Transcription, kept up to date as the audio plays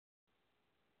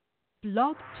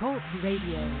Blog Talk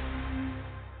Radio.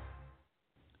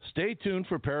 Stay tuned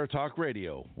for Paratalk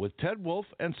Radio with Ted Wolf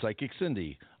and Psychic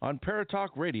Cindy on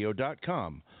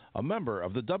paratalkradio.com, a member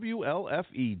of the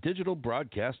WLFE digital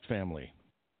broadcast family.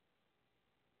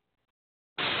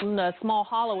 In a small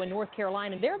hollow in North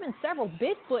Carolina, there have been several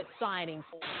Bigfoot sightings.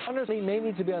 Hunters may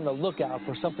need to be on the lookout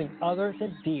for something other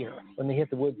than deer when they hit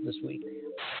the woods this week.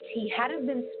 He hadn't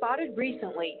been spotted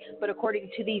recently, but according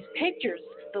to these pictures,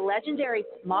 the legendary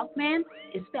Mothman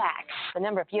is back. The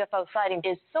number of UFO sightings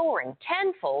is soaring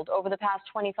tenfold over the past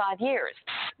 25 years.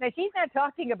 Now, she's not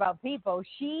talking about people.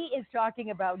 She is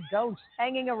talking about ghosts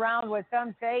hanging around what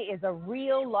some say is a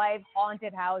real-life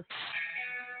haunted house.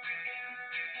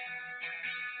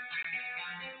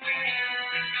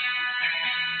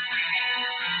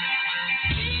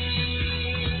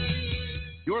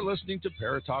 You're listening to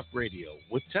Paratalk Radio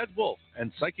with Ted Wolf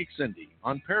and Psychic Cindy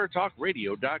on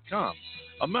paratalkradio.com,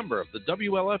 a member of the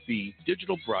WLFE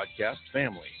digital broadcast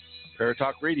family.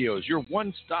 Paratalk Radio is your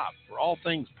one-stop for all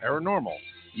things paranormal,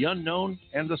 the unknown,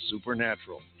 and the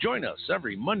supernatural. Join us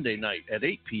every Monday night at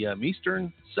 8 p.m.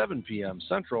 Eastern, 7 p.m.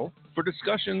 Central for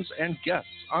discussions and guests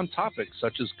on topics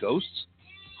such as ghosts,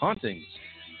 hauntings,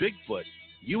 Bigfoot,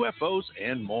 UFOs,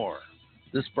 and more.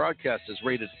 This broadcast is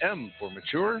rated M for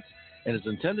mature and is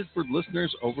intended for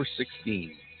listeners over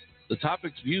 16. The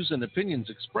topics, views, and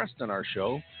opinions expressed on our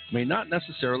show may not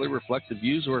necessarily reflect the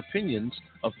views or opinions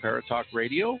of Paratalk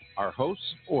Radio, our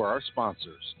hosts, or our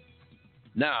sponsors.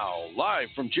 Now, live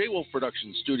from J. Wolf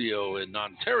Production Studio in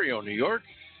Ontario, New York,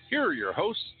 here are your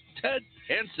hosts, Ted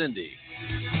and Cindy.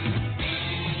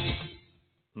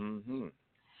 Mm-hmm.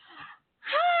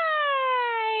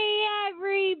 Hi,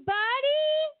 everybody.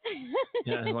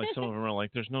 Yeah, like some of them are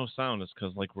like, there's no sound. It's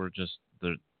because like we're just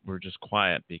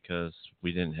quiet because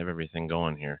we didn't have everything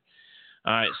going here.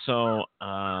 All right, so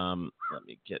let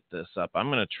me get this up. I'm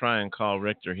gonna try and call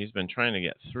Rictor. He's been trying to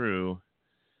get through,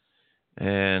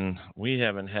 and we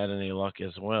haven't had any luck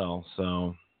as well.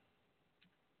 So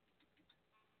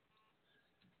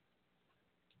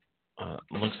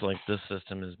looks like this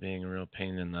system is being a real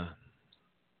pain in the.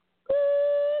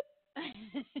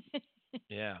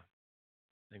 Yeah.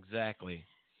 Exactly.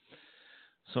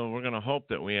 So we're going to hope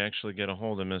that we actually get a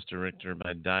hold of Mr. Rictor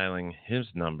by dialing his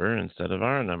number instead of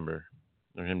our number.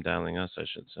 Or him dialing us, I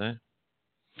should say.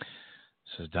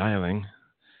 This is dialing.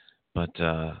 But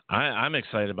I'm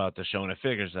excited about the show, and it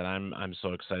figures that I'm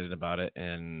so excited about it,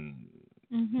 and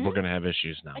we're going to have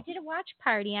issues now. I did a watch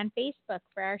party on Facebook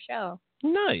for our show.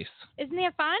 Nice. Isn't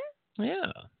that fun?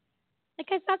 Yeah. Like,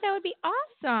 I thought that would be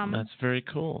awesome. That's very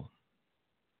cool.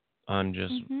 I'm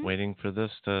just waiting for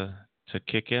this to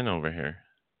kick in over here.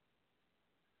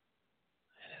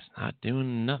 And it's not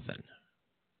doing nothing.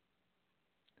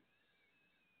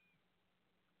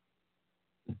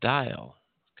 Dial.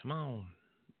 Come on.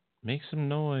 Make some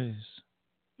noise.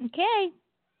 Okay.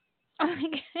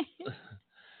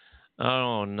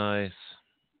 Oh, nice.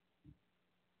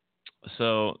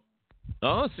 So,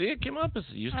 see, it came up as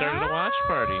you started a watch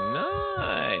party.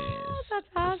 Nice. That's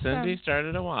awesome. Cindy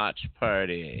started a watch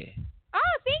party.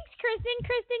 Oh, thanks, Kristen.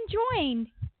 Kristen joined.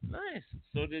 Nice.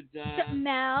 So did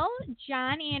Mel,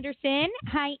 John Anderson.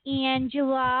 Hi,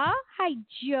 Angela. Hi,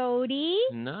 Jody.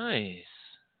 Nice.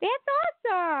 That's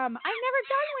awesome. I've never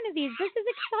done one of these. This is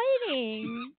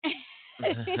exciting.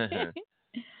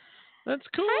 That's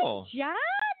cool. Hi,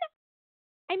 John.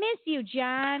 I miss you,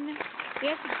 John. We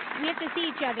have to see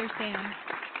each other soon.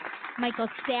 Michael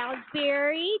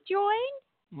Salisbury joined.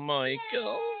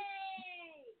 Michael.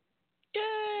 Yay!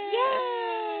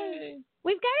 Yay!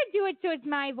 We've got to do it so it's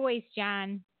my voice,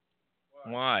 John.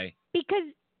 Why? Because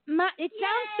it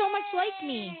sounds so much like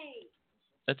me.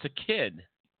 That's a kid.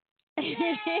 Yay!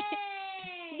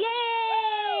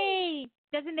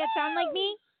 Doesn't that sound like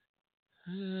me?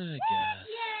 I guess.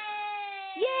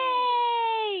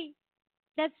 Yay!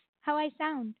 That's how I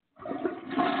sound.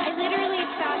 I literally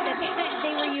thought that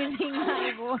they were using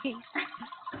my voice,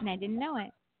 and I didn't know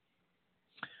it.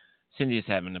 Cindy's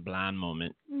having a blind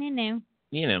moment. No.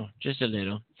 You know, just a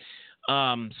little.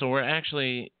 So we're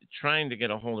actually trying to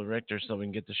get a hold of Rictor so we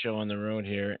can get the show on the road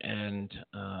here, and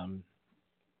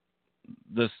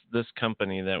this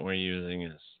company that we're using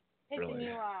is really.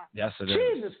 Yes, it is.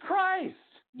 Jesus Christ!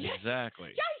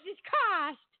 Exactly. Jesus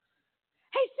Christ!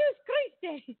 Jesus Christ!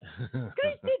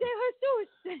 Christi de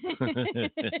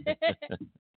Jesus!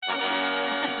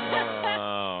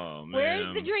 Oh, man.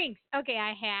 Where's the drinks? Okay,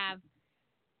 I have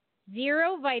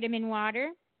 0 vitamin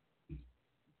water,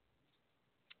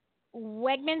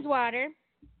 Wegmans water.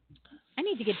 I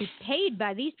need to get paid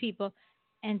by these people,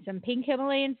 and some pink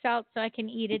Himalayan salt so I can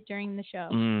eat it during the show.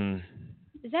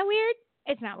 Is that weird?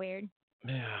 It's not weird.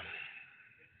 Yeah.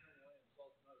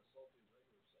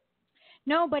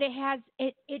 No, but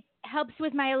it helps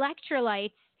with my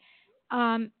electrolytes.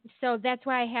 So that's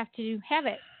why I have to have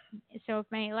it. So if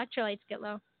my electrolytes get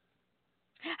low.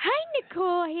 Hi,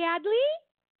 Nicole Hadley.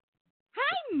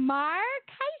 Hi, Mark.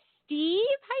 Hi,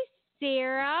 Steve. Hi,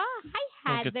 Sarah.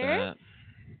 Hi, Look at Heather. that.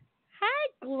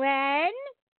 Hi, Glenn.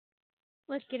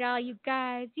 Look at all you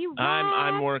guys. You rock.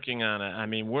 I'm working on it. I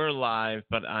mean, we're live,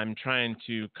 but I'm trying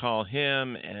to call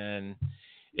him, and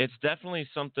it's definitely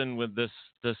something with this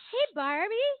Hey,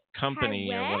 Barbie. company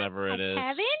Hi, or Wes. whatever it is.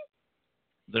 Kevin.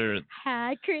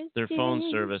 Hi, Kristen. Their phone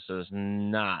service is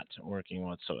not working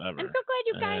whatsoever. I'm so glad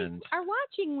you guys are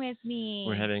watching with me.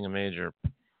 We're having a major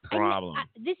problem.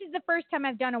 This is the first time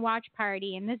I've done a watch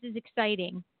party, and this is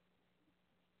exciting.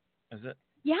 Is it?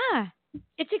 Yeah,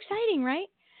 it's exciting, right?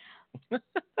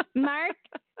 Mark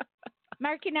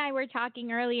and I were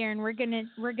talking earlier, and we're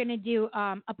gonna do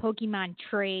a Pokemon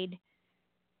trade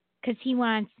because he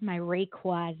wants my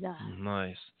Rayquaza.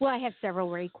 Nice. Well, I have several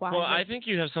Rayquazas. Well, I think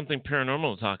you have something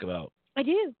paranormal to talk about. I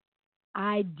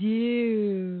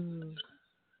do.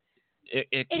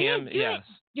 It can, yes.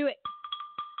 Do it.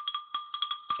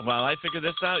 While I figure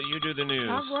this out, you do the news.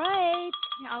 All right.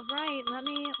 Let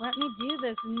me do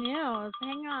this news.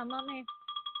 Hang on. Let me.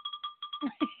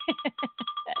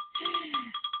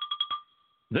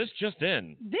 This just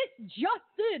in.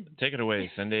 Take it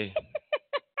away, Cindy.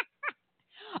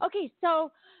 Okay,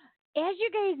 so as you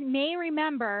guys may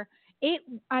remember, it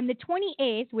on the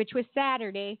 28th, which was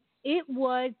Saturday, it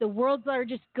was the world's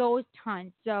largest ghost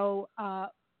hunt. So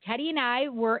Teddy and I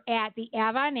were at the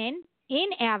Avon Inn in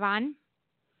Avon,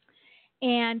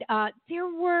 and there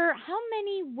were, how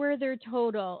many were there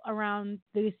total around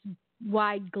this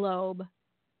wide globe?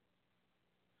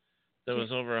 There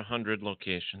was over 100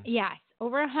 locations. Yes,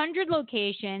 over 100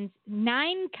 locations,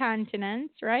 9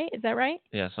 continents, right? Is that right?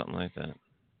 Yeah, something like that.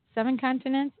 7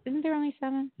 continents? Isn't there only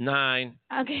 7? 9.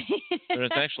 Okay.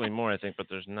 There's actually more, I think, but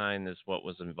there's 9 is what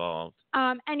was involved.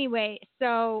 Anyway,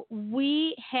 so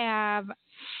we have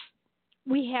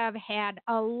had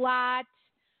a lot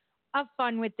of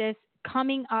fun with this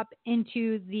coming up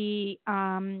into the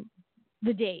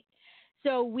date.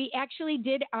 So we actually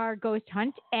did our ghost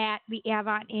hunt at the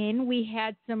Avon Inn. We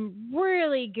had some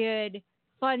really good,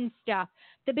 fun stuff.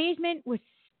 The basement was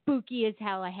spooky as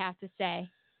hell, I have to say.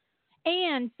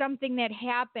 And something that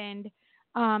happened,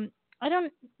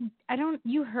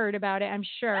 you heard about it, I'm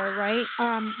sure, right?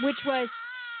 Which was,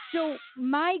 so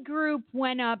my group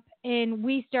went up and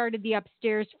we started the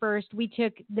upstairs first. We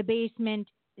took the basement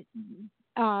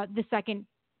the second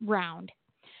round.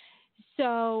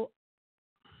 So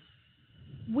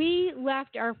we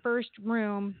left our first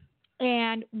room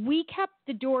and we kept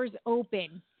the doors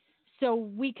open so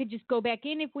we could just go back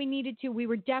in if we needed to. We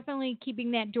were definitely keeping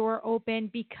that door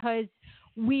open because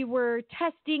we were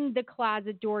testing the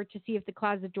closet door to see if the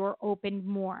closet door opened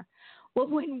more. Well,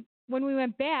 when we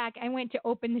went back, I went to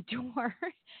open the door.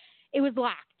 It was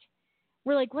locked.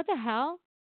 We're like, what the hell?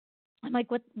 I'm like,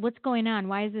 what's going on?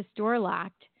 Why is this door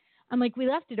locked? I'm like, we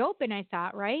left it open, I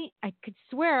thought, right? I could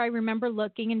swear I remember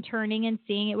looking and turning and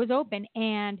seeing it was open.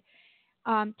 And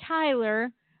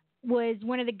Tyler was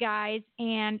one of the guys,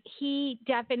 and he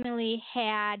definitely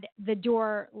had the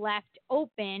door left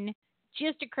open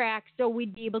just a crack so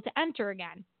we'd be able to enter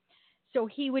again. So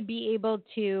he would be able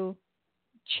to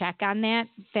check on that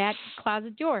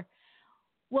closet door.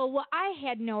 Well, what I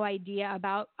had no idea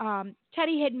about,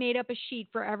 Teddy had made up a sheet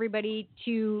for everybody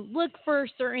to look for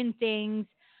certain things,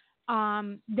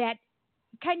 that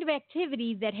kind of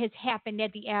activity that has happened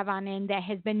at the Avon Inn that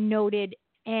has been noted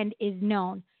and is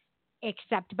known,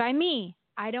 except by me.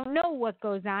 I don't know what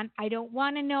goes on. I don't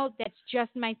want to know. That's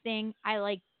just my thing. I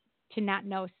like to not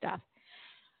know stuff.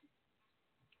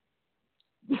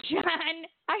 John,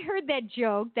 I heard that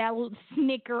joke, that little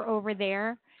snicker over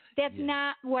there. That's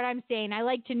not what I'm saying. I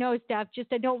like to know stuff,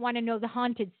 just I don't want to know the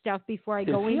haunted stuff before I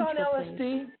go into it. Is he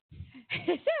on LSD?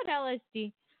 It's on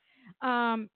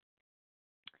LSD.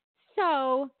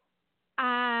 So,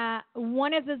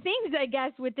 one of the things, I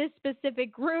guess, with this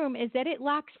specific room is that it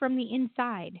locks from the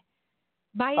inside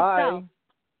by itself.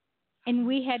 And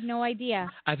we had no idea.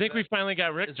 I think we finally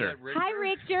got Rictor. Hi,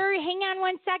 Rictor. Hang on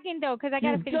one second, though, because I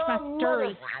got to finish my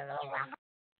story.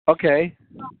 Okay.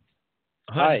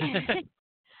 Hi.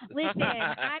 Listen,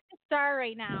 I'm the star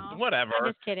right now. Whatever.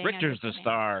 I'm just kidding. Rictor's the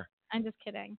star. I'm just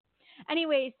kidding.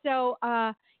 Anyway, so,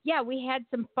 yeah, we had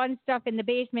some fun stuff in the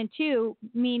basement, too,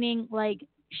 meaning, like,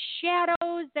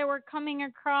 shadows that were coming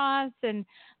across and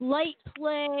light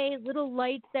play, little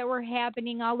lights that were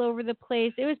happening all over the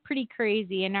place. It was pretty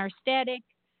crazy. And our static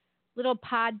little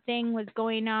pod thing was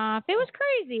going off. It was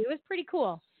crazy. It was pretty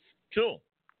cool. Cool.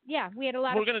 we had a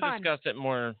lot We're of going to fun. discuss it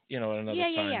more, another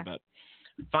time. Yeah. But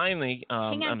finally,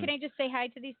 hang on, can I just say hi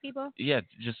to these people? Yeah,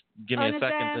 just give me a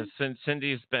second.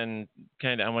 Cindy's been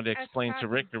I wanted to explain to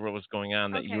Richter what was going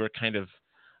on. That you were kind of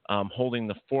holding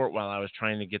the fort while I was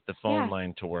trying to get the phone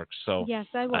line to work. So yes,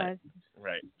 I was.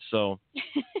 Right. So.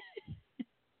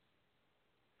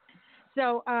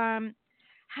 So,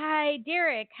 hi,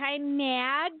 Derek. Hi,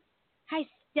 Mad. Hi,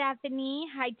 Stephanie.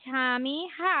 Hi, Tommy.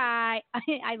 Hi.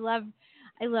 I love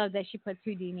that she puts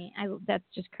Houdini. That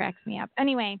just cracks me up.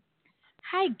 Anyway,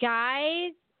 hi,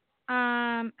 guys.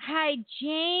 Hi,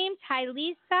 James. Hi,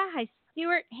 Lisa. Hi,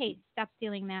 Stuart. Hey, stop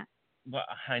stealing that. Well,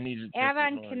 I needed.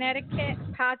 Avon, Connecticut.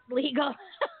 Pot's legal.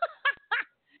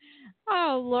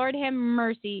 Oh, Lord have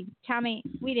mercy. Tommy,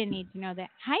 we didn't need to know that.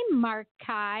 Hi, Mark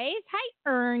Kais. Hi,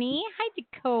 Ernie. Hi,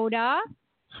 Dakota.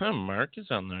 Huh, Mark is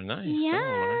on there. Nice.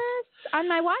 Yes, on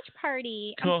my watch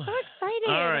party. Cool. I'm so excited.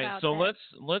 All right, about so that.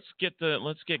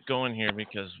 let's get going here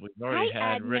because we've already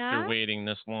had Edna. Richter waiting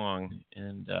this long,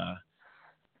 and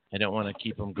I don't want to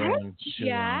keep him going too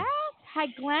long. Yes. Hi,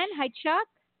 Glenn. Hi, Chuck.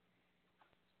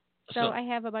 So I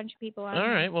have a bunch of people on. All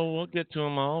right, well, we'll get to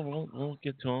them all. We'll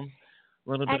get to them. A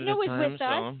little bit Edna at a time. Was with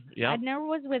us. Yeah. Edna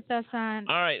was with us on.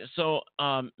 All right, so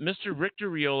Mr.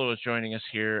 Rictor Riolo is joining us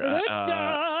here.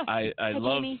 I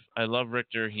love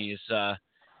Richter. He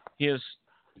is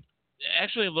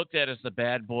actually looked at as the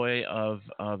bad boy of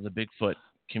the Bigfoot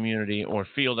community, or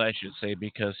field, I should say,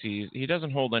 because he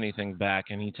doesn't hold anything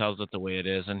back and he tells it the way it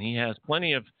is, and he has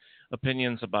plenty of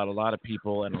opinions about a lot of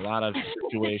people and a lot of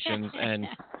situations and.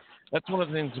 That's one of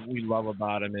the things that we love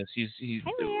about him is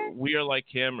we are like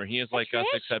him or he is like us,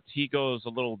 except he goes a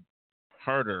little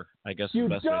harder, I guess. You is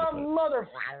the best way to dumb mother!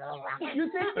 You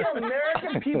think the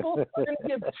American people are going to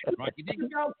give two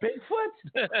about Bigfoot?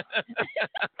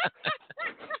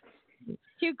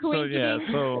 Too coincidence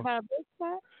about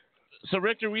Bigfoot? So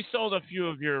Richter, we sold a few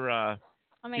of your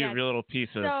your little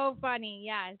pieces. So funny,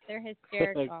 yes, they're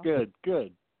hysterical.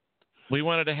 Good. We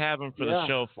wanted to have them for the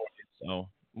show for you, so.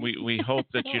 We hope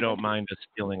that you don't mind us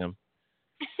stealing them.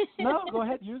 No, go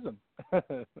ahead, use them.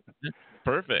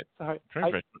 Perfect. All right.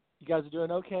 Perfect. You guys are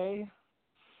doing okay?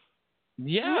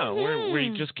 Yeah,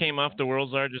 we just came off the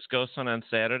world's largest ghost hunt on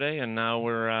Saturday, and now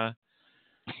we're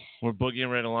boogieing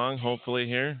right along. Hopefully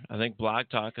here, I think Blog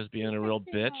Talk is being a real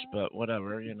bitch, but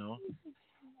whatever,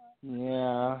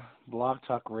 Yeah, Blog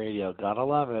Talk Radio, gotta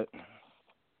love it.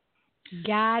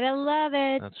 Gotta love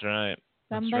it. That's right.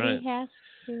 Somebody has.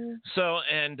 So,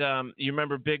 and you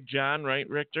remember Big John, right,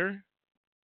 Richter?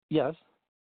 Yes.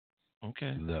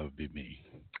 Okay. That would be me.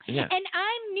 Yeah. And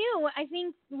I'm new. I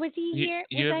think, was he here?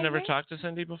 You have never talked to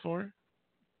Cindy before?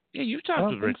 Yeah, you've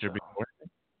talked with Richter before.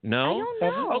 No? I don't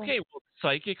know. Okay, well,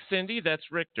 Psychic Cindy,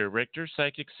 that's Richter. Richter,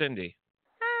 Psychic Cindy.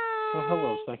 Hi. Well,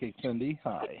 hello, Psychic Cindy.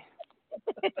 Hi.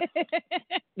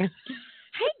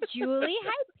 Hi, Julie.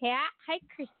 Hi, Pat. Hi,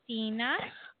 Christina.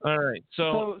 All right.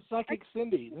 So Psychic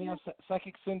Cindy, let me ask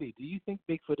Psychic Cindy, do you think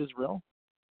Bigfoot is real?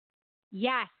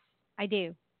 Yes, I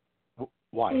do.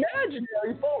 Why?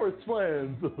 Imaginary forest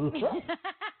friends.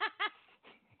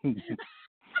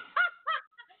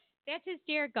 That's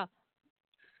hysterical.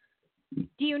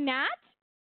 Do you not?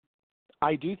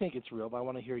 I do think it's real, but I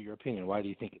want to hear your opinion. Why do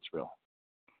you think it's real?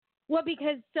 Well,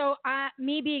 because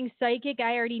me being psychic,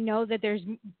 I already know that there's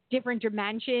different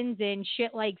dimensions and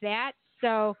shit like that.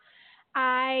 So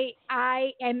I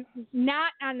am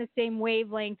not on the same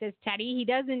wavelength as Teddy. He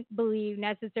doesn't believe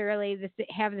necessarily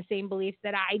have the same beliefs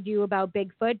that I do about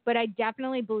Bigfoot, but I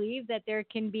definitely believe that there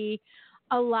can be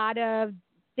a lot of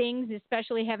things,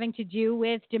 especially having to do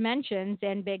with dimensions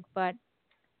and Bigfoot.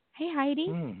 Hey, Heidi.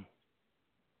 In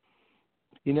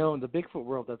the Bigfoot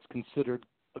world, that's considered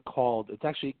it's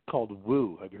actually called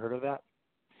woo. Have you heard of that?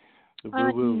 The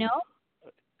woo-woo. No.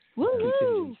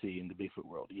 Contingency in the Bigfoot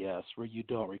world, yes, where you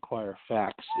don't require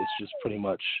facts. It's just pretty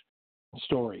much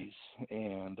stories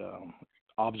and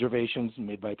observations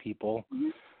made by people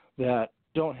that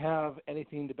don't have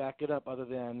anything to back it up other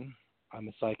than I'm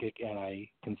a psychic and I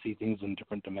can see things in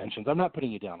different dimensions. I'm not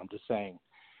putting you down. I'm just saying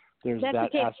there's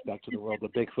that aspect to the world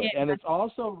of Bigfoot. And it's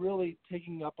also really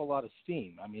taking up a lot of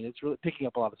steam. I mean, it's really picking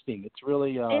up a lot of steam. It's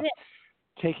really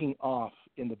taking off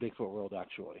in the Bigfoot world,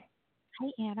 actually.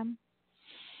 Hi, Adam.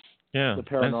 Yeah, the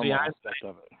paranormal aspect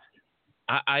of it.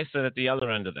 I sit at the other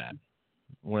end of that,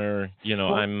 where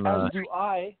I'm. As do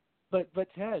I, but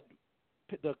Ted,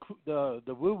 the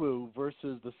woo woo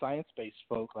versus the science based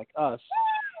folk like us,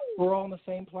 we're all in the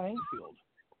same playing field.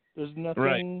 There's nothing.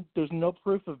 Right. There's no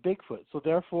proof of Bigfoot, so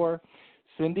therefore,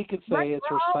 Cindy could say it's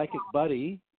her psychic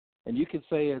buddy, and you could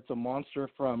say it's a monster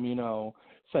from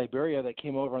Siberia that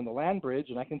came over on the land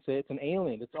bridge, and I can say it's an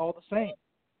alien. It's all the same.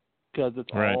 because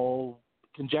it's all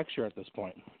conjecture at this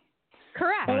point.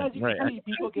 Correct. And as you Right. can see,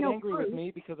 people get No angry proof. with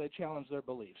me because I challenge their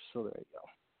beliefs. So there you go.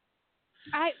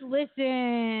 I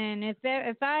listen.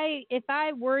 If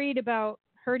I worried about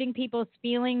hurting people's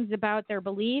feelings about their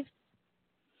beliefs,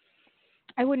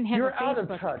 I wouldn't have. You're a out of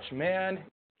Facebook. touch, man.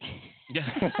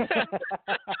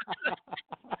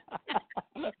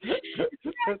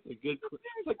 That's a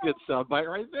good soundbite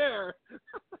right there.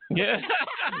 Yeah.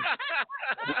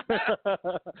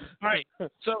 All right.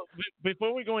 So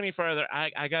before we go any further,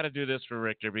 I got to do this for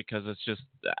Rictor because it's just.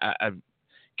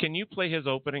 Can you play his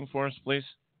opening for us, please?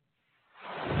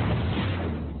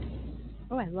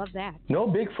 Oh, I love that. No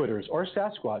Bigfooters or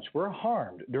Sasquatch were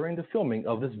harmed during the filming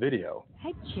of this video.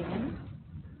 Hi, Jim.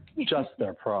 Just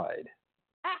their pride.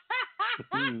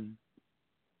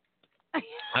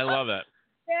 I love it.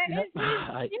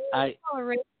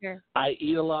 I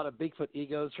eat a lot of Bigfoot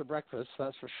egos for breakfast.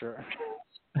 That's for sure.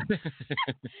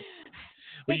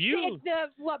 Well, it's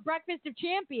the breakfast of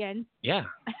champions. Yeah.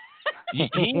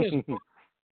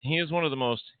 He is one of the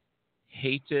most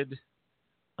hated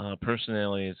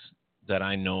personalities that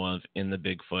I know of in the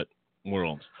Bigfoot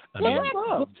world. I mean,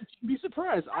 loved. You'd be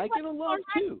surprised. I get a love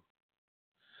too.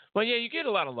 Well, yeah, you get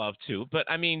a lot of love too, but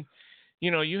I mean,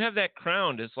 you have that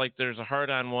crown. It's like there's a heart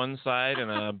on one side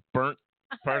and a burnt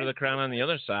part of the crown on the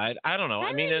other side. I don't know.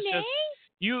 I mean, it's just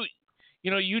you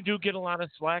do get a lot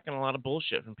of slack and a lot of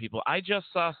bullshit from people. I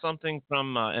just saw something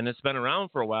from, and it's been around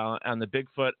for a while, on the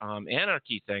Bigfoot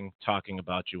anarchy thing talking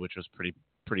about you, which was pretty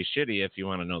shitty if you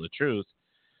want to know the truth.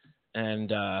 And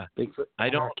Bigfoot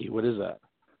anarchy, what is that?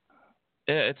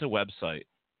 It's a website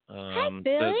Billy.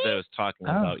 that was talking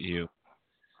about you.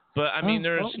 But I mean,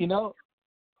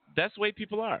 that's the way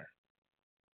people are.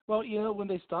 Well, when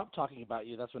they stop talking about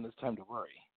you, that's when it's time to worry.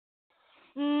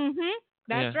 Mm-hmm.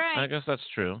 That's right. I guess that's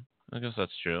true. It's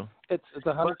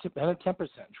 110%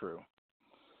 true.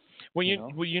 Well,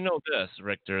 you know this,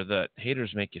 Rictor, that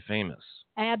haters make you famous.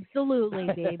 Absolutely,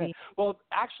 baby. Well,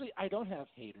 actually, I don't have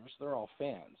haters. They're all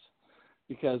fans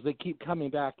because they keep coming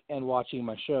back and watching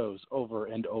my shows over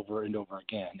and over and over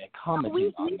again and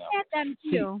commenting on them. We had them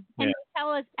too, and they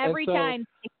tell us every time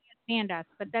they can't stand us,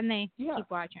 but then they keep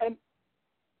watching.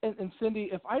 And Cindy,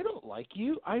 if I don't like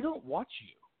you, I don't watch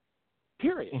you.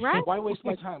 Period. Right. Why waste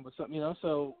my time with something,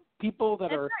 So people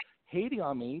that are hating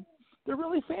on me, they're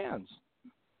really fans.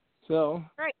 So,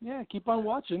 keep on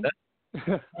watching.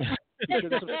 Be sure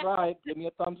to subscribe, give me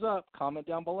a thumbs up, comment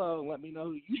down below, and let me know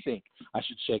who you think I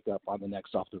should shake up on the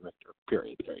next Off the Rictor.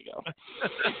 Period. There you go.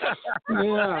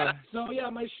 Yeah. So,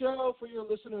 my show for your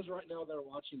listeners right now that are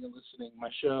watching and listening,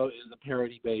 my show is a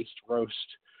parody-based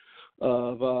roast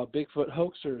of Bigfoot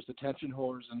hoaxers, attention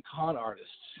whores, and con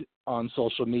artists on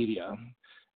social media.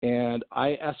 And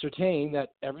I ascertain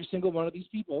that every single one of these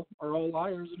people are all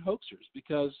liars and hoaxers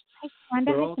because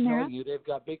they're all telling you they've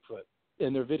got Bigfoot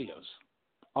in their videos,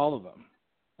 all of them.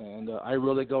 And I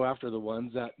really go after the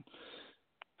ones that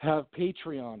have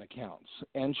Patreon accounts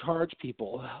and charge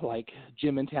people like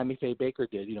Jim and Tammy Faye Baker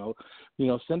did.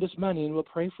 Send us money and we'll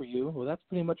pray for you. Well, that's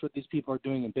pretty much what these people are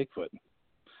doing in Bigfoot.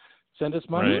 Send us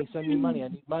money and send me money. I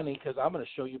need money because I'm going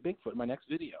to show you Bigfoot in my next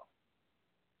video.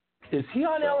 Is he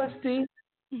on LSD?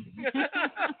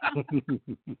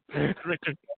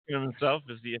 Rictor himself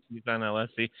is the he's on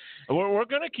LSD. We're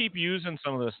going to keep using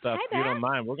some of this stuff if you don't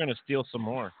mind. We're going to steal some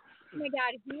more. Oh my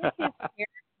God, he is hysterical.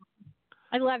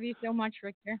 I love you so much,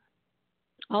 Rictor.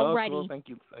 Alrighty. Cool. Thank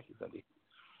you, Cindy.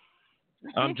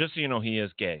 Just so you know, he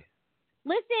is gay.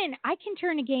 Listen, I can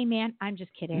turn a gay man. I'm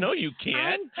just kidding. No, you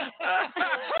can't.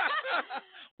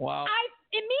 Wow. I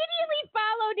immediately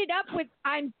followed it up with,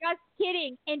 I'm just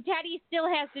kidding. And Teddy still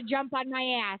has to jump on my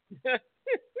ass.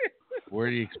 Where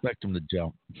do you expect him to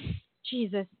jump?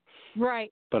 Jesus.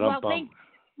 Right. But they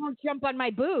won't jump on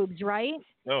my boobs, right?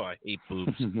 Oh, I hate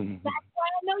boobs. That's why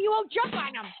I know you won't jump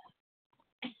on them.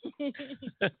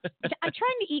 I'm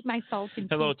trying to eat my salt and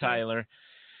Hello, pepper. Tyler.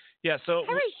 Yeah, so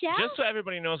Hi, just so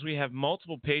everybody knows, we have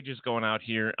multiple pages going out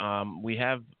here.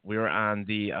 We're on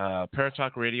the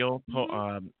Paratalk Radio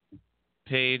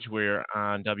page. We're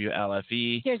on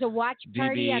WLFE. There's a watch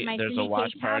party DB, on my there's Cindy a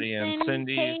watch K. party on Thompson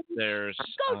Cindy. page. There's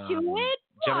Go to it.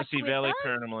 Genesee Watch Valley with us.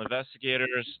 Paranormal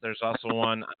Investigators. There's also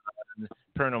one on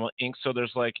Paranormal Inc. So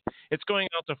there's it's going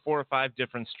out to 4 or 5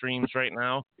 different streams right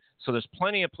now. So there's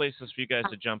plenty of places for you guys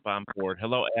to jump on board.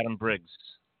 Hello, Adam Briggs.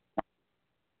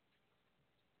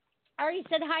 I already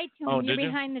said hi to him. Oh, You're did you?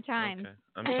 behind the times.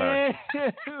 Okay. I'm sorry.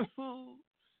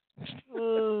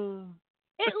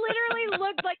 It literally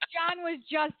looked like John was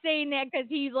just saying that because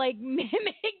he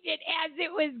mimicked it as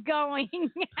it was going.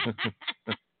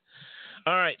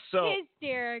 All right, so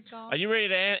Hysterical. are you ready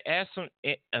to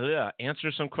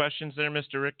answer some questions there,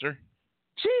 Mr. Richter?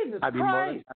 Jesus I'd be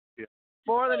Christ!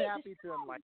 more than happy to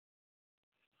enlighten.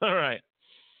 All right.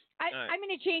 I'm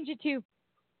going to change it to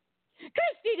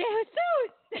Christy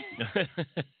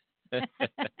DeJesus.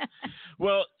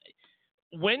 Well,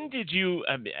 when did you?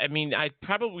 I mean,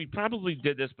 we probably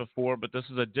did this before, but this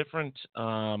is a different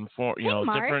Mark.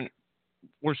 Different.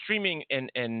 We're streaming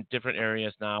in different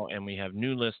areas now, and we have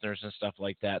new listeners and stuff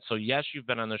like that. So yes, you've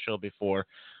been on the show before,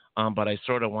 but I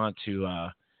sort of want to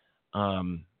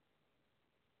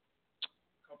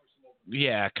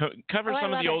cover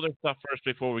some of the older stuff first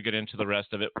before we get into the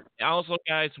rest of it. Also,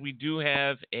 guys, we do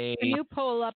have a new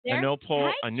poll up there. A new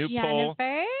poll.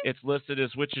 Jennifer. It's listed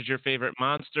as which is your favorite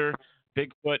monster: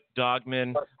 Bigfoot,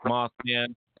 Dogman,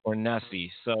 Mothman, or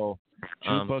Nessie. So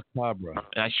Chupacabra.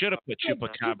 I should have put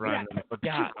Chupacabra on there. I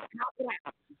forgot.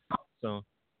 So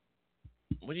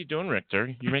what are you doing,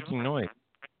 Richter? You're making noise.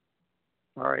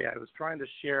 Sorry, I was trying to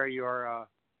share your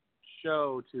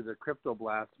show to the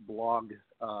CryptoBlast blog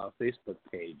Facebook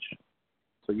page,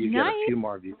 so you get a few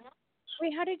more views.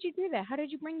 Wait, how did you do that? How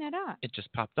did you bring that up? It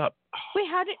just popped up. Wait,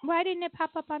 why didn't it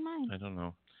pop up on mine? I don't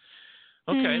know.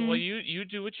 Okay, well, you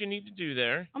do what you need to do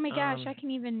there. Oh, my gosh, I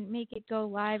can even make it go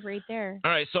live right there.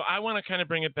 All right, so I want to kind of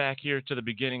bring it back here to the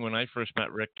beginning when I first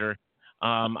met Richter.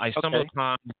 I stumbled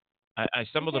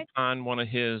upon one of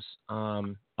his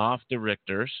Off the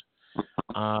Richters.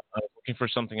 I was looking for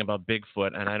something about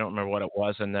Bigfoot, and I don't remember what it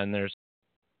was, and then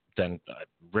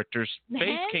Richter's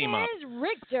face came up.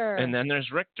 Richter. And then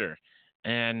there's Richter.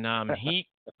 And he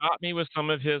caught me with some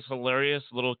of his hilarious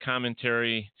little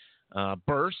commentary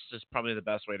bursts is probably the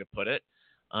best way to put it.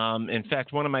 In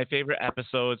fact, one of my favorite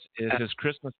episodes is his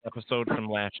Christmas episode from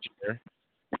last year.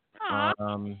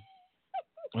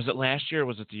 Was it last year or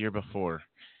was it the year before?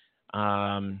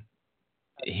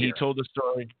 He told the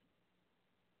story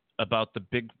about the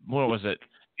big, what was it?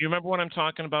 Do you remember what I'm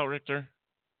talking about, Richter?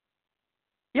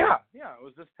 Yeah, it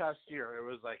was this past year. It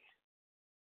was like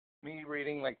me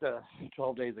reading like the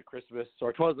 12 Days of Christmas,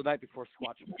 or 12 the Night Before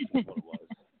Squatchmas. That's what it was.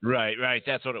 Right.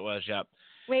 That's what it was. Yep.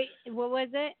 Wait, what was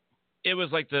it? It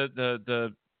was like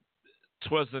the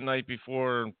 'Twas the Night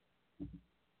Before.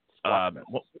 I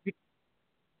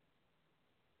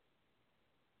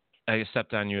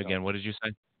stepped on you again. What did you say?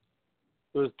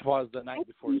 It was 'Twas the Night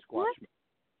Before Squatchmas.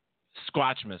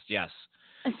 Squatchmas, yes.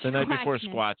 The night before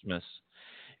Squatchmas.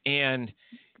 And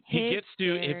he gets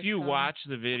to, if you watch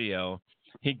the video,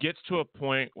 he gets to a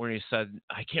point where he said,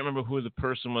 I can't remember who the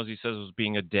person was, he says was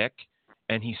being a dick,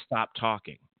 and he stopped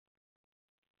talking.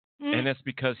 And it's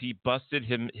because he busted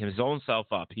his own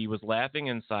self up. He was laughing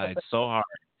inside so hard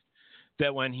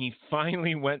that when he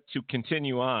finally went to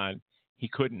continue on, he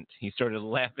couldn't. He started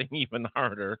laughing even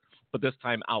harder, but this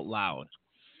time out loud.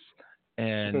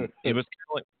 And it was kind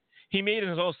of like, he made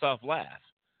his own self laugh.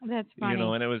 That's funny.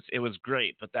 And it was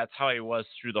great. But that's how he was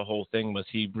through the whole thing. Was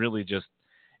he really just?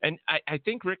 And I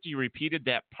think Ricky repeated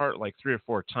that part like 3 or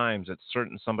 4 times. That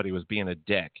somebody was being a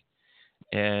dick,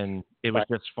 and it was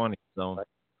just funny. So,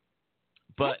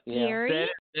 but that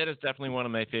is definitely one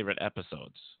of my favorite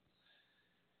episodes.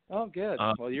 Oh, good.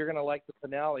 Well, you're gonna like the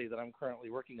finale that I'm currently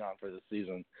working on for this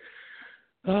season.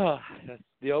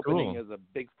 The opening is a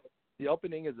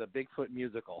Bigfoot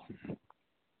musical.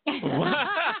 Oh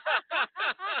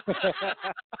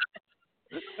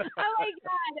my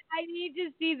God! I need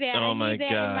to see that. Oh I need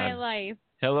that in my life.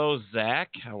 Hello, Zach.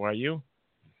 How are you?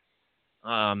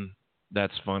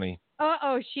 That's funny.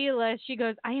 Sheila. She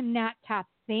goes, I am not top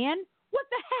fan. What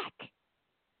the heck?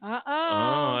 Oh,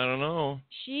 I don't know.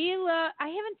 Sheila, I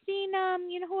haven't seen.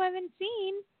 You know who I haven't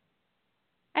seen?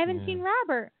 I haven't seen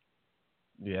Robert.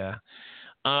 Yeah.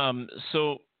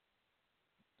 So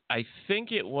I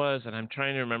think it was, and I'm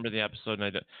trying to remember the episode.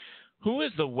 And who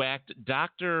is the whacked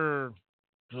Dr.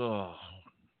 Oh,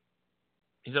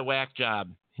 he's a whack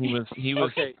job. He was.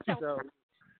 Okay, so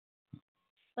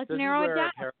let's narrow it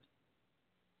down.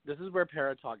 This is where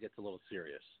Paratalk gets a little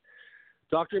serious.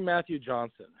 Dr. Matthew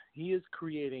Johnson, he is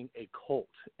creating a cult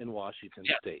in Washington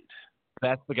State.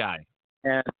 That's the guy.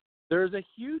 And there's a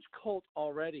huge cult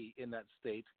already in that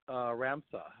state,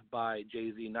 Ramtha by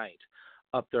Jay-Z Knight,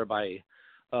 up there by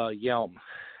Yelm.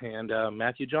 And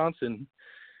Matthew Johnson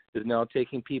is now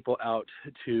taking people out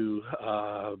to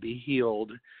be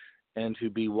healed and to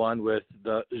be one with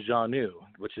the Janu,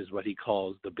 which is what he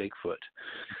calls the Bigfoot.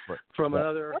 From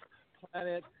another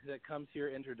planet that comes here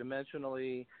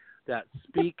interdimensionally, that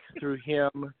speak through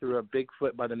him, through a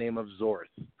Bigfoot by the name of Zorth.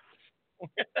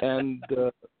 And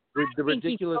the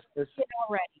ridiculousness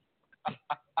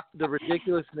the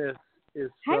ridiculousness is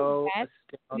so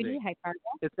astounding.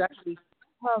 It's actually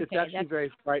Okay, it's actually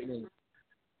very frightening.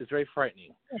 It's very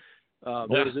frightening.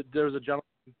 There was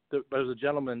a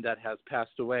gentleman that has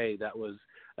passed away that was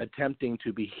attempting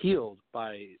to be healed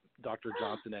by Dr.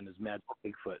 Johnson and his magical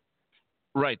Bigfoot.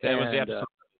 Right, that was the episode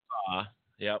I saw.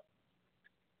 Yep.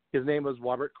 His name was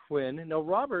Robert Quinn. Now,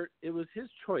 Robert, it was his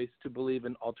choice to believe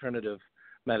in alternative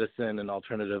medicine and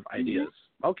alternative ideas.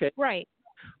 Okay. Right.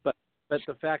 But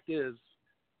the fact is,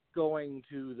 going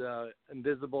to the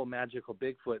invisible magical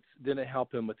Bigfoots didn't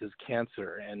help him with his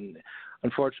cancer. And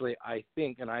unfortunately, I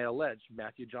think, and I allege,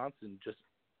 Matthew Johnson just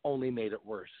only made it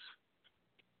worse.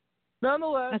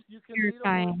 Nonetheless, you can lead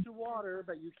a horse to water,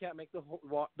 but you can't make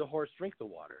the horse drink the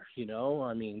water, you know?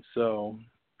 I mean, so,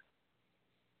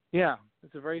 yeah,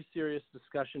 it's a very serious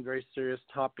discussion, very serious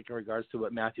topic in regards to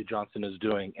what Matthew Johnson is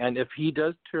doing. And if he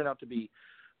does turn out to be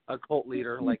a cult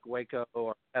leader like Waco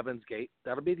or Heaven's Gate,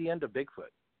 that'll be the end of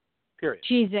Bigfoot, period.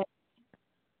 Jesus.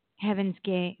 Heaven's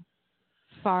Gate.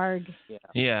 Farg.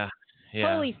 Yeah.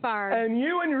 Holy Farg. And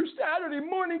you and your Saturday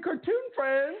morning cartoon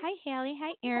friends. Hi, Hallie.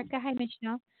 Hi, Erica. Hi,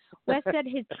 Michelle. Wes said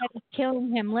his head is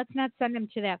killing him. Let's not send him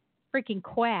to that freaking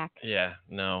quack. Yeah,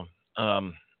 no.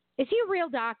 Is he a real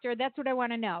doctor? That's what I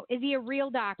want to know. Is he a real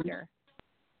doctor?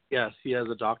 Yes, he has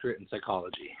a doctorate in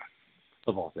psychology,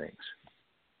 of all things.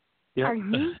 Yep. Are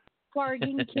you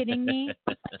farging kidding me?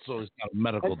 So he's not a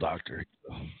medical doctor.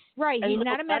 Right, he's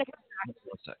not a medical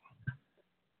doctor.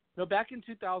 No, back in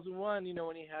 2001, you know,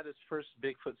 when he had his first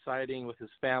Bigfoot sighting with his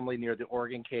family near the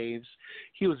Oregon caves,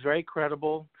 he was very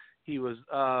credible. He was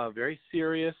very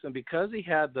serious, and because he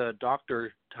had the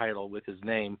doctor title with his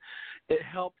name, it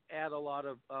helped add a lot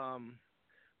of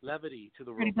levity to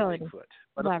the world of Bigfoot.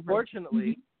 But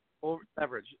unfortunately,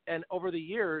 over the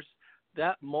years,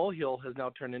 that molehill has now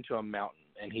turned into a mountain,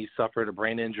 and he suffered a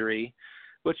brain injury,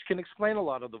 which can explain a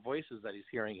lot of the voices that he's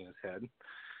hearing in his head.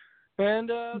 And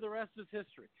the rest is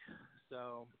history.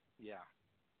 So, yeah.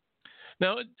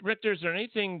 Now, Rictor, is there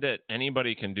anything that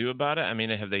anybody can do about it? I mean,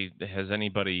 has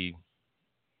anybody?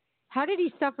 How did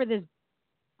he suffer this?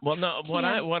 Well, no. What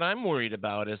I'm worried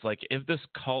about is like if this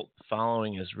cult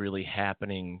following is really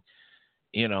happening,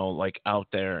 you know, like out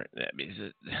there.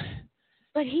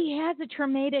 But he has a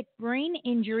traumatic brain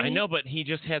injury. I know, but he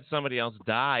just had somebody else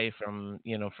die from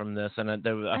this, and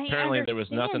apparently there was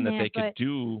nothing that they could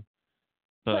do.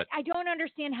 But I don't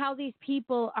understand how these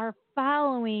people are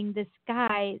following this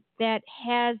guy that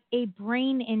has a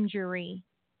brain injury.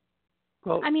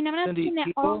 Well, I mean, I'm not Cindy, saying that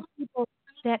all people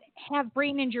that have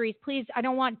brain injuries, please, I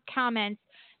don't want comments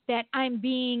that I'm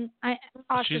being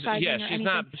ostracizing or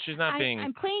anything. She's not being.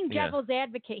 I'm playing devil's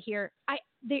advocate here.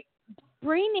 The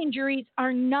brain injuries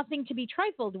are nothing to be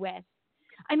trifled with.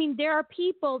 I mean, there are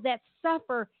people that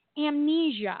suffer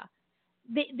amnesia.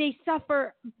 They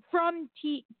suffer from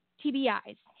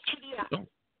TBIs.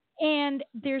 And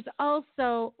there's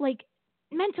also like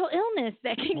mental illness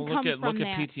that can come from that. Look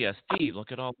at PTSD.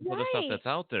 Look at all the other stuff that's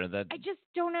out there. I just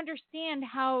don't understand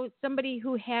how somebody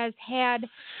who has had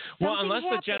unless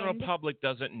the general public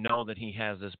doesn't know that he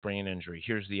has this brain injury.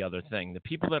 Here's the other thing. The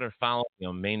people that are following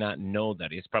him may not know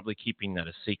that. He's probably keeping that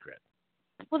a secret.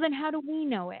 Well, then how do we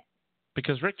know it?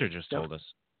 Because Rictor just told us.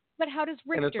 But how does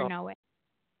Rictor know it?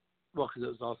 Well, because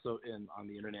it was also on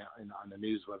the internet and on the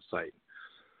news website.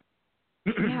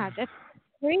 Yeah, that's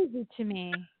crazy to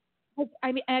me.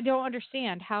 I mean, I don't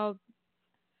understand how.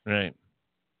 Right.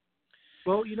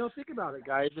 Well, think about it,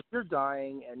 guys. If you're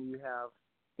dying and you have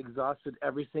exhausted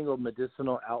every single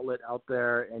medicinal outlet out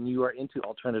there, and you are into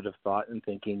alternative thought and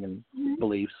thinking and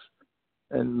beliefs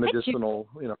and medicinal,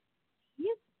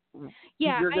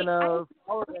 yeah, you're gonna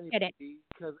follow anybody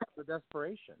because of the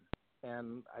desperation.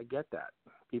 And I get that.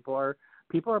 People are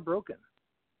broken,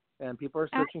 and people are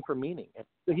searching for meaning.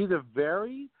 He's a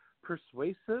very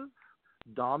persuasive,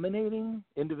 dominating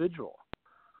individual.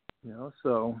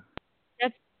 So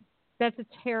that's a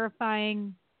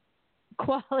terrifying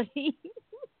quality.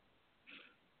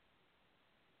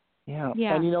 Yeah.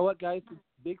 And you know what, guys?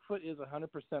 Bigfoot is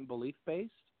 100% belief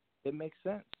based. It makes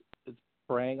sense. It's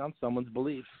preying on someone's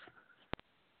beliefs.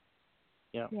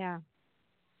 Yeah. Yeah.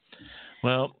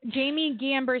 Well, Jamie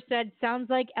Gamber said, sounds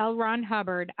like L. Ron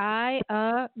Hubbard. I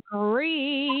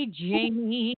agree,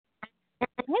 Jamie.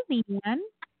 Hey, man.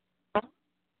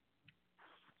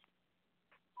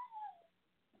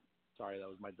 Sorry, that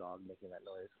was my dog making that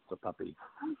noise. It's a puppy.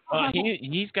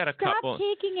 He's got a couple. Stop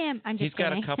taking him. I'm just He's got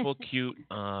kidding. a couple cute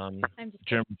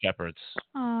German Shepherds.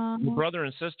 Brother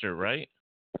and sister, right?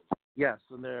 Yes,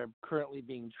 and they're currently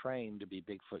being trained to be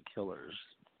Bigfoot killers.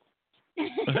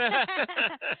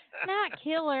 Not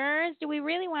killers. Do we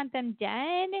really want them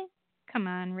dead? Come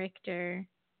on, Rictor.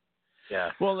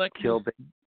 Yeah. Well, kill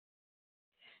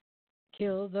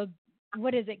the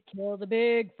what is it? Kill the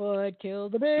Bigfoot. Kill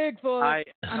the Bigfoot. I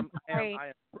sorry.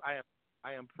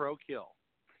 am pro kill.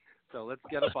 So let's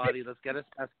get a body, let's get a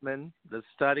specimen, let's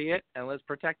study it, and let's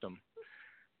protect them.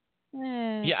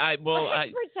 Yeah,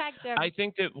 protect them. I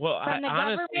think that from the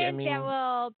honestly, government that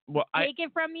will take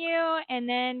it from you and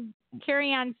then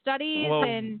carry on studies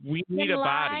and we need a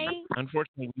lie. body.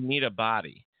 Unfortunately, we need a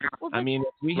body. Well, I mean,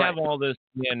 if we have all this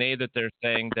DNA that they're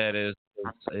saying that is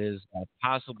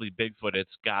possibly Bigfoot, it's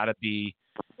got to be.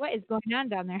 What is going on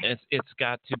down there? It's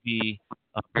got to be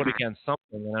put against something,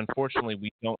 and unfortunately,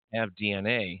 we don't have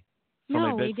DNA from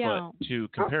a Bigfoot to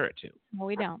compare it to. No,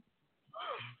 we don't.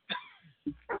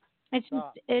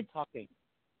 It's talking.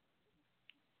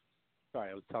 Sorry,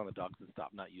 I was telling the dogs to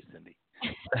stop, not you, Cindy.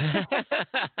 I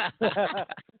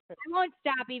won't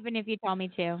stop even if you tell me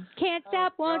to. Can't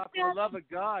stop, won't stop. For the love of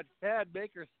God, Ted,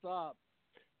 make her stop.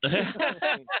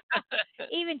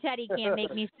 Even Teddy can't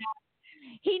make me stop.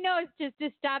 He knows just to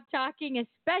stop talking,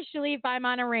 especially if I'm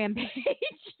on a rampage.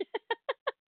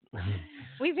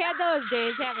 We've had those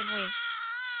days, haven't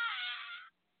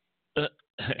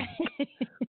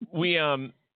we?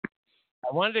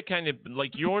 I wanted to kind of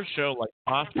like your show, like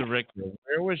Off the Rictor.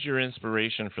 Where was your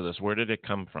inspiration for this? Where did it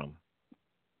come from?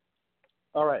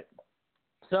 All right.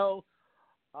 So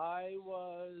I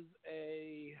was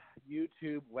a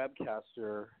YouTube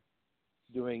webcaster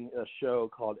doing a show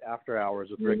called After Hours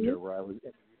with Rictor, where I was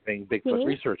interviewing Bigfoot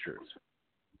researchers.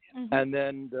 And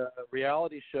then the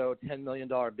reality show $10 Million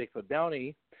Bigfoot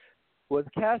Bounty was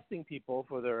casting people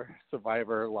for their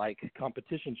Survivor-like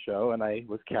competition show, and I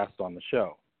was cast on the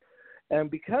show. And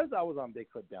because I was on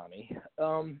Bigfoot Bounty,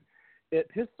 it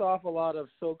pissed off a lot of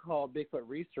so-called Bigfoot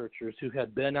researchers who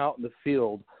had been out in the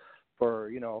field for,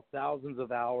 thousands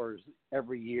of hours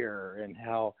every year, and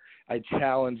how I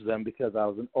challenged them because I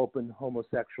was an open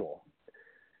homosexual.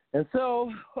 And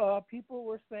so people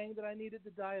were saying that I needed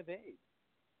to die of AIDS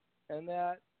and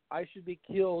that I should be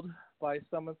killed by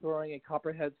someone throwing a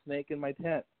copperhead snake in my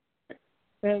tent.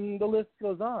 And the list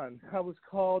goes on. I was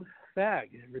called fag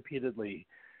repeatedly.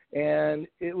 And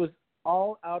it was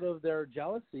all out of their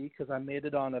jealousy because I made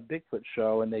it on a Bigfoot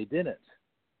show and they didn't.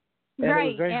 And it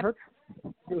was very hurtful.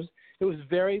 It was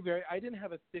very, very, I didn't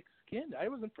have a thick skin. I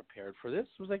wasn't prepared for this.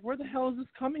 It was like, where the hell is this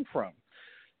coming from?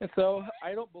 And so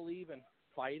I don't believe in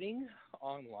fighting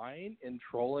online and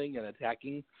trolling and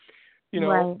attacking,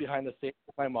 behind the scenes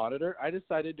of my monitor. I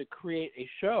decided to create a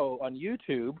show on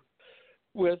YouTube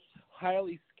with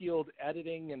highly skilled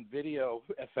editing and video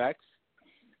effects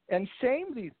and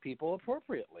shame these people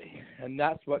appropriately. And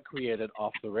that's what created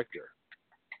Off the Rictor.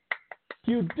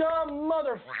 You dumb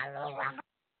mother...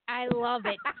 I love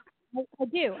it. I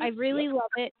do. I really love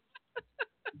it.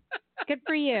 Good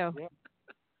for you.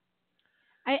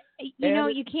 Yeah.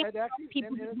 You can't tell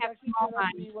people who have small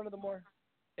minds.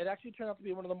 It actually turned out to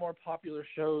be one of the more popular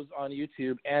shows on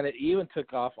YouTube, and it even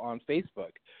took off on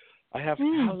Facebook. I have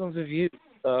thousands of views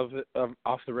of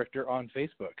Off the Rictor on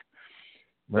Facebook.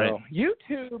 Right. So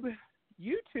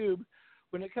YouTube,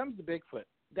 when it comes to Bigfoot,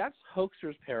 that's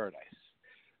hoaxers' paradise.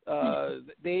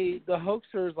 The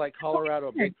hoaxers like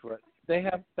Colorado Bigfoot, they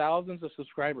have thousands of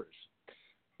subscribers,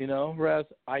 whereas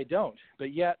I don't.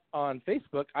 But yet on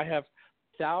Facebook, I have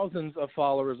thousands of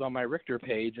followers on my Rictor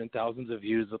page and thousands of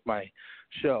views of my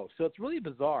show. So it's really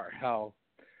bizarre how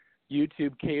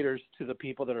YouTube caters to the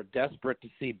people that are desperate to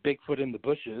see Bigfoot in the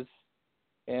bushes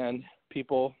and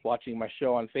people watching my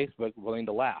show on Facebook willing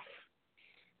to laugh.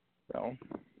 So.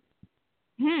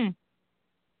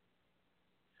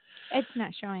 It's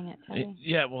not showing it, Teddy.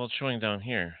 Yeah, well, it's showing down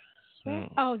here. So.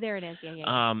 Oh, there it is.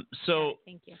 Yeah. So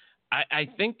thank you. I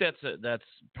think that's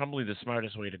probably the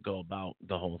smartest way to go about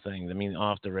the whole thing. I mean,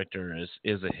 Off the Rictor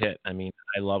is a hit. I mean,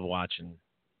 I love watching.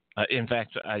 In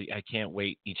fact, I can't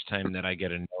wait each time that I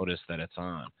get a notice that it's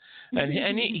on.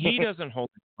 And he doesn't hold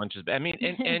punches. I mean,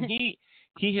 and he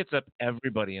hits up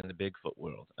everybody in the Bigfoot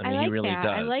world. I mean, he really does.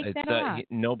 I like that a lot.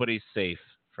 Nobody's safe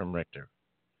from Rictor.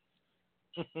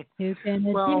 Who can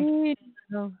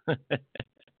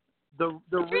the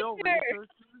real researchers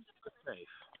are safe.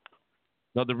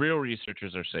 No, the real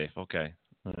researchers are safe. Okay.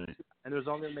 All right. And there's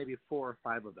only maybe 4 or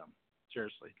 5 of them.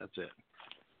 Seriously, that's it.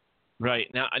 Right.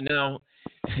 Now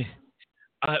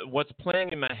what's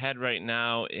playing in my head right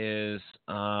now is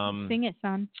Sing it,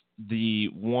 son. The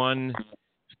one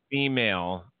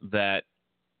female that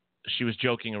she was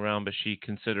joking around, but she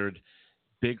considered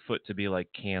Bigfoot to be like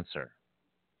cancer.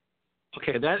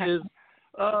 Okay, that is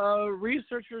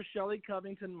researcher Shelley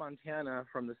Covington, Montana,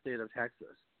 from the state of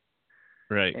Texas.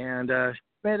 Right. And she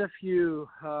made a few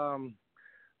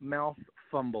mouth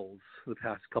fumbles the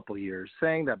past couple of years,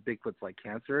 saying that Bigfoot's like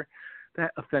cancer.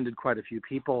 that offended quite a few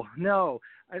people. No,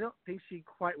 I don't think she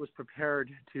quite was prepared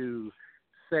to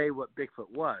say what Bigfoot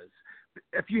was.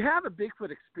 If you have a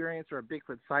Bigfoot experience or a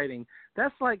Bigfoot sighting,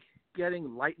 that's like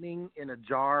getting lightning in a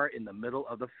jar in the middle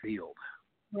of the field.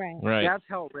 Right. That's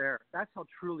how rare. That's how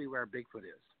truly rare Bigfoot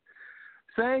is.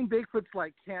 Saying Bigfoot's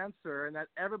like cancer and that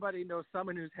everybody knows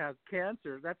someone who has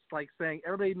cancer, that's like saying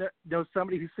everybody knows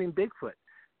somebody who's seen Bigfoot.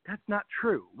 That's not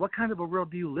true. What kind of a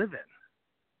world do you live in?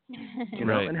 You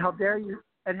know, and how dare you?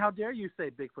 And how dare you say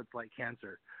Bigfoot's like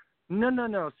cancer?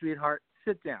 No, sweetheart,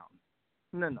 sit down.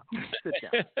 No, sit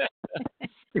down.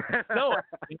 No,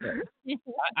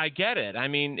 I get it. I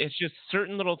mean, it's just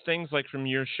certain little things like from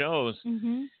your shows.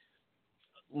 Mm-hmm.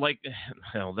 Like,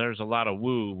 well, there's a lot of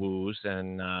woo-woos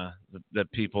and the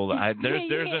people.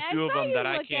 There's a few of them that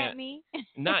I can't.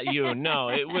 Not you, no.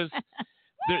 It was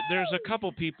there's a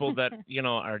couple people that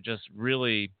are just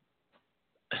really.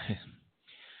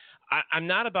 I'm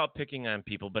not about picking on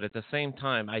people, but at the same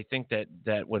time, I think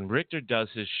that when Rictor does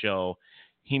his show,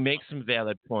 he makes some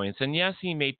valid points. And yes,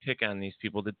 he may pick on these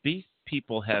people. That these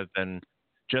people have been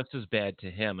just as bad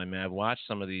to him. I mean, I've watched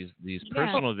some of these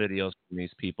personal videos from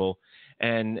these people,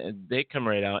 and they come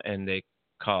right out and they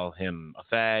call him a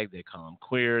fag, they call him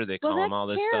queer, they call him all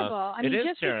this stuff. I mean, it is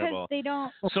just terrible. Because they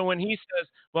don't. So when he says,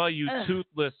 "Well, you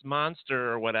toothless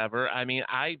monster" or whatever, I mean,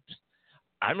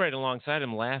 I'm right alongside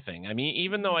him laughing. I mean,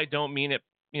 even though I don't mean it,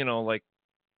 like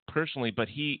personally, but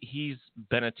he's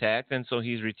been attacked, and so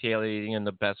he's retaliating in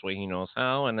the best way he knows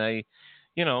how. And there's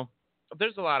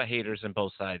a lot of haters on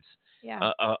both sides.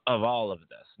 Of all of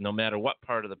this, no matter what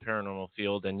part of the paranormal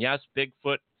field. And yes,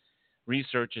 Bigfoot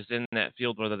research is in that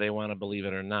field, whether they want to believe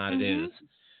it or not. It is.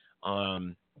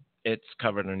 It's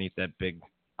covered underneath that big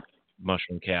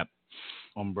mushroom cap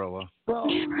umbrella. Well,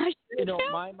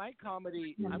 my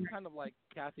comedy, I'm kind of like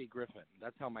Kathy Griffin.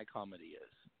 That's how my comedy is.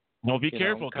 No, be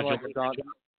careful.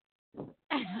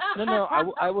 No,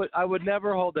 I would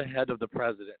never hold the head of the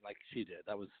president like she did.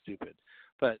 That was stupid.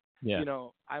 But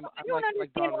I'm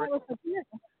like Don Rickles.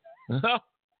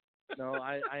 No,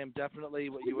 I am definitely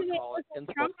what you would call an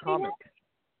insult comic.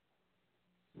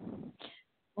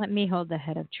 Let me hold the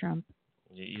head of Trump.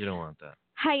 You don't want that.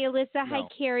 Hi, Alyssa. No. Hi,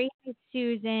 Carrie. Hi,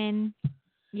 Susan.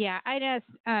 Yeah, I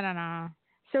don't know.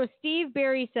 So Steve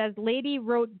Berry says, lady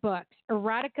wrote books,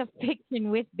 erotica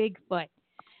fiction with Bigfoot.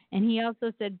 And he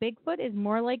also said Bigfoot is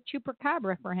more like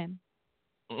Chupacabra for him.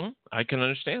 I can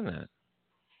understand that.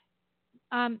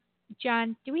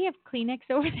 John, do we have Kleenex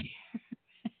over there?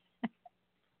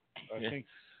 I think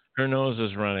her nose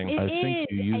is running. I think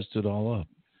you used it all up.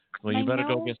 Well, you better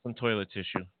go get some toilet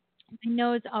tissue. My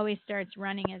nose always starts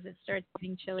running as it starts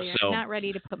getting chillier. I'm not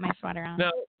ready to put my sweater on.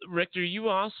 Now, Rictor, you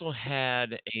also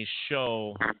had a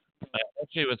show.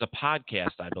 Actually, it was a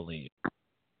podcast, I believe.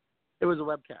 It was a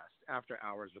webcast, After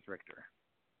Hours with Rictor.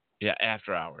 Yeah,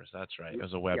 After Hours. That's right. It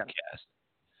was a webcast.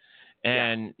 Yeah.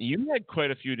 And you had quite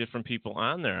a few different people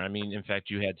on there. I mean, in fact,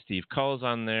 you had Steve Culls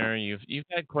on there. You've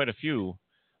had quite a few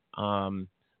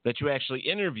that you actually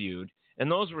interviewed,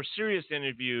 and those were serious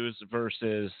interviews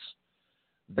versus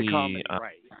the comedy,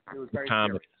 right? It was very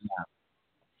comedy.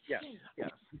 Yes.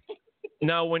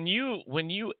 Now, when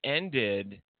you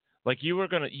ended, like you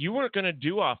weren't gonna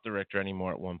do Off the Rictor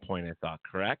anymore at one point, I thought,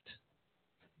 correct?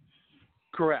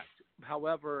 Correct.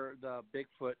 However, the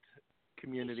Bigfoot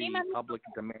community public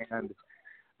demand,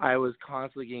 I was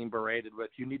constantly getting berated with,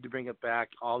 you need to bring it back.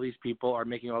 All these people are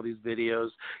making all these videos.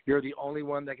 You're the only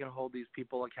one that can hold these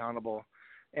people accountable.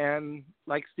 And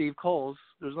like Steve Culls,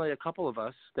 there's only a couple of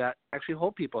us that actually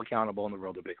hold people accountable in the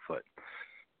world of Bigfoot.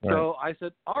 Right. So I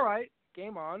said, all right,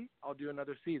 game on. I'll do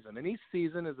another season. And each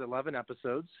season is 11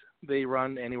 episodes. They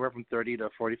run anywhere from 30 to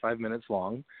 45 minutes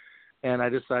long. And I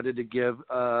decided to give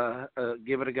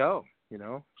it a go,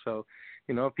 So,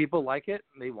 if people like it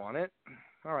and they want it,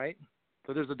 all right.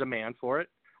 So there's a demand for it.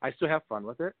 I still have fun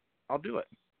with it. I'll do it.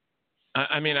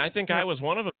 I mean, I think I was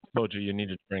one of them who told you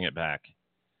needed to bring it back.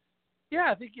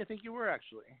 Yeah, I think you were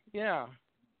actually. Yeah.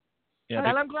 And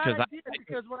I'm glad I did,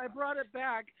 because when I brought it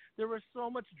back, there was so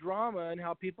much drama in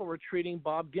how people were treating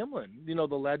Bob Gimlin,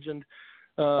 the legend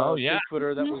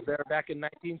Bigfooter that was there back in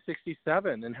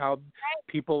 1967, and how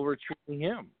people were treating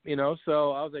him,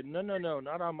 So I was like, no,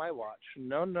 not on my watch.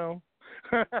 No.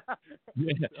 All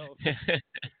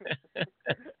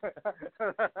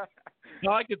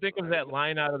I could think of that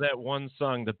line out of that one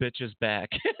song, "The Bitch Is Back."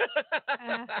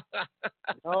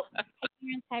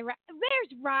 There's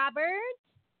Robert.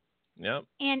 Yep.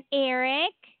 And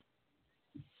Eric.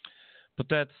 But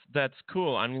that's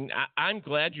cool. I mean, I'm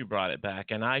glad you brought it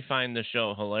back, and I find the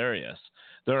show hilarious.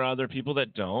 There are other people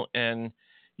that don't, and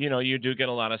you do get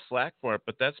a lot of slack for it,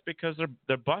 but that's because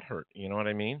they're butthurt. You know what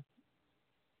I mean?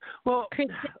 Well,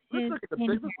 Kristen let's is look at the in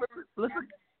big, here.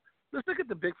 let's look at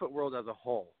the Bigfoot world as a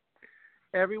whole.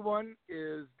 Everyone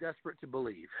is desperate to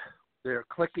believe. They're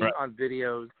clicking on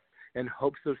videos in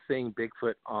hopes of seeing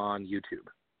Bigfoot on YouTube.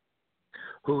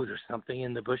 Ooh, there's something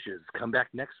in the bushes. Come back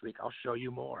next week. I'll show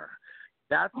you more.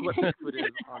 That's what Bigfoot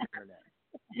is on the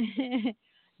internet.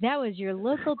 That was your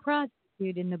local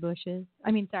prostitute in the bushes.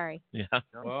 I mean, sorry. Yeah.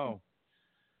 Wow.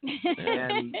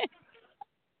 And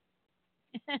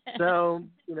so,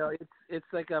 it's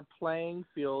like a playing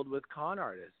field with con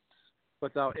artists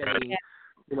without any,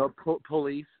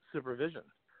 police supervision.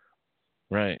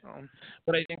 Right.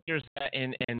 But I think there's that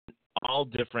in all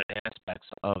different aspects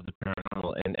of the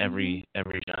paranormal in every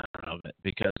genre of it,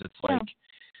 because it's like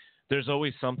there's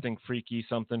always something freaky,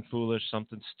 something foolish,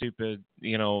 something stupid,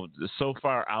 so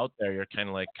far out there. You're kind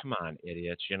of like, come on,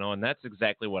 idiots, and that's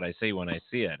exactly what I say when I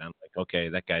see it. I'm like, okay,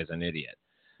 that guy's an idiot.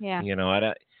 Yeah.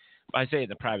 I say it in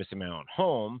the privacy of my own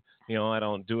home. I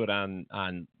don't do it on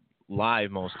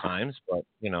live most times, but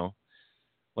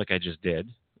like I just did.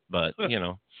 But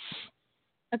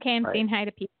Okay, I'm saying hi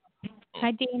to people.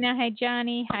 Hi, Dana. Hi,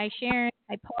 Johnny. Hi, Sharon.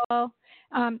 Hi, Paul.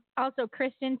 Also,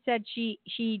 Kristen said she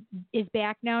is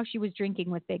back now. She was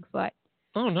drinking with Bigfoot.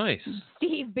 Oh, nice.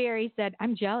 Steve Barry said,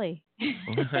 I'm jelly.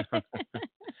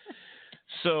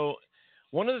 So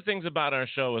one of the things about our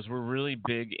show is we're really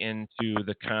big into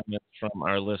the comments from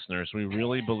our listeners. We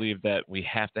really believe that we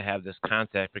have to have this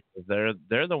contact because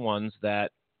they're the ones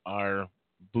that are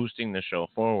boosting the show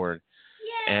forward.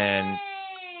 Yay! And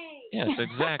yes,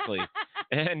 exactly.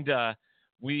 And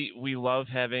we love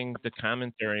having the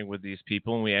commentary with these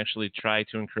people, and we actually try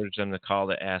to encourage them to call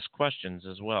to ask questions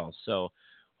as well. So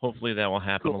hopefully that will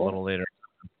happen a little later.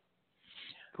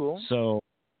 Cool. So,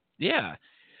 yeah.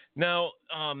 Now,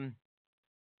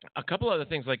 a couple other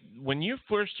things. Like when you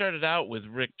first started out with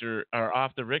Rictor, or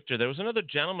Off the Rictor, there was another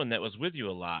gentleman that was with you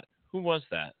a lot. Who was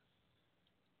that?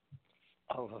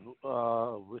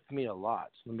 Oh, with me a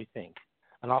lot. Let me think.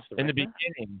 And Off the Rictor?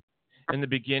 In the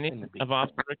beginning of Off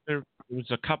the Rictor, there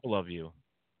was a couple of you.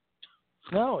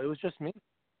 No, it was just me.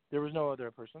 There was no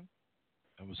other person.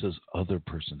 It was his other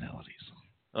personalities.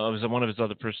 Oh, was it one of his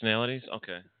other personalities?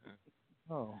 Okay.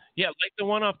 Oh. Yeah, like the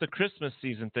one off the Christmas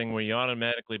season thing where you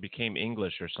automatically became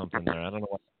English or something there. I don't know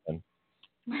what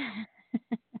happened.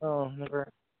 Oh, never.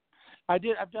 I've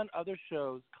done other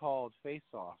shows called Face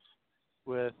Off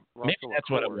with Russell. Maybe that's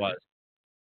what it was.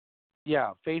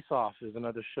 Yeah, Face Off is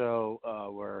another show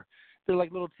where they're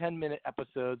like little 10-minute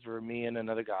episodes where me and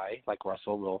another guy, like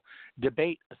Russell, will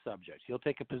debate a subject. He'll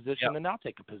take a position and I'll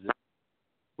take a position.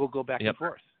 We'll go back and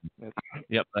forth.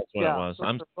 Yep, that's what it was.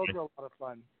 Those are a lot of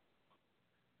fun.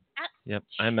 Yep,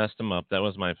 I messed him up. That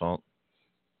was my fault.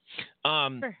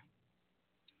 Sure.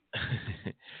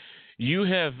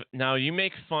 You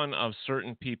make fun of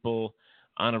certain people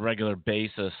on a regular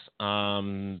basis.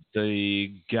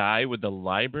 The guy with the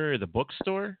library, the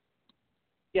bookstore?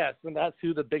 Yes, and that's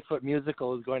who the Bigfoot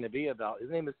musical is going to be about. His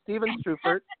name is Steven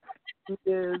Strufert.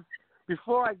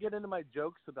 Before I get into my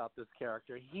jokes about this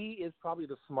character, he is probably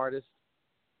the smartest,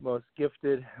 most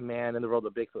gifted man in the world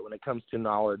of Bigfoot when it comes to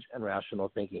knowledge and rational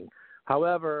thinking.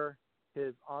 However,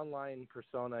 his online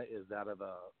persona is that of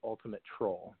a ultimate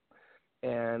troll.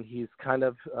 And he's kind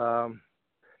of,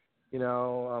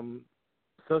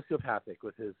 sociopathic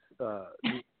with his the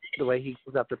way he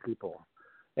goes after people.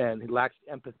 And he lacks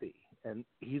empathy. And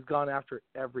he's gone after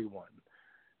everyone.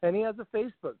 And he has a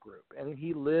Facebook group. And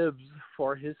he lives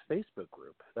for his Facebook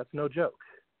group. That's no joke.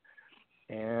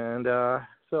 And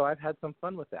so I've had some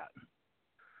fun with that.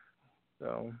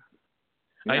 So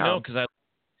I know, because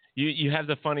you have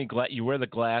the funny you wear the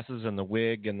glasses and the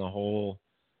wig and the whole.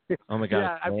 Oh my God!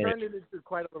 Yeah, I've turned it into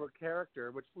quite a little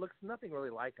character, which looks nothing really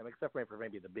like him, except for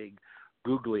maybe the big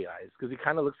googly eyes, because he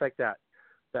kind of looks like that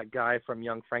guy from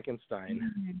Young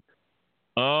Frankenstein. Mm-hmm.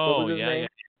 Oh yeah.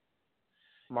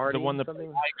 Marty, the one that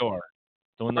played Igor.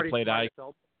 The one that played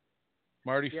Igor.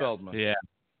 Marty Feldman. Yeah.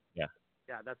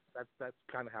 Yeah, that's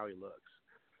kind of how he looks.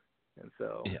 And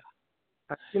so, yeah,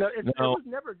 it was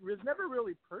never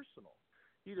really personal.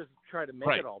 You just try to make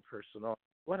it all personal.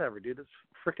 Whatever, dude. It's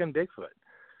freaking Bigfoot.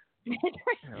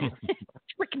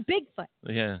 Freaking Bigfoot.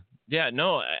 Yeah.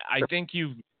 No, I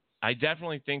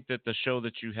definitely think that the show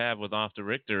that you have with Off the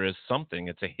Rictor is something.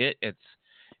 It's a hit.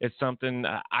 It's something.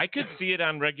 I could see it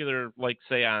on regular, like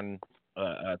say on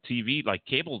TV, like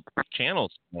cable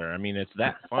channels somewhere. I mean, it's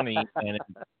that funny and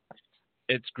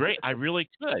it's great. I really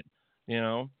could,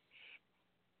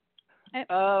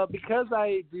 Because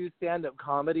I do stand-up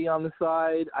comedy on the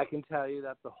side, I can tell you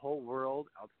that the whole world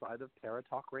outside of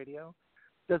Paratalk Radio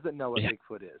doesn't know what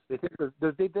Bigfoot is. They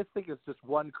just think it's just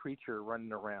one creature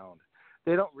running around.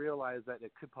 they don't realize that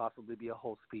it could possibly be a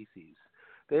whole species.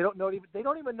 They don't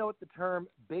even know what the term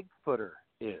Bigfooter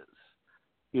is.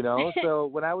 You know, so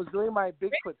when I was doing my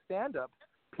Bigfoot stand-up,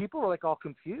 people were like all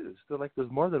confused. They're like,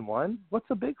 "There's more than one? What's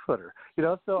a Bigfooter?" You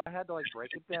know, so I had to like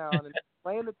break it down and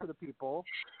explain it to the people.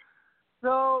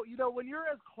 So, you know, when you're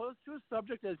as close to a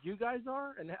subject as you guys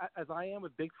are, and as I am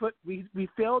with Bigfoot, we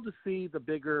fail to see the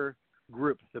bigger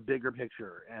group, the bigger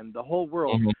picture, and the whole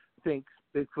world thinks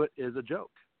Bigfoot is a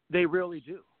joke. They really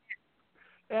do.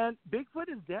 And Bigfoot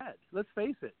is dead. Let's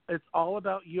face it. It's all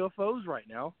about UFOs right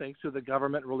now, thanks to the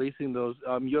government releasing those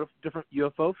different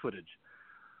UFO footage.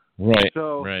 Right.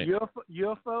 So right.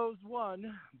 UFOs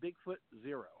 1, Bigfoot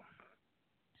 0.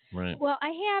 Right. Well,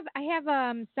 I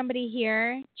have somebody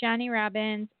here, Johnny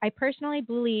Robbins. I personally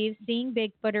believe seeing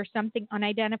Bigfoot or something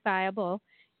unidentifiable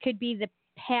could be the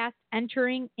past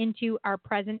entering into our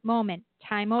present moment,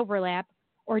 time overlap,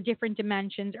 or different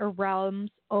dimensions or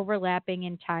realms overlapping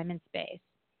in time and space.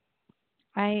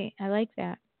 I like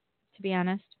that, to be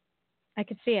honest. I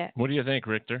could see it. What do you think,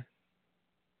 Richter?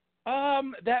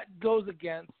 That goes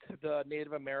against the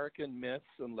Native American myths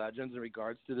and legends in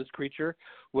regards to this creature,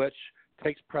 which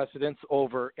takes precedence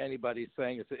over anybody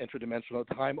saying it's an interdimensional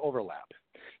time overlap.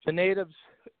 The natives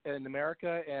in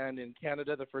America and in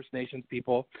Canada, the First Nations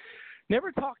people,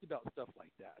 never talked about stuff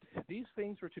like that. These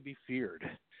things were to be feared.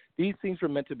 These things were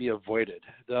meant to be avoided.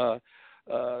 The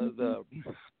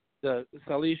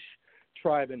Salish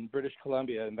tribe in British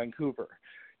Columbia in Vancouver,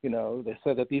 you know, they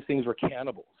said that these things were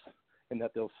cannibals and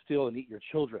that they'll steal and eat your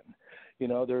children. You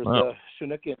know, there's the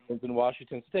Chinook Indians in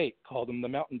Washington State, called them the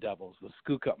Mountain Devils, the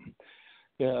Skookum.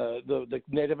 The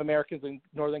Native Americans in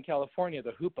Northern California,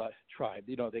 the Hoopa tribe,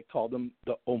 you know, they called them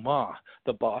the Oma,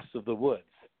 the boss of the woods.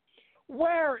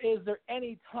 Where is there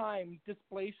any time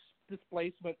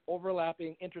displacement,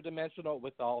 overlapping, interdimensional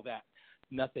with all that?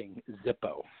 Nothing.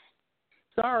 Zippo.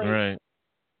 Sorry. Right.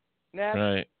 Next.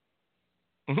 Right.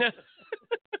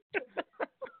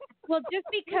 Well, just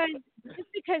because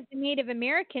the Native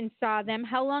Americans saw them,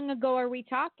 how long ago are we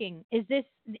talking? Is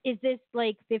this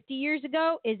like 50 years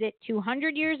ago? Is it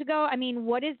 200 years ago? I mean,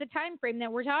 what is the time frame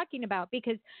that we're talking about?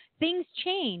 Because things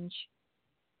change.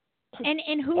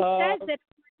 And who says that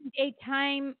it's a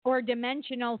time or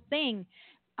dimensional thing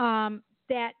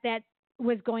that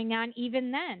was going on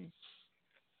even then?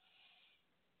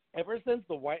 Ever since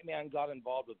the white man got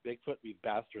involved with Bigfoot, we've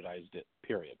bastardized it,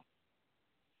 period.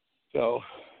 So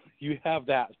you have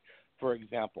that, for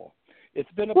example. It's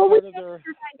been a part of their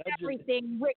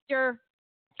everything, Richter.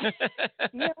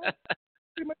 Yeah,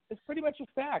 it's pretty much a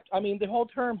fact. I mean, the whole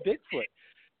term Bigfoot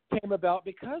came about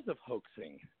because of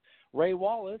hoaxing. Ray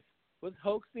Wallace was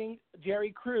hoaxing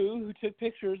Jerry Crew, who took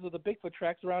pictures of the Bigfoot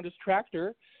tracks around his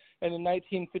tractor, and in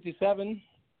 1957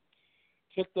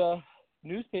 took the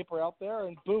newspaper out there,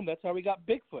 and boom, that's how we got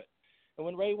Bigfoot. And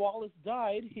when Ray Wallace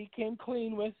died, he came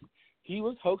clean with he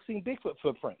was hoaxing Bigfoot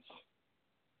footprints.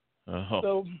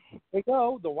 So there you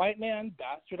go, the white man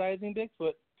bastardizing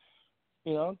Bigfoot,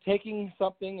 you know, taking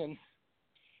something and,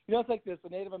 you know, it's like this. The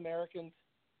Native Americans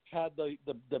had the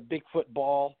Bigfoot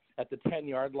ball at the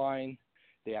 10-yard line.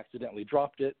 They accidentally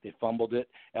dropped it. They fumbled it.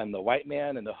 And the white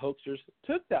man and the hoaxers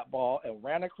took that ball and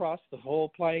ran across the whole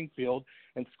playing field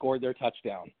and scored their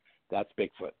touchdown. That's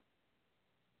Bigfoot.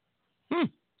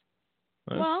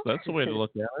 That's the way to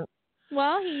look at it.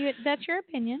 Well, that's your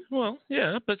opinion. Well,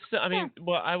 yeah, but still, I mean,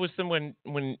 well, I was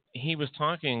when he was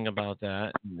talking about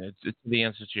that. It's the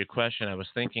answer to your question. I was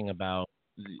thinking about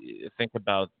the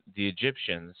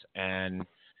Egyptians and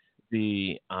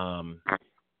the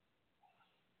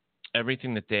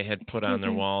everything that they had put on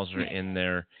their walls or in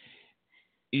their,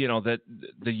 you know, that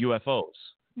the UFOs.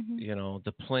 You know,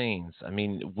 the planes. I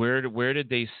mean, where did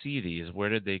they see these? Where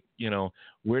did they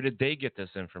get this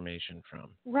information from?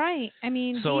 Right. I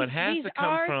mean, so these to come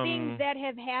are from things that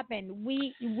have happened.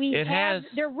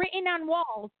 They're written on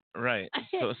walls. Right.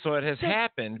 So it has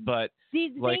happened, but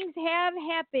these things have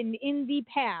happened in the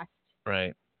past.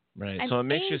 Right. Right. So it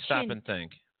makes you stop and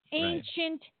think.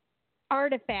 Ancient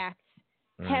artifacts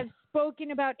have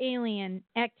spoken about alien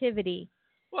activity.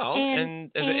 Well,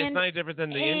 and it's not different than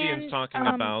the Indians talking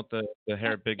about the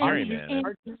big hairy man.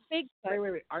 Wait.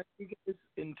 Aren't you guys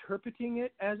interpreting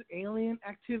it as alien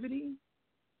activity?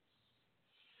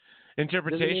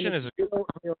 Interpretation is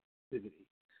activity.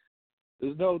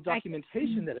 There's no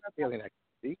documentation that it's alien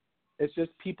activity. It's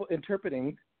just people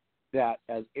interpreting that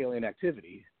as alien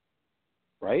activity,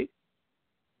 right?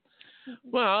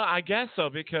 Well, I guess so,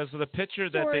 because the picture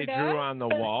that they drew on the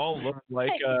wall looked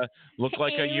like a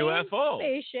UFO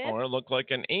spaceship. Or looked like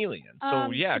an alien.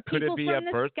 So yeah, could it be a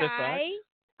birth defect?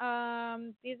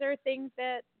 These are things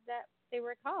that they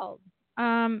were called.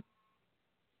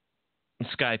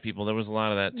 Sky people. There was a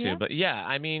lot of that too. Yeah. But yeah,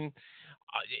 I mean,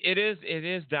 it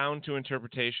is down to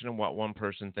interpretation of what one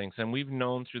person thinks, and we've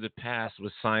known through the past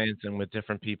with science and with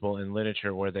different people in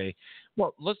literature where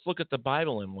let's look at the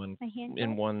Bible in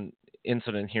one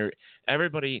incident here.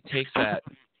 Everybody takes that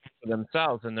for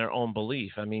themselves and their own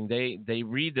belief. I mean, they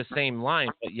read the same line,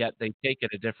 but yet they take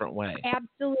it a different way.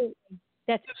 Absolutely,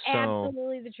 that's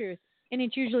absolutely the truth, and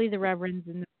it's usually the reverends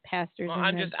and the pastors. Well,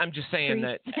 and I'm just saying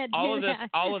that all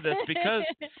of this because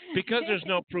there's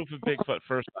no proof of Bigfoot.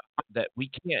 First, that we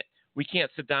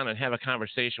can't sit down and have a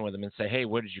conversation with them and say, hey,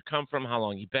 where did you come from? How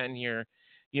long you been here?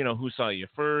 Who saw you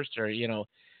first? Or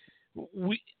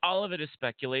all of it is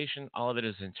speculation. All of it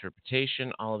is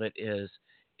interpretation. All of it is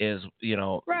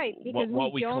right, because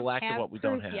what we collect and what we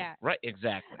don't have. Yet. Right,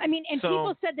 exactly. I mean, and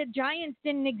people said that giants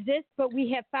didn't exist, but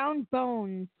we have found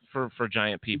bones. For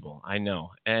giant people, I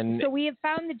know. And so we have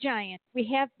found the giants. We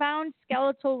have found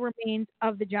skeletal remains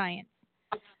of the giants.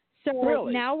 So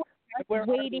now we're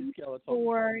waiting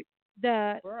for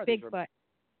the Bigfoot.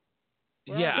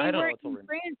 I don't. They were in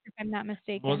France, if I'm not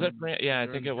mistaken. Was it France? Yeah,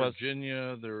 I think it was.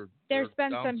 Virginia. There's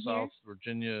been down some south, here.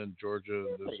 Virginia and Georgia.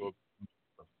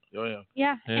 Yeah.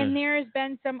 Yeah, and there has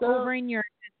been some over in Europe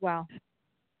as well.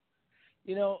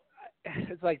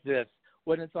 It's like this.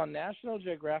 When it's on National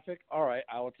Geographic, all right,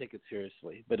 I will take it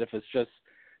seriously. But if it's just,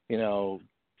 the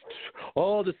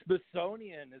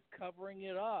Smithsonian is covering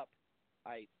it up,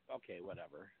 okay,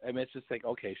 whatever. I mean, it's just like,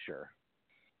 okay, sure.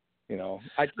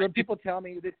 When people tell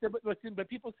me, but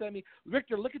people send me,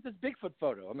 Rictor, look at this Bigfoot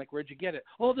photo. I'm like, where'd you get it?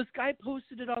 Oh, this guy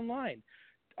posted it online.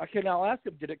 Okay, now I'll ask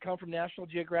him, did it come from National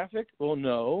Geographic? Well,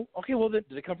 no. Okay, well, then,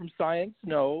 did it come from Science?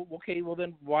 No. Okay, well,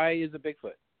 then why is it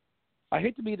Bigfoot? I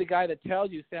hate to be the guy that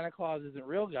tells you Santa Claus isn't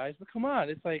real, guys, but come on.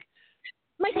 It's like...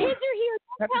 My kids are here.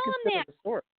 Don't tell them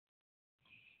that.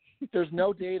 There's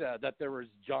no data that there was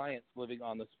giants living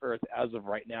on this earth as of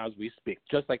right now as we speak,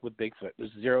 just like with Bigfoot.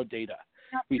 There's zero data.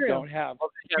 Not we true. don't have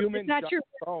human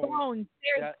bones.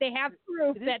 They have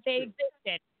proof that they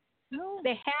existed. No,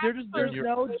 they have there's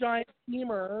no giant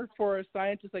femur for a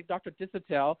scientist like Dr.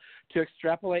 Dissatel to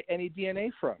extrapolate any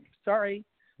DNA from. Sorry,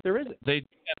 there isn't. They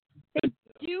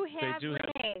do have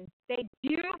remains. They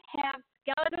do have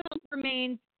skeletal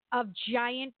remains of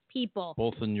giant people.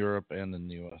 Both in Europe and in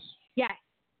the U.S. Yes,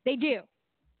 they do.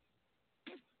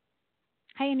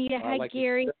 Hi, Anita. Hi,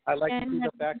 Gary. I like to see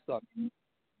the facts on it.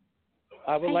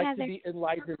 I would like to be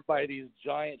enlightened by these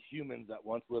giant humans that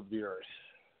once lived the earth.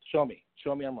 Show me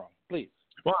I'm wrong, please.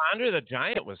 Well, Andre the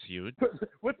Giant was huge.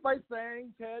 What's my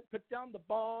saying, Ted? Put down the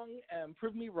bong and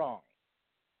prove me wrong.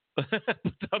 Put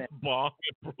down the bong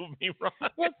and prove me wrong.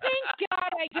 Well, thank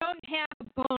God I don't have a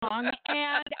bong,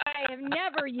 and I have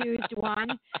never used one.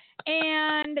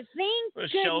 And thank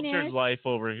goodness. Sheltered life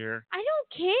over here. I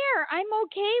don't care. I'm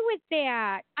okay with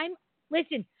that.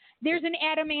 Listen, there's an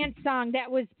Adam Ant song that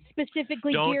was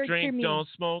specifically geared to me. Don't drink, don't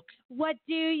smoke. What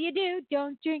do you do?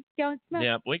 Don't drink, don't smoke.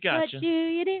 Yeah, we got you. What do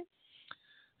you do?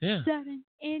 Yeah. Sudden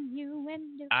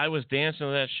innuendo. I was dancing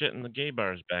to that shit in the gay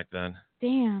bars back then.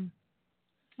 Damn.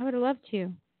 I would have loved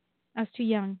to. I was too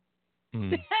young.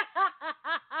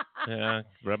 Yeah,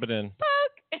 rub it in.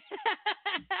 Poke.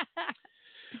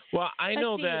 Well, I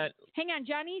know that. Hang on,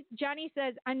 Johnny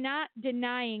says, I'm not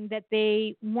denying that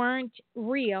they weren't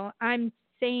real. I'm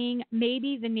saying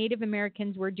maybe the Native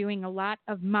Americans were doing a lot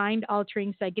of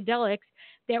mind-altering psychedelics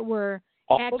that were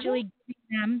actually giving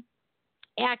them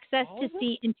access to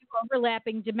see into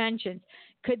overlapping dimensions.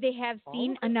 Could they have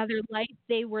seen another life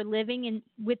they were living in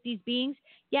with these beings?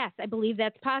 Yes, I believe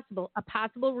that's possible. A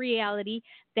possible reality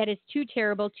that is too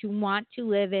terrible to want to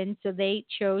live in, so they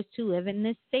chose to live in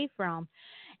this safe realm.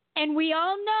 And we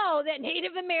all know that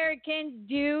Native Americans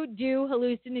do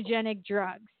hallucinogenic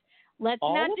drugs. Let's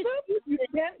all not of dispute them?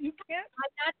 this. You can't.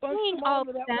 I'm not saying all of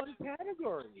that them. one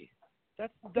category.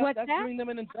 That's that? doing them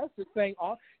an injustice. Saying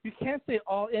all, you can't say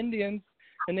all Indians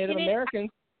and Native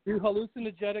Americans do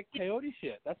hallucinogenic peyote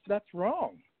shit. That's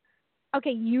wrong.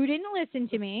 Okay, you didn't listen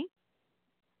to me.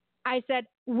 I said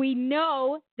we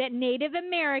know that Native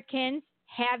Americans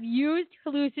have used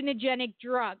hallucinogenic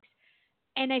drugs.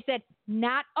 And I said,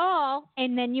 not all,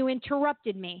 and then you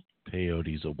interrupted me.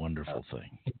 Peyote's a wonderful thing.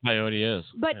 Peyote is.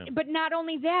 But not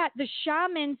only that, the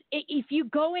shamans, if you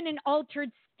go in an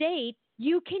altered state,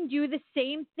 you can do the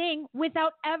same thing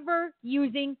without ever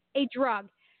using a drug.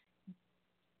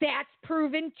 That's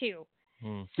proven too.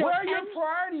 So where are your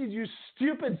priorities, you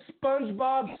stupid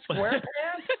SpongeBob SquarePants?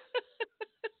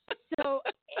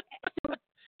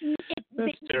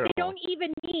 They don't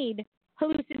even need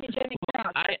hallucinogenic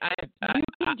drugs. You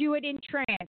can do it in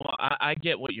trance. Well, I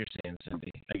get what you're saying,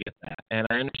 Cindy. I get that. And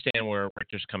I understand where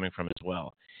Rictor's coming from as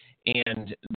well.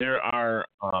 And there are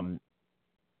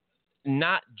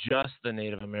not just the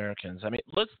Native Americans. I mean,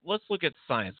 let's look at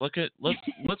science.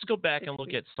 Let's go back and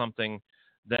look at something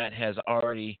that has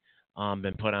already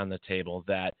been put on the table,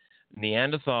 that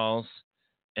Neanderthals,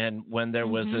 and when there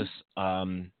was this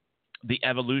the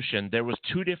evolution, there was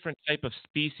two different type of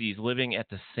species living at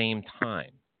the same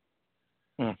time.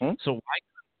 So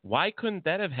why couldn't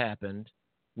that have happened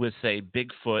with, say,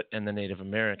 Bigfoot and the Native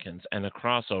Americans and a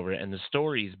crossover, and the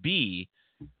stories be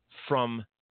from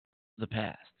the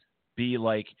past? Be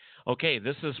like, okay,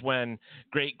 this is when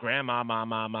great grandma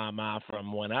ma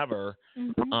from whenever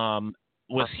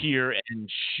was here, and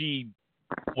she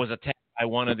was attacked by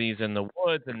one of these in the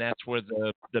woods, and that's where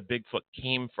the Bigfoot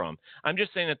came from. I'm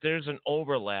just saying that there's an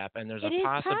overlap, and there's a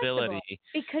possibility.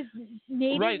 Because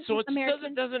Native right, so it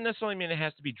Americans doesn't necessarily mean it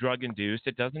has to be drug induced.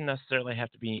 It doesn't necessarily have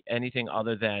to be anything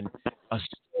other than a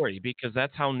story, because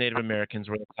that's how Native Americans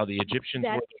were, that's how the Egyptians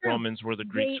were, the Romans were, the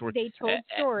Greeks were. They told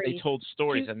stories. They told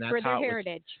stories, and that's for their how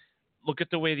heritage. Look at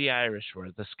the way the Irish were,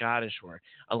 the Scottish were.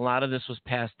 A lot of this was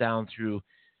passed down through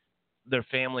their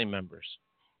family members.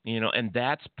 And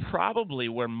that's probably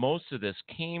where most of this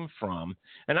came from.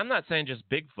 And I'm not saying just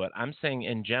Bigfoot. I'm saying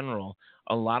in general,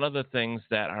 a lot of the things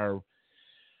that are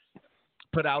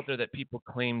put out there that people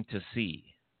claim to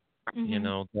see,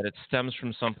 that it stems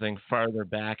from something farther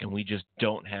back, and we just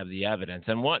don't have the evidence.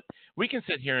 And what we can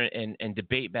sit here and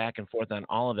debate back and forth on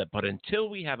all of it, but until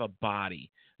we have a body,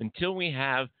 until we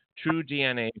have true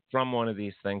DNA from one of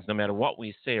these things, no matter what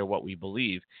we say or what we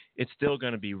believe, it's still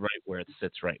going to be right where it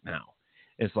sits right now.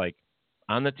 It's like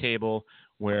on the table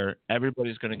where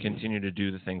everybody's going to continue to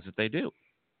do the things that they do.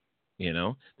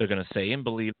 They're going to say and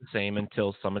believe the same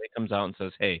until somebody comes out and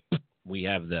says, hey, we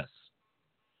have this.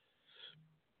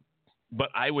 But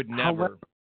I would never.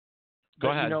 Go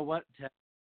ahead. You know what, Ted?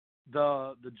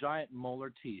 The giant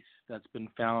molar teeth that's been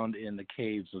found in the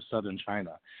caves of southern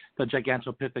China, the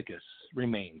Gigantopithecus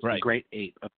remains, the great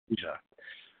ape of Asia.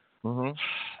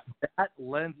 That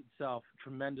lends itself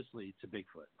tremendously to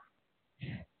Bigfoot.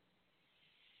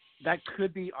 That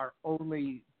could be our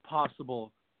only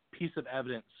possible piece of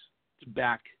evidence to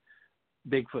back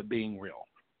Bigfoot being real.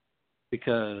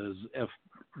 Because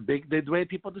the way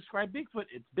people describe Bigfoot,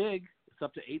 it's big. It's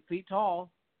up to 8 feet tall.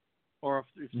 Or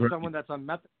if someone that's on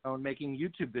methadone making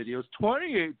YouTube videos,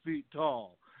 28 feet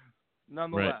tall.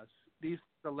 Nonetheless, these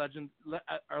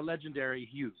are legendary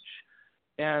huge.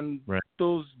 And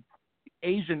those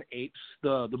Asian apes,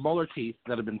 the molar teeth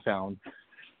that have been found,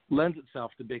 lends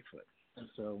itself to Bigfoot. And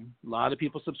so a lot of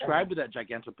people subscribe to that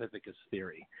Gigantopithecus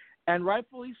theory. And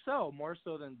rightfully so, more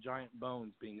so than giant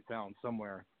bones being found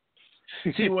somewhere.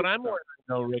 See, what I'm wondering,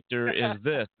 though, Richter, is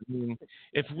this. I mean,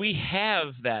 if we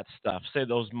have that stuff, say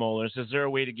those molars, is there a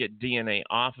way to get DNA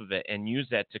off of it and use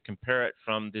that to compare it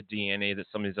from the DNA that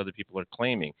some of these other people are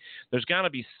claiming? There's got to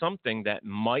be something that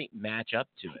might match up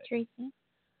to it. Tracy?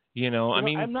 I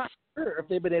mean, I'm not sure if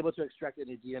they've been able to extract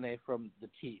any DNA from the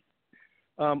teeth.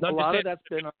 A lot of that's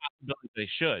been. They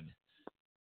should.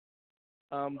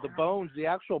 The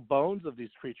actual bones of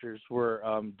these creatures were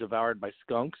devoured by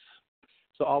skunks.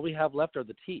 So all we have left are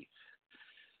the teeth.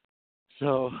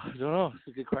 So I don't know.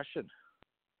 It's a good question.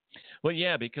 Well,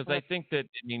 yeah, because I think that,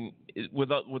 with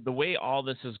the way all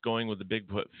this is going with the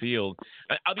Bigfoot Field,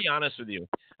 I'll be honest with you.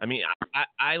 I mean,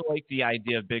 I like the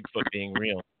idea of Bigfoot being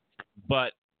real,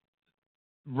 but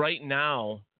right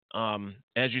now,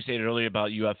 as you said earlier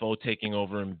about UFO taking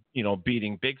over and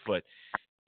beating Bigfoot,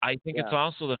 I think it's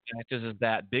also the fact is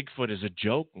that Bigfoot is a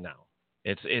joke now.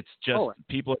 It's just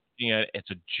people are looking at it, it's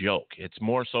a joke. It's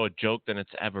more so a joke than it's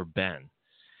ever been,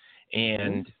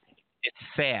 and it's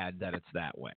sad that it's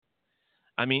that way.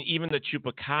 I mean, even the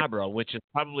chupacabra, which is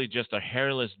probably just a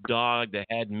hairless dog that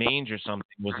had mange or something,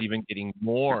 was even getting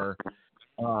more,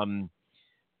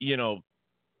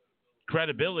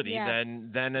 credibility than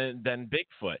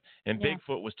Bigfoot. And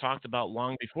Bigfoot was talked about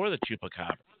long before the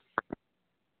chupacabra.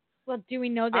 Well, do we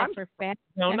know that for a fact?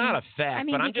 No, not a fact,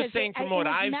 but I'm just saying from what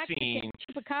I've seen.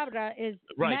 Chupacabra is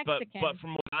Mexican. But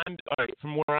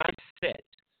from where I sit,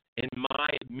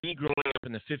 me growing up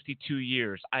in the 52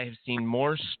 years, I have seen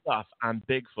more stuff on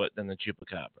Bigfoot than the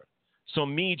chupacabra. So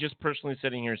me just personally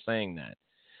sitting here saying that.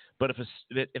 But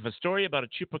if a story about a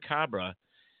chupacabra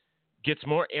gets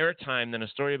more airtime than a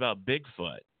story about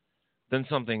Bigfoot, then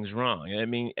something's wrong. I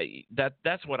mean,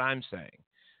 that's what I'm saying.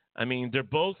 I mean, they're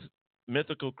both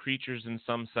mythical creatures in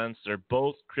some sense. They're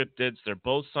both cryptids. They're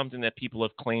both something that people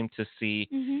have claimed to see.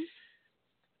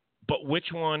 But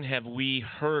which one have we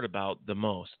heard about the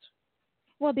most?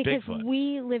 Well, because Bigfoot.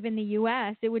 We live in the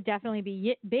U.S., it would definitely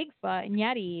be Bigfoot and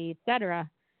Yeti, etc.,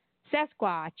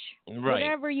 Sasquatch,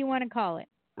 whatever you want to call it.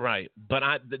 Right, but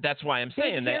that's why I'm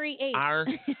saying that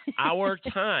our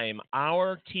time,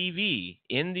 our TV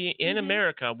in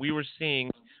America, we were seeing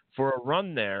for a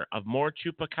run there of more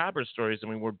chupacabra stories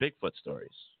than we were Bigfoot stories.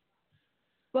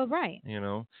 Well, right. You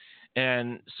know,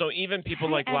 and so even people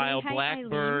like Lyle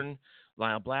Blackburn,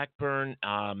 Matt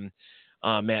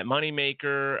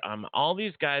Moneymaker, all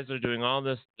these guys are doing all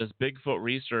this Bigfoot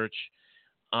research,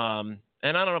 and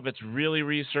I don't know if it's really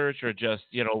research or just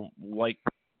like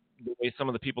the way some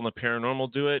of the people in the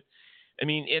paranormal do it. I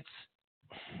mean,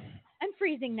 I'm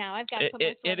freezing now. I've got to put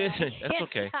my it isn't. That's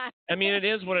okay. I mean, it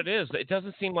is what it is. It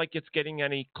doesn't seem like it's getting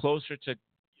any closer to,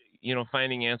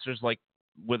 finding answers like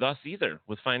with us either,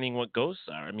 with finding what ghosts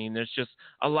are. I mean, there's just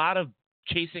a lot of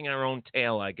chasing our own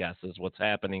tail, I guess, is what's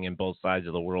happening in both sides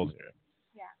of the world here.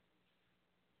 Yeah.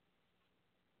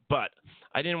 But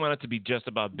I didn't want it to be just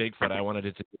about Bigfoot. I wanted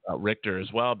it to be about Rictor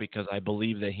as well, because I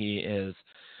believe that he is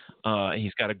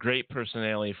he's got a great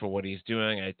personality for what he's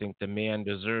doing. I think the man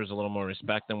deserves a little more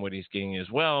respect than what he's getting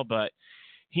as well. But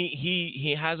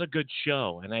he has a good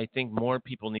show, and I think more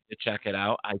people need to check it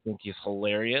out. I think he's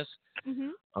hilarious.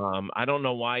 Mm-hmm. I don't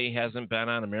know why he hasn't been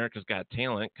on America's Got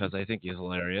Talent, because I think he's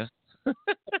hilarious.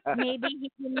 Maybe he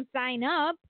didn't sign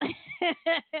up.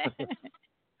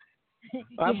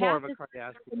 I'm more of a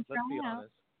Kardashian, let's be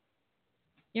honest.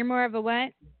 You're more of a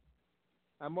what?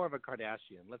 I'm more of a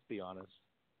Kardashian, let's be honest.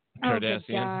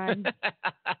 Kardashian. Oh,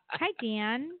 hi,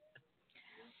 Dan.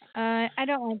 I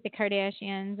don't like the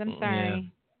Kardashians. I'm sorry. Yeah.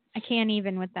 I can't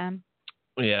even with them.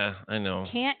 Yeah, I know.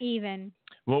 Can't even.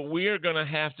 Well, we are going to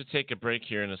have to take a break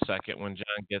here in a second when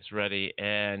John gets ready,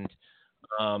 and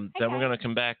then we're going to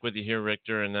come back with you here,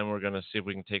 Rictor, and then we're going to see if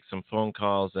we can take some phone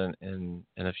calls and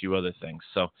a few other things.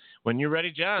 So when you're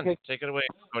ready, John, take it away.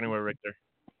 Go anywhere, Rictor.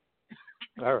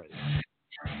 All right.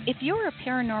 If you're a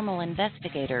paranormal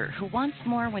investigator who wants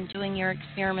more when doing your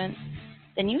experiments,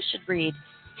 then you should read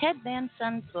Ted Van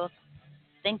Sund's book,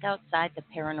 Think Outside the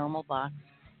Paranormal Box.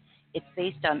 It's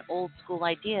based on old school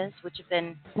ideas which have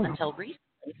been, until recently,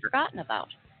 forgotten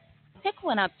about. Pick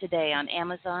one up today on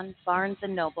Amazon, Barnes &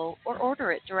 Noble, or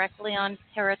order it directly on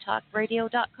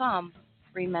paratalkradio.com.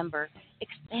 Remember,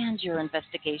 expand your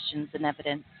investigations and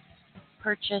evidence.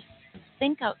 Purchase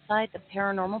Think Outside the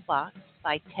Paranormal Box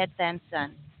by Ted Van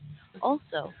Sund.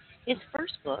 Also, his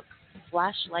first book,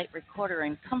 Flashlight Recorder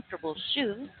in Comfortable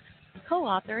Shoes,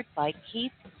 co-authored by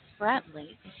Keith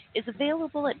Spratley, is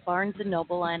available at Barnes &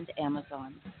 Noble and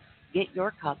Amazon. Get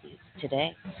your copies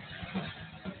today.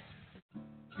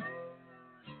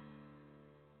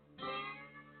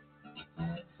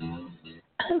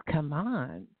 Oh, come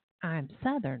on. I'm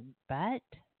Southern, but...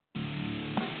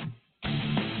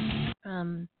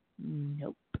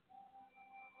 nope.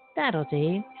 That'll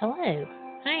do. Hello.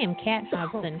 I am Kat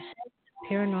Hobson,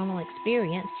 Paranormal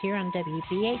Experience here on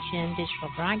WBHN Digital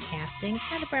Broadcasting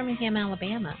out of Birmingham,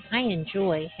 Alabama. I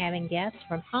enjoy having guests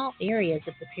from all areas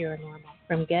of the paranormal,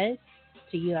 from ghosts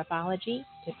to ufology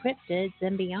to cryptids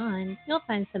and beyond. You'll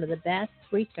find some of the best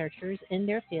researchers in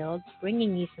their fields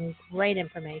bringing you some great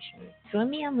information. Join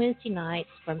me on Wednesday nights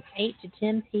from 8 to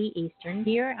 10 p. Eastern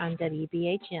here on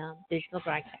WBHM Digital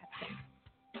Broadcasting.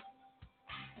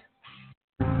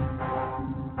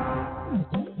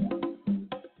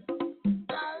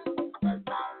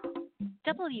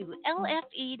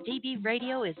 WLFE-DB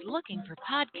Radio is looking for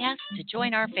podcasts to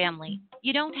join our family.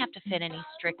 You don't have to fit any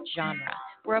strict genre.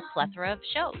 We're a plethora of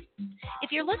shows.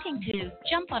 If you're looking to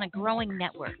jump on a growing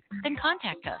network, then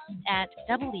contact us at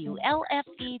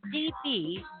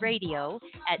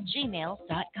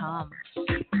WLFEDBradio@gmail.com.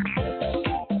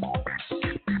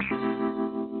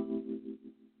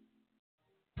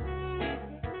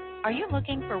 Are you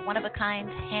looking for one-of-a-kind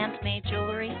handmade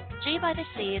jewelry? J by the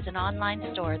Sea is an online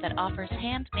store that offers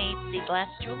handmade sea glass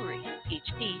jewelry. Each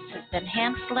piece has been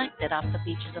hand-selected off the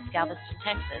beaches of Galveston,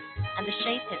 Texas, and the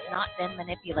shape has not been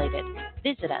manipulated.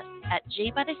 Visit us at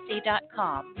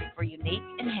jbythesea.com for unique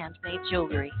and handmade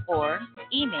jewelry, or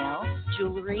email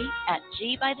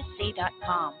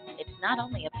jewelry@jbythesea.com. It's not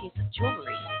only a piece of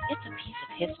jewelry, it's a piece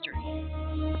of history.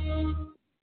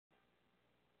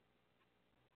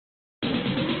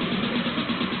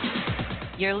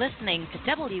 You're listening to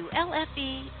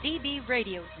WLFE-DB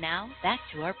Radio. Now, back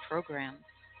to our program.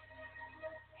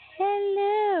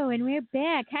 Hello, and we're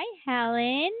back. Hi,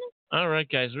 Helen. All right,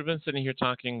 guys. We've been sitting here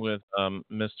talking with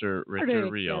Mr. Rictor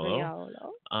Riolo.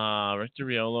 Rictor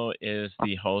Riolo is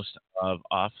the host of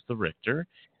Off the Rictor,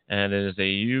 and it is a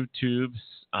YouTube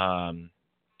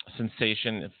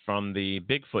sensation from the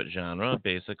Bigfoot genre.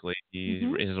 Basically,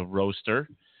 he is a roaster.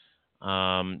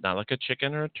 Not like a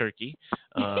chicken or a turkey.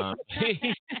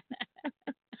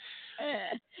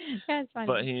 That's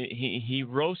funny. But he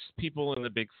roasts people in the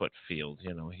Bigfoot field.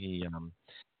 He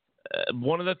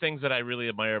one of the things that I really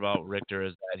admire about Richter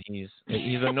is that he's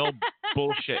a no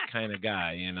bullshit kind of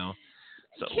guy.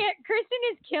 So Kristen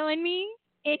is killing me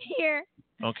in here.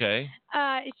 okay.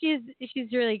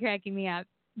 She's really cracking me up.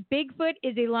 Bigfoot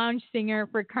is a lounge singer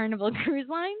for Carnival Cruise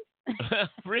Lines.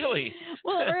 Really?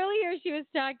 Well, earlier she was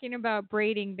talking about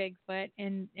braiding Bigfoot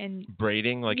and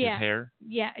braiding his hair.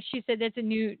 Yeah, she said that's a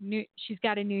new. She's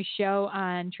got a new show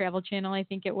on Travel Channel. I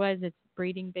think it was. It's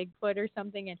braiding Bigfoot or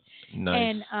something. And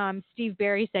nice. And Steve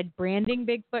Barry said branding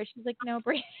Bigfoot. She's like, no,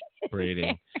 braiding.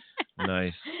 Braiding.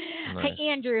 Nice. Hi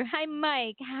Andrew. Hi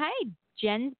Mike. Hi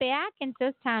Jen's back, and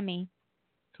so's Tommy.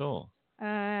 Cool.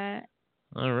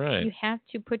 All right. You have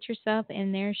to put yourself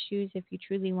in their shoes if you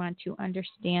truly want to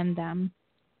understand them.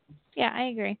 Yeah, I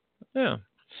agree. Yeah.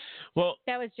 Well,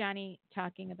 that was Johnny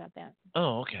talking about that.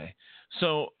 Oh, okay.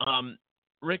 So,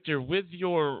 Richter, with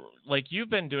you've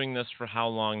been doing this for how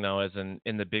long now as in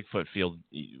the Bigfoot field?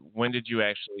 When did you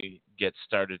actually get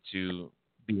started to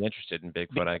be interested in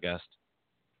Bigfoot, I guess?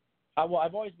 Well,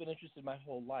 I've always been interested my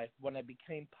whole life. When I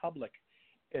became public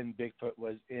in Bigfoot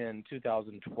was in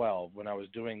 2012 when I was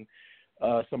doing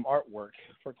some artwork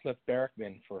for Cliff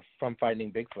Barrickman from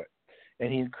Finding Bigfoot.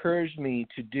 And he encouraged me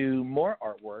to do more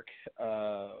artwork,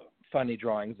 funny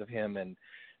drawings of him and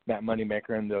Matt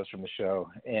Moneymaker and those from the show.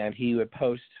 And he would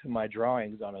post my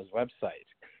drawings on his website,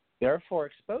 therefore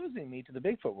exposing me to the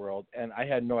Bigfoot world. And I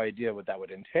had no idea what that would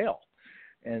entail.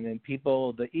 And then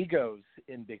the egos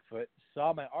in Bigfoot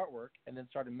saw my artwork and then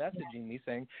started messaging me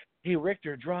saying, hey,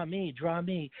 Richter, draw me.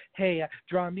 Hey,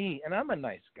 draw me. And I'm a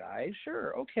nice guy.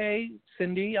 Sure. Okay,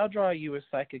 Cindy, I'll draw you with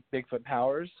psychic Bigfoot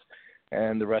powers.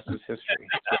 And the rest is history.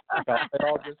 It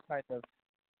all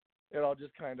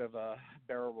just kind of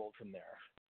barrel rolled from there.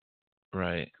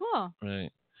 Right. Cool.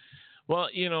 Right. Well,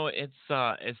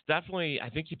 it's definitely. I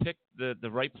think you picked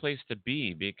the right place to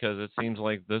be because it seems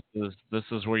like this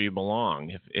is where you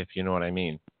belong, if you know what I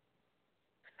mean.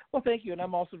 Well, thank you, and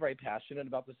I'm also very passionate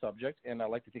about the subject, and I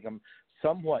like to think I'm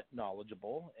somewhat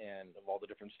knowledgeable and of all the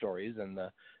different stories and the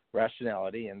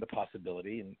rationality and the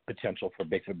possibility and potential for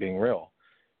Bigfoot being real.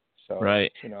 So,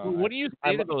 right. What do you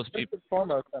say to those people?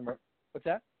 Foremost, what's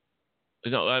that?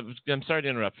 No, I'm sorry to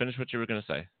interrupt. Finish what you were going to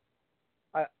say.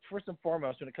 First and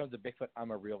foremost, when it comes to Bigfoot,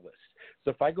 I'm a realist.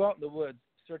 So if I go out in the woods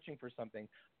searching for something,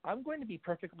 I'm going to be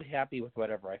perfectly happy with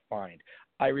whatever I find.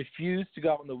 I refuse to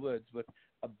go out in the woods with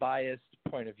a biased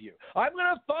point of view. I'm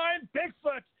going to find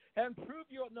Bigfoot and prove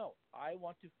you. No, I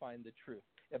want to find the truth.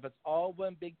 If it's all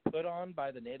one big put on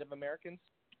by the Native Americans,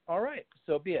 all right,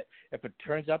 so be it. If it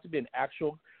turns out to be an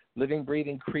actual living,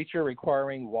 breathing creature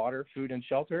requiring water, food, and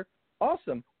shelter,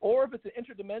 awesome. Or if it's an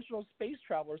interdimensional space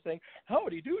traveler saying,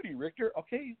 howdy doody, Richter.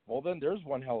 Okay, well then there's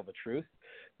one hell of a truth.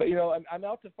 But, I'm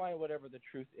out to find whatever the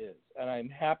truth is, and I'm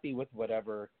happy with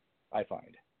whatever I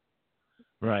find.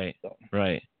 Right,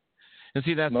 right. And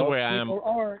see, that's the way I am.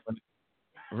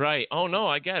 Right. Oh, no,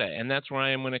 I get it. And that's where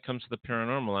I am when it comes to the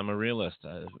paranormal. I'm a realist,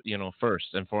 first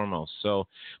and foremost. So,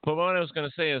 but what I was going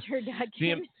to say is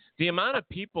the amount of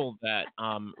people that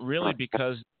really,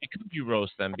 because you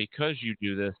roast them, because you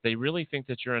do this, they really think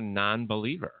that you're a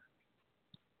non-believer.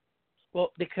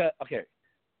 Well,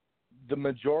 the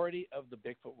majority of the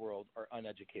Bigfoot world are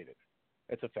uneducated.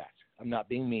 It's a fact. I'm not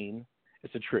being mean.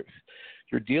 It's the truth.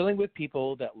 You're dealing with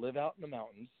people that live out in the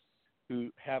mountains who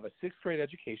have a sixth grade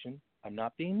education. I'm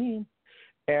not being mean.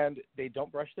 And they don't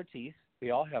brush their teeth. They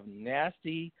all have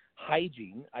nasty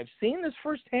hygiene. I've seen this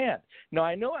firsthand. Now,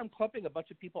 I know I'm clumping a bunch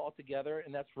of people all together,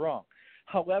 and that's wrong.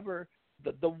 However,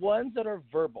 the ones that are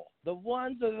verbal, the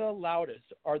ones that are the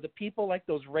loudest are the people like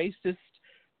those racist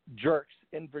jerks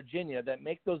in Virginia that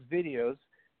make those videos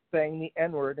saying the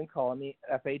N-word and calling me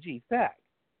FAG, fag.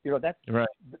 That's right.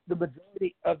 The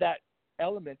majority of that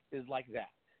element is like that.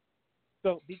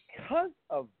 So because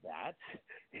of that,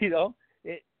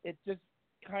 it just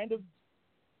kind of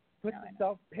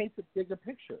paints a bigger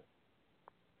picture.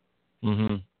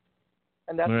 Mm-hmm.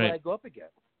 And that's what I go up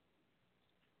against.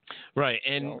 Right.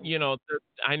 And,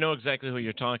 I know exactly who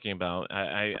you're talking about.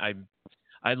 I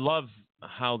love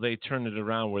how they turn it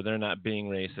around where they're not being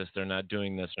racist. They're not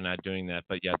doing this. They're not doing that.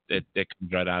 But yet it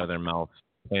comes right out of their mouth,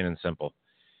 plain and simple.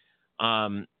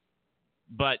 But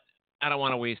I don't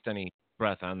want to waste any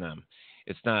breath on them.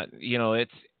 It's not,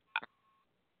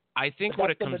 I think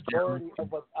what it comes down to. That's the majority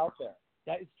of what's out there.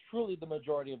 That is truly the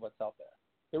majority of what's out there.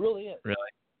 It really is. Really?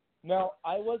 Now,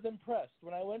 I was impressed.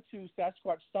 When I went to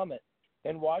Sasquatch Summit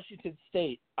in Washington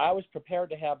State, I was prepared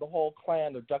to have the whole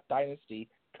clan of Duck Dynasty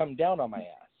come down on my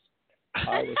ass.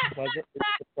 I was pleasantly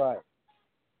surprised.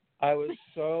 I was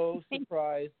so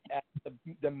surprised at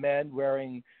the men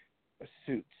wearing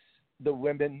suits, the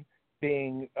women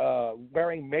being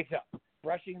wearing makeup,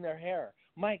 brushing their hair.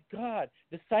 My God,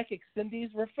 the psychic Cindy's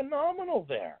were phenomenal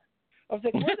there. I was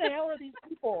like, where the hell are these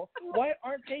people? Why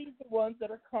aren't they the ones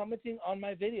that are commenting on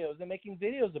my videos and making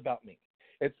videos about me?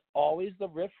 It's always the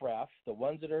riffraff, the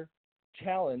ones that are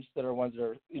challenged, that are ones that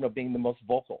are, being the most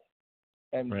vocal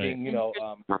and being,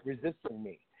 resisting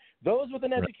me. Those with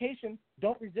an education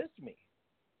don't resist me.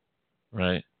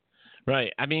 Right.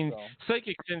 Right. I mean,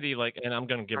 Psychic Cindy, and I'm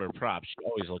going to give her props. She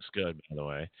always looks good, by the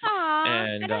way. Aw,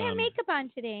 and, I don't have makeup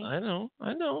on today. I know.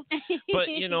 But,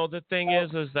 the thing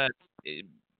is that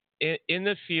in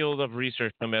the field of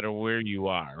research, no matter where you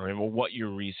are or what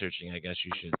you're researching, I guess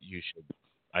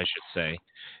I should say,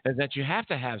 is that you have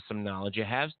to have some knowledge. You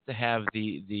have to have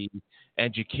the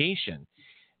education.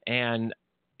 And,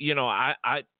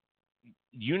 I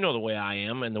the way I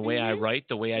am and the way I write,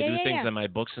 the way I do things in my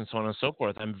books and so on and so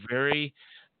forth. I'm very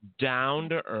down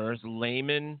to earth,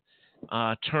 layman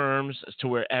terms to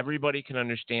where everybody can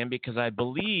understand, because I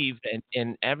believe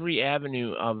in every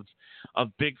avenue of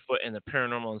Bigfoot and the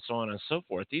paranormal and so on and so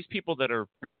forth. These people that are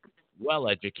well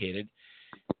educated,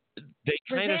 they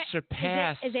kind of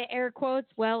surpass. Is it air quotes,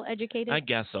 well educated? I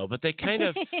guess so, but they kind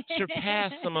of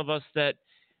surpass some of us that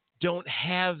don't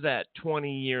have that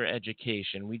 20-year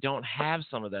education. We don't have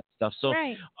some of that stuff. So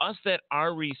us that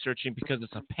are researching because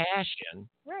it's a passion,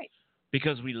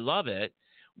 because we love it,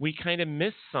 we kind of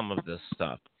miss some of this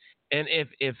stuff. And if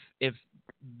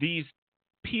these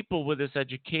people with this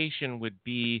education would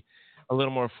be a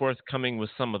little more forthcoming with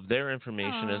some of their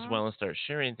information as well and start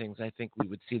sharing things, I think we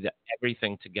would see that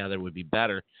everything together would be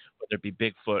better, whether it be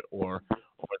Bigfoot or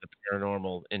the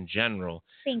paranormal in general.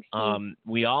 Thanks,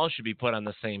 we all should be put on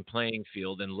the same playing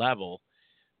field and level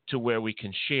to where we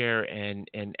can share and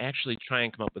actually try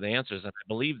and come up with answers. And I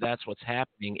believe that's what's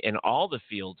happening in all the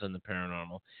fields in the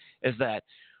paranormal, is that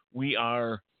we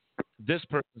are, this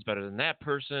person's better than that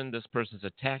person, this person's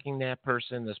attacking that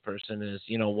person, this person is,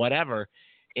 whatever.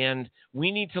 And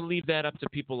we need to leave that up to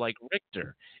people like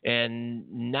Rictor and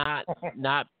not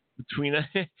between us.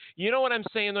 You know what I'm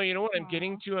saying, though? You know what I'm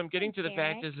getting to? I'm getting to the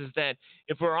fact is that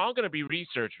if we're all going to be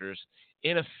researchers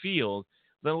in a field,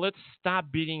 then let's stop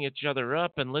beating each other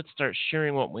up and let's start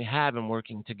sharing what we have and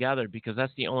working together, because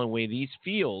that's the only way these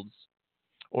fields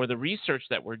or the research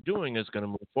that we're doing is going to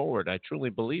move forward. I truly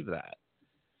believe that.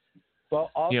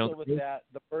 Well, also with that,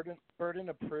 the burden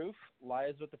of proof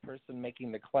lies with the person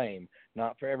making the claim,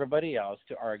 not for everybody else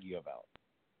to argue about.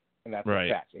 And that's a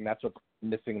fact. And that's what's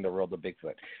missing in the world of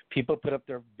Bigfoot. People put up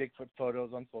their Bigfoot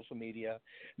photos on social media.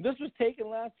 This was taken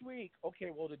last week.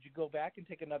 Okay, well, did you go back and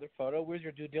take another photo? Where's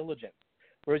your due diligence?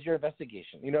 Where's your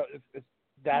investigation?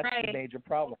 That's the major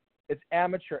problem. It's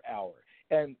amateur hour.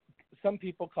 And some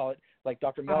people call it, like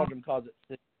Dr. Meldrum calls it,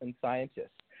 citizen scientists.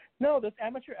 No, that's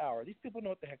amateur hour. These people know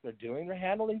what the heck they're doing. They're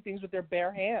handling things with their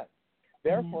bare hands,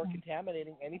 therefore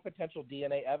contaminating any potential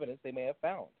DNA evidence they may have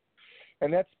found.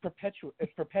 And that's perpetual.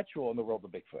 It's perpetual in the world of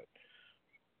Bigfoot.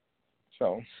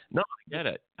 So no,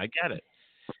 I get it.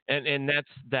 And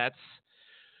that's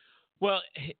well,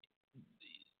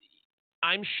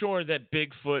 I'm sure that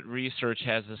Bigfoot research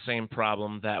has the same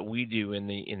problem that we do in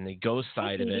the ghost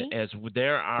side of it, as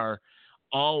there are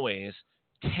always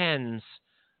tens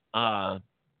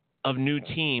of new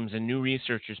teams and new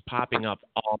researchers popping up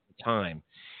all the time.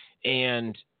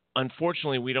 And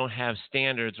unfortunately, we don't have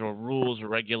standards or rules or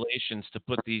regulations to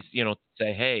put these,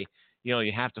 say, hey,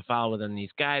 you have to follow within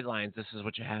these guidelines. This is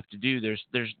what you have to do.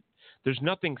 There's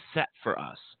nothing set for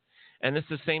us. And it's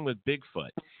the same with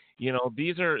Bigfoot.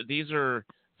 These are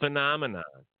phenomena.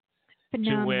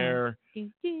 To where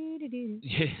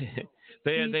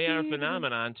they are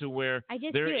phenomenon to where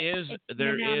there is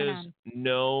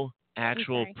no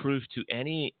actual proof to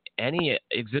any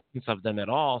existence of them at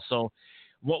all. So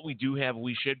what we do have,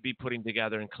 we should be putting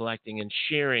together and collecting and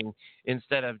sharing,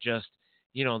 instead of just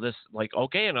this, like,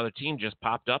 okay, another team just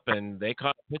popped up and they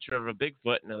caught a picture of a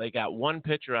Bigfoot and they got one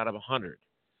picture out of 100.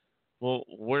 Well,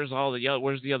 where's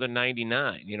the other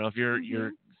 99? If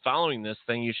you're following this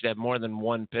thing, you should have more than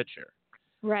one picture.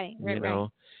 Right.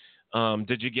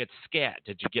 Did you get scat?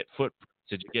 Did you get footprints?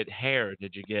 Did you get hair?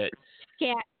 Did you get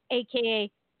scat, aka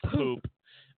poop?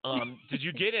 Did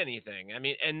you get anything? I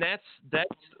mean, and that's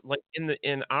like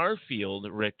in our field,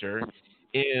 Rictor,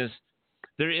 is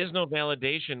there is no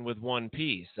validation with one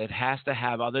piece. It has to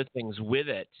have other things with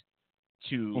it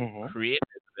to create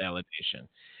validation.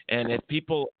 And if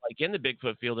people like in the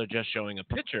Bigfoot field are just showing a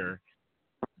picture,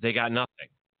 they got nothing.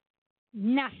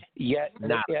 Nothing. Yet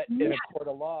in a court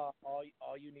of law, all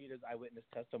you need is eyewitness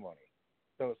testimony.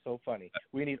 So it's so funny.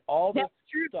 We need all this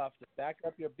stuff to back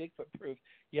up your Bigfoot proof.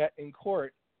 Yet in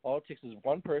court, all it takes is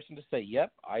one person to say,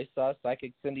 "Yep, I saw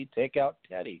Psychic Cindy take out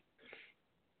Teddy."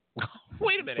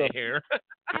 Wait a minute here.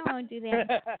 I won't do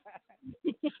that.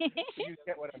 You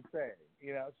get what I'm saying,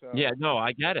 So Yeah, no,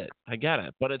 I get it,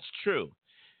 but it's true.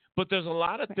 But there's a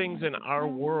lot of things in our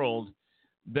world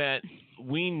that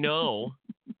we know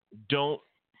don't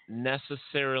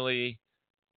necessarily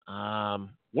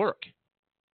work,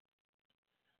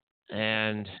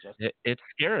 and it's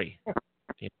scary.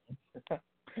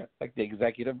 Like the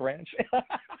executive branch.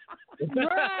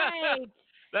 Right.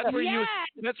 That's where you.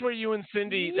 That's where you and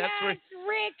Cindy. Yes,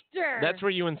 Rictor. That's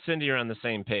where you and Cindy are on the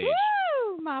same page.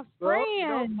 Woo, my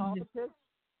friend.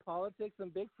 Politics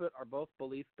and Bigfoot are both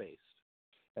belief based,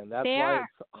 and that's They why are.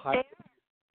 it's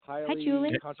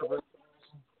highly controversial.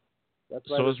 That's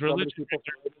why So is so many religion. people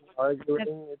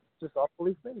arguing. It's just all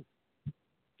belief based.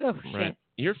 Oh shit. Right.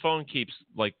 Your phone keeps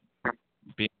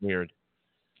being weird.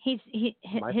 His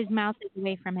mouth is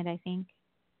away from it, I think.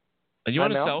 Are you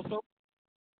on a cell phone?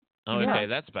 Oh, Yeah. okay,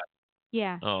 that's bad.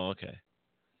 Yeah. Oh, okay.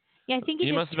 Yeah, I think he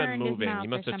you just must have been turned his moving. mouth You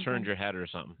must or have turned something. your head or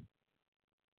something.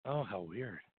 Oh, how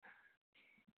weird.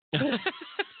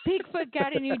 Bigfoot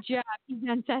got a new job. He's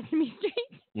on Sesame Street.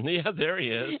 Yeah, there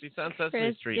he is. He's on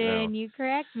Sesame Street now. Kristen, you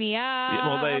cracked me up.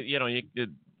 Well,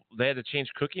 they had to change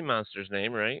Cookie Monster's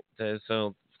name, right?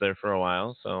 So there for a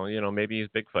while. So maybe he's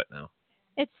Bigfoot now.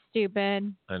 It's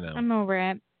stupid. I know. I'm over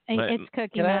it. It's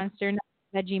Cookie Monster, not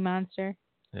Veggie Monster.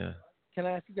 Yeah. Can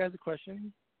I ask you guys a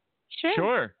question?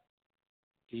 Sure.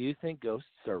 Do you think ghosts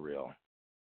are real?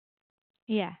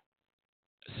 Yeah.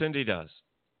 Cindy does.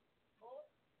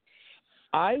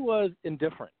 I was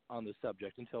indifferent on the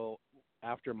subject until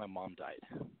after my mom died.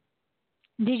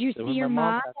 Did you see your my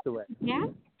mom? passed away. Yeah.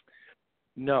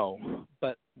 No,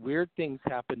 but weird things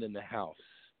happened in the house.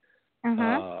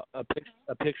 Uh-huh.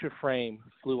 A picture frame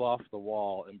flew off the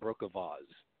wall and broke a vase.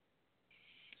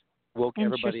 Woke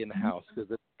everybody in the house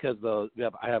because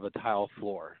I have a tile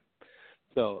floor,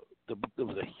 so it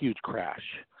was a huge crash.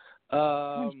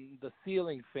 The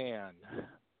ceiling fan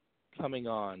coming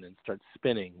on and starts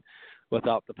spinning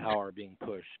without the power being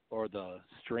pushed or the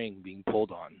string being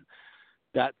pulled on.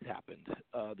 That's happened.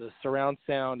 The surround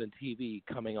sound and TV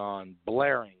coming on,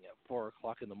 blaring at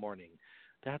 4:00 in the morning.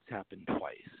 That's happened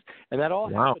twice. And that all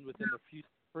happened within the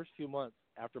first few months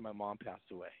after my mom passed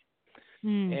away.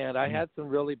 And I had some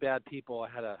really bad people.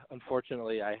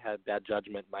 Unfortunately, I had bad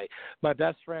judgment. My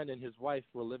best friend and his wife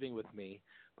were living with me,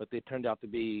 but they turned out to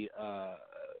be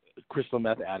crystal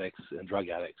meth addicts and drug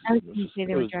addicts. I was going to say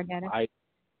they were drug addicts.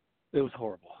 It was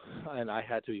horrible, and I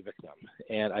had to evict them.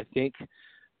 And I think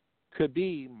could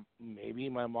be maybe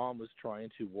my mom was trying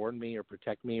to warn me or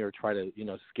protect me or try to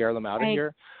scare them out of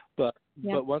here. But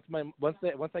once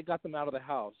I got them out of the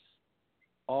house,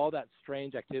 all that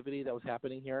strange activity that was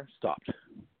happening here stopped.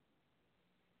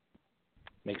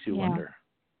 Makes you wonder.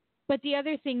 But the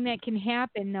other thing that can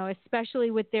happen, though,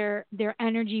 especially with their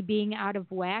energy being out of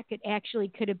whack, it actually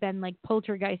could have been like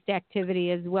poltergeist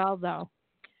activity as well, though.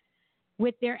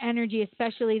 With their energy,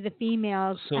 especially the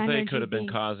females. So they could have been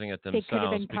causing it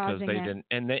themselves because they didn't,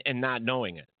 and not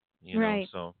knowing it. Right.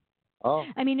 So. Oh.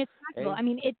 I mean, it's possible. I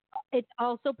mean, it's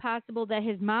also possible that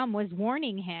his mom was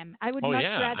warning him. I would much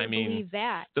rather believe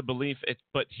that. The belief,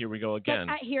 but here we go again.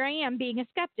 But here I am being a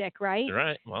skeptic, right?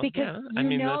 Right. Well, because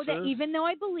that even though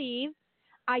I believe,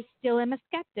 I still am a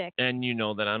skeptic. And you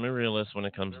know that I'm a realist when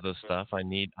it comes to this stuff.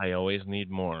 I always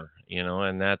need more,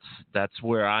 and that's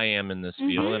where I am in this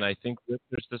field. And I think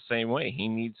Rictor's the same way. He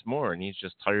needs more, and he's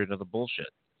just tired of the bullshit.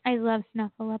 I love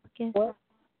Snuffleupagus. Well,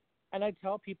 and I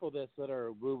tell people this that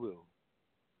are woo-woo.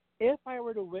 If I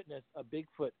were to witness a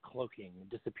Bigfoot cloaking,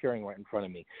 disappearing right in front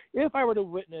of me, if I were to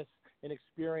witness and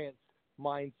experience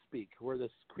mind speak, where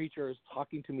this creature is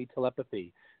talking to me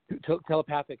telepathically,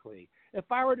 if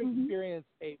I were to experience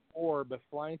a orb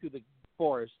flying through the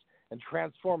forest and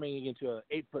transforming into an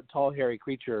 8-foot tall hairy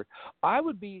creature, I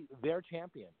would be their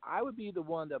champion. I would be the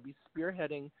one that would be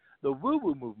spearheading the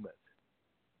woo-woo movement,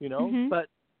 but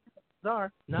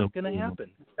not going to happen.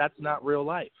 That's not real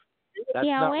life. That's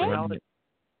not reality.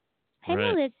 Hey,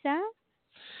 Melissa.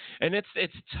 And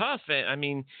it's tough. I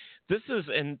mean, this is,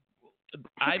 and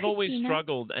I've always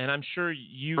struggled, and I'm sure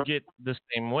you get the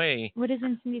same way. What is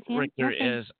in Cindy's hand? Rictor,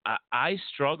 is I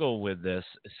struggle with this,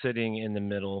 sitting in the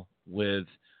middle with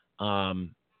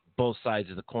both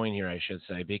sides of the coin here, I should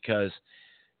say, because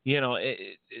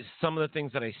some of the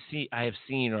things that I have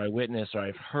seen or I witnessed or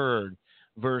I've heard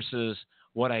versus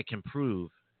what I can prove.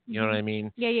 You know what I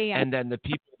mean? Yeah. And then the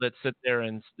people that sit there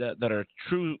and that are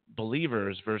true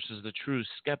believers versus the true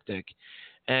skeptic.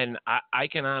 And I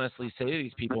can honestly say to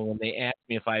these people, when they ask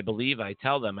me if I believe, I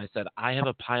tell them, I said, I have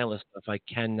a pile of stuff I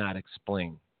cannot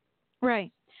explain.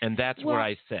 Right. And that's where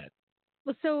I sit.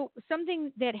 Well, so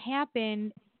something that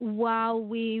happened while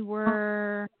we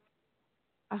were,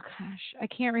 oh gosh, I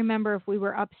can't remember if we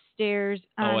were upstairs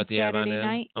on at the Saturday Avon Inn?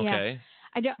 night. Okay.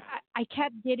 Yeah. I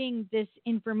kept getting this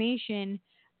information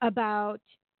about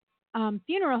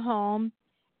funeral home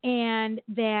and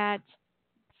that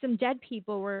some dead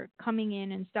people were coming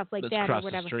in and stuff like that across or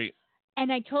whatever. the street.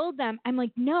 And I told them, I'm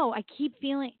like, no, I keep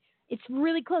feeling it's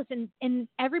really close. And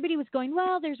everybody was going,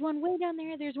 well, there's one way down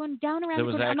there. There's one down around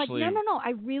the corner. I'm like, no.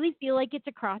 I really feel like it's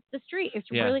across the street. It's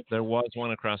really. There was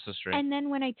one across the street. And then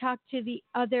when I talked to the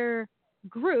other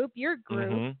group, your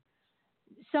group,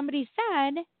 somebody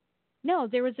said, no,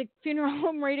 there was a funeral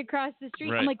home right across the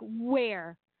street. Right. I'm like,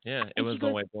 where? Yeah, it was the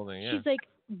white building. Yeah. She's like,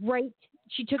 right.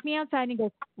 She took me outside and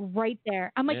goes, right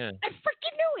there. I'm like, I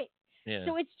freaking knew it. Yeah.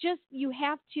 So it's just you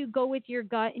have to go with your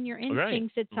gut and your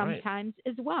instincts at sometimes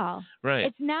as well. Right.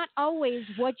 It's not always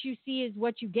what you see is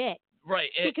what you get.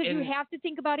 Right. Because you have to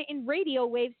think about it in radio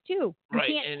waves too. You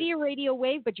can't see a radio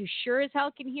wave, but you sure as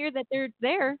hell can hear that they're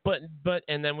there. But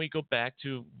and then we go back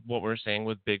to what we're saying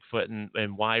with Bigfoot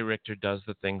and why Rictor does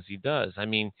the things he does. I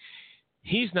mean,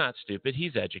 he's not stupid.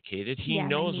 He's educated. He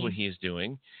knows what he's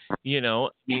doing. You know, I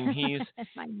mean, he's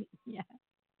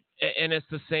and it's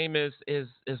the same as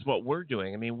what we're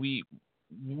doing. I mean,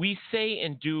 we say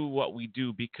and do what we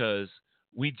do because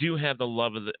we do have the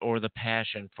love of the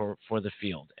passion for the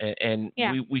field, and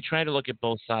we try to look at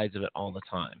both sides of it all the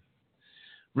time.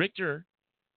 Rictor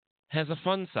has a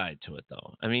fun side to it,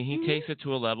 though. I mean, he takes it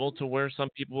to a level to where some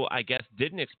people, I guess,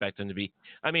 didn't expect him to be.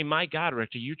 I mean, my God,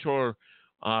 Rictor, you tore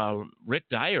Rick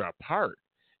Dyer apart,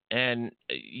 and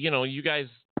you guys.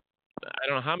 I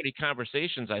don't know how many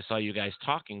conversations I saw you guys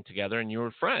talking together, and you were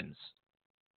friends.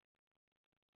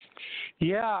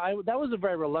 Yeah, that was a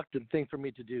very reluctant thing for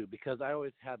me to do because I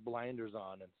always had blinders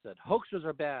on and said, hoaxers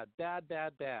are bad, bad,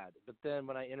 bad, bad. But then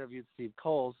when I interviewed Steve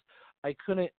Coles, I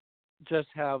couldn't just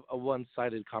have a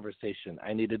one-sided conversation.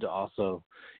 I needed to also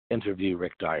interview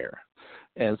Rick Dyer.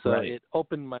 And so it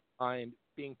opened my mind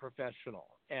being professional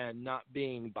and not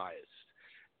being biased.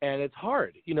 And it's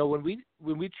hard. When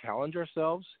we challenge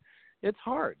ourselves, it's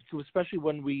hard, especially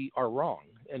when we are wrong,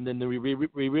 and then we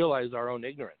realize our own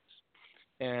ignorance.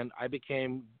 And I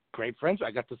became great friends. I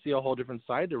got to see a whole different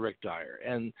side to Rick Dyer.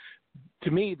 And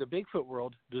to me, the Bigfoot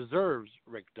world deserves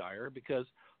Rick Dyer because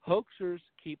hoaxers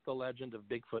keep the legend of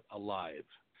Bigfoot alive,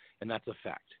 and that's a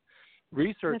fact.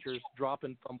 Researchers drop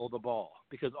and fumble the ball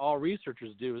because all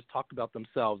researchers do is talk about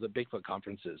themselves at Bigfoot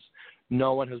conferences.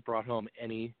 No one has brought home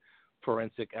any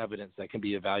forensic evidence that can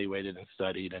be evaluated and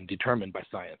studied and determined by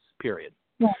science, period.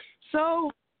 Yeah. So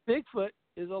Bigfoot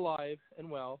is alive and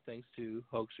well thanks to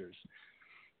hoaxers.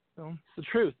 So it's the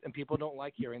truth, and people don't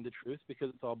like hearing the truth because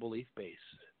it's all belief-based.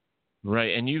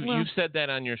 Right, and you've said that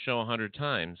on your show 100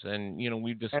 times, and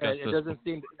we've discussed this. It doesn't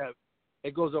seem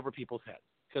it goes over people's heads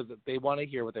because they want to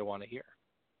hear what they want to hear.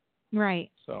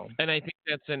 Right. So, and I think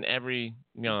that's in every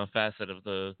facet of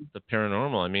the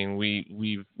paranormal. I mean,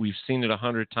 we've seen it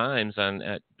 100 times on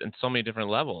so many different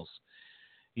levels,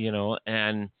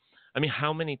 And I mean,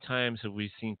 how many times have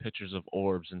we seen pictures of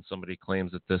orbs and somebody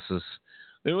claims that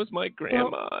it was my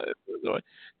grandma?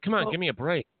 Come on, give me a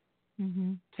break.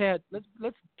 Mm-hmm. Ted, let's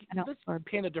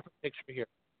paint a different picture here.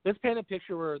 Let's paint a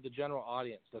picture where the general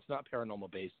audience that's not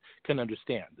paranormal based can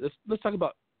understand. Let's talk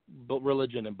about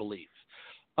religion and belief.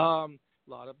 A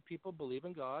lot of people believe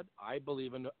in God. I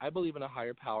believe in a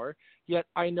higher power. Yet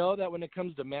I know that when it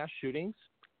comes to mass shootings,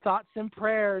 thoughts and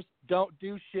prayers don't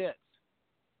do shit.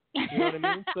 You know what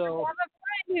I mean? So I have a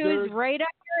friend who's right up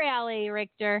your alley,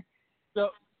 Rictor.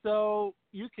 So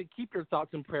you could keep your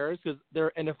thoughts and prayers because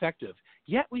they're ineffective.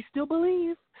 Yet we still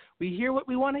believe. We hear what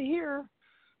we want to hear.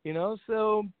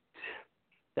 So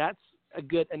that's a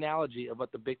good analogy of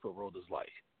what the Bigfoot world is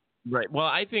like. Right. Well,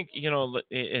 I think,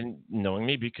 and knowing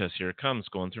me, because here it comes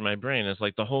going through my brain, is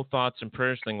like the whole thoughts and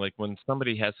prayers thing. Like when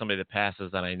somebody has somebody that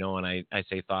passes that I know and I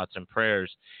say thoughts and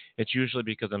prayers, it's usually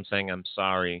because I'm saying I'm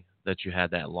sorry that you had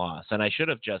that loss. And I should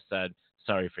have just said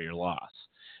sorry for your loss.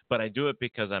 But I do it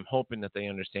because I'm hoping that they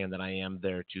understand that I am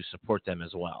there to support them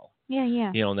as well.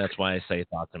 Yeah. And that's why I say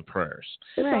thoughts and prayers.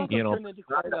 Right.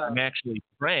 I'm actually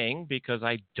praying because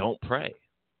I don't pray.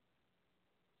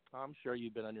 I'm sure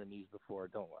you've been on your knees before.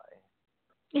 Don't lie.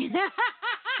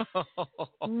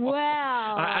 Well,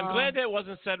 I'm glad that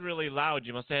wasn't said really loud.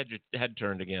 You must have had your head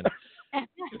turned again. I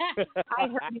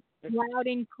heard it loud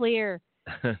and clear.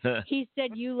 He said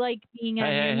you like being on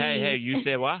your knees. Hey, you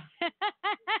say what?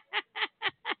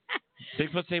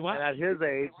 Bigfoot say what? And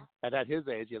at his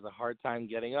age, he has a hard time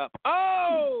getting up.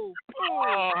 Oh!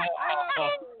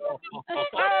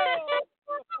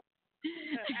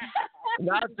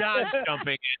 Now John's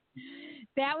jumping in.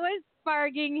 That was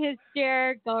sparking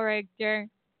hysterical, Richter.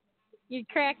 You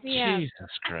cracked me up.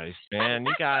 Jesus Christ, man.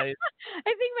 You guys. I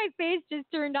think my face just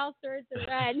turned all sorts of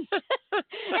red. And it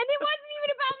wasn't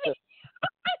even about me.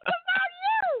 It's about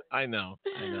you. I know.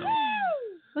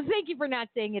 Well, thank you for not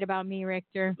saying it about me,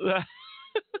 Richter.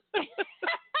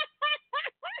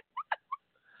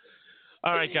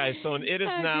 All right, guys. So it is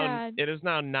God. now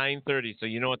 9:30. So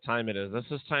you know what time it is. This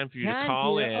is time for you to Time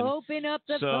call to in. Open up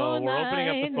the so phone we're opening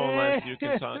up the phone lines.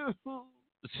 line.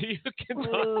 So you can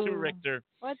talk to Richter.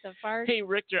 What the fart? Hey,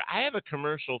 Richter, I have a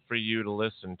commercial for you to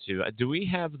listen to. Do we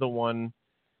have the one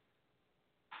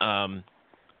He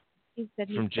said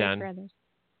he'd from pray Jen? for others.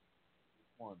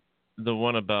 The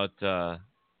one about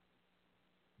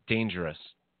dangerous.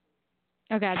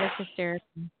 Oh God, that's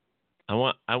hysterical. I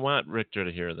want Richter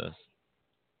to hear this.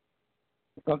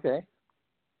 Okay.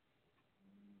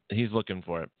 He's looking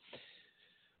for it.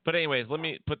 But anyways, let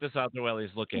me put this out there while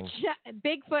he's looking.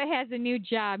 Bigfoot has a new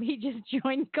job. He just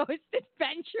joined Ghost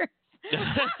Adventures. Kristen,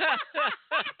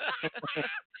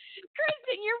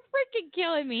 you're freaking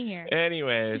killing me here.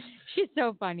 Anyways. She's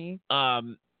so funny.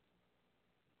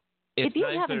 If you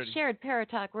 9:30. haven't shared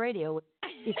Paratalk Radio, with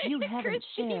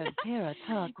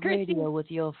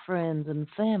your friends and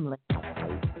family.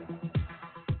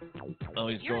 Oh,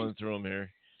 he's going through them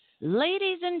here.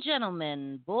 Ladies and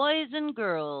gentlemen, boys and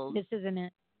girls. This isn't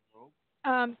it.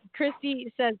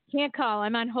 Christy says, can't call.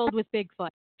 I'm on hold with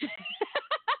Bigfoot.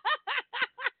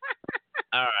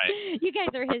 All right. You guys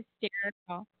are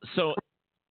hysterical. So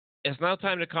it's now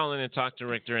time to call in and talk to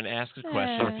Richter and ask a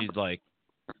question if you'd like.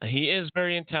 He is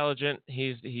very intelligent.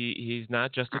 He's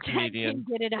not just a comedian.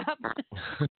 Get it up.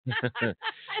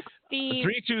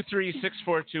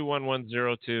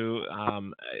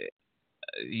 323-642-1102.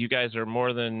 You guys are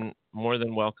more than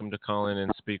welcome to call in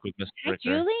and speak with Mr.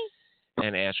 Richter. Julie?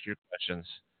 And ask your questions.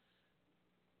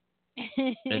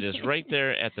 It is right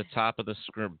there at the top of the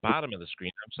screen, bottom of the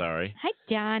screen. I'm sorry. Hi,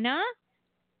 Donna.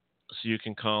 So you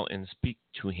can call and speak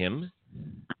to him.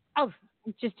 Oh,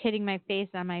 I'm just hitting my face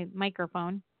on my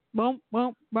microphone. Boom,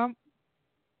 boom, boom.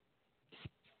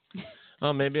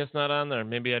 Oh, maybe it's not on there.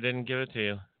 Maybe I didn't give it to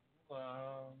you.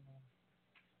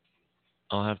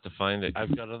 I'll have to find it.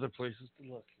 I've got other places to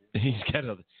look. He's got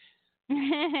other.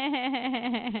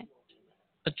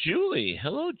 Julie.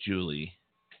 Hello, Julie.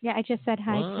 Yeah, I just said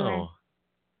hi to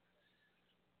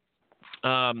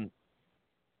her.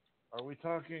 Are we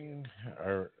talking?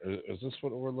 Is this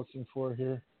what we're looking for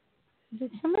here?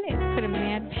 Did somebody put a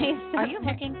mad face? Are you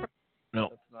looking for? No.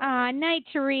 Night,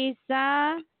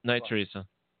 Teresa. Night, Teresa.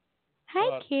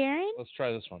 Hi, Karen. Let's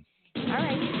try this one. All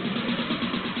right.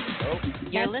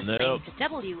 You're listening Nope. to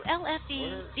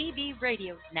WLFE DB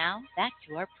Radio. Now, back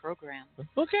to our program.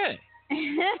 Okay.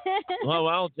 Well,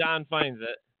 while John finds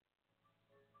it.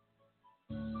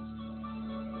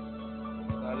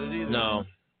 Not it either. No.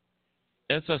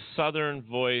 It's a southern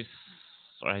voice,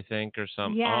 I think, or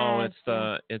something. Yes. Oh,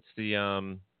 it's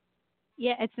the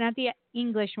Yeah, it's not the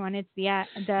English one. It's the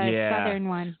southern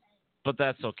one. But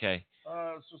that's okay.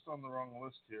 It's just on the wrong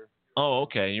list here. Oh,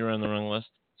 okay. You're on the wrong list.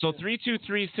 So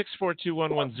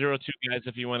 323-642-1102, guys,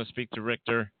 if you want to speak to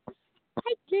Richter.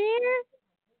 Hi, dear.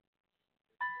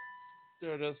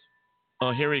 There it is.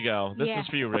 Oh, here we go. This is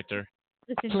for you, Richter.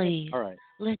 Please, All right.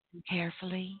 listen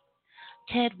carefully.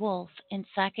 Ted Wolf and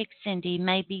Psychic Cindy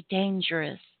may be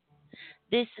dangerous.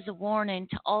 This is a warning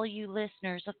to all you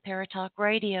listeners of Paratalk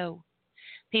Radio.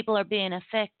 People are being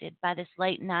affected by this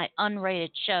late-night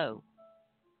unrated show.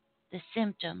 The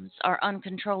symptoms are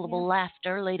uncontrollable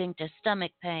laughter leading to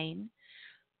stomach pain,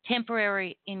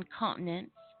 temporary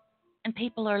incontinence, and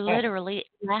people are literally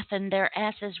laughing their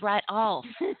asses right off.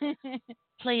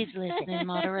 Please listen in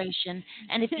moderation.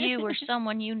 And if you or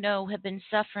someone you know have been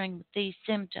suffering with these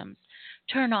symptoms,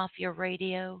 turn off your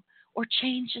radio or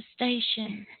change the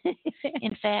station.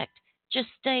 In fact, just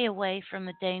stay away from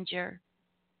the danger.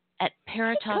 At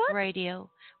Paratalk Radio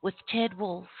with Ted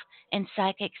Wolf and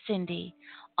Psychic Cindy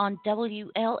on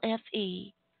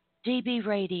WLFE DB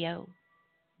Radio.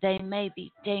 They may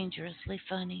be dangerously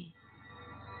funny.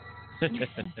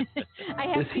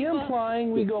 Is he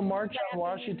implying we go march on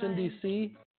Washington,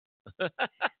 D.C.?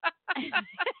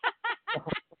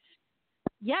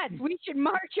 Yes, we should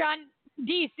march on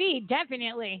D.C.,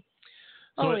 definitely.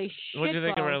 So Holy shit. What do you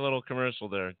think of our little commercial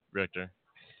there, Richter?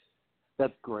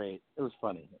 That's great. It was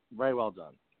funny. Very well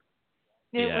done.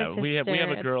 We have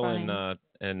a girl in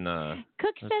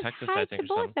Cook says Texas, hi I think,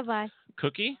 to or both something. of us.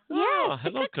 Cookie? Yes, Oh, the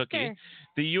hello, cookster. Cookie.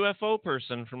 The UFO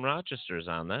person from Rochester's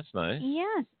on. That's nice.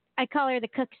 Yes, I call her the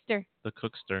cookster. The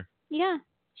cookster. Yeah,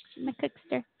 she's my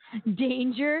cookster.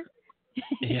 Danger.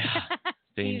 Yeah.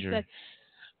 Danger.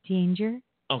 Danger.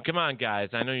 Oh, come on, guys.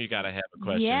 I know you got to have a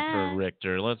question for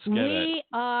Rictor. Let's get it. We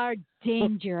are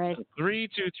dangerous.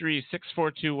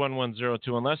 323-642-1102.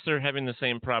 Unless they're having the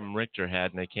same problem Rictor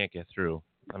had and they can't get through.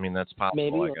 I mean, that's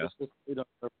possible, I guess. They're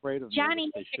afraid of Johnny,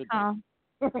 they should call.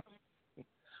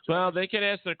 Well, they can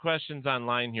ask their questions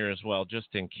online here as well,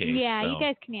 just in case. Yeah, so. you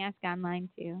guys can ask online,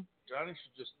 too. Johnny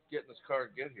should just get in his car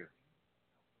and get here.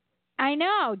 I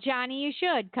know. Johnny, you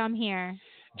should come here.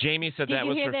 Jamie said Did that you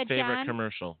was hear her that, favorite John?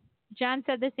 commercial. John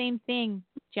said the same thing,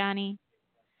 Johnny.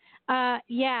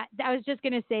 Yeah, I was just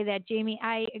going to say that, Jamie.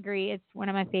 I agree. It's one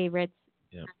of my favorites.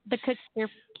 Yep. The Cookster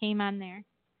came on there.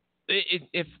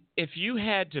 If you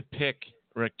had to pick,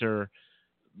 Rictor,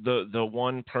 the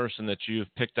one person that you've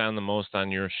picked on the most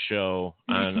on your show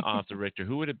on Off the Rictor,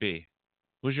 who would it be?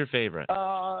 Who's your favorite?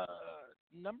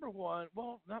 Number one,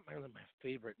 well, not really my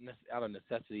favorite out of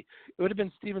necessity. It would have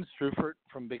been Steven Strufert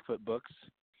from Bigfoot Books,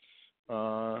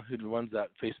 who runs that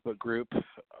Facebook group.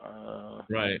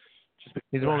 Right. Just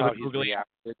He's the one with the googly eyes.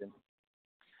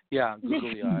 Yeah,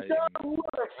 googly eyes.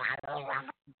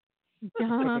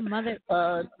 Mother.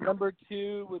 Number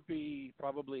two would be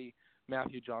probably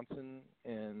Matthew Johnson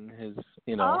and his,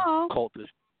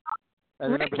 cultish.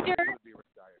 And Rictor. Number three would be Rick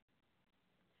Dyer.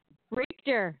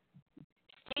 Rictor.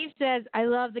 Steve says, I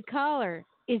love the caller.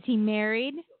 Is he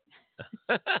married?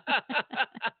 I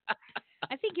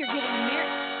think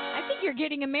you're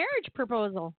getting a marriage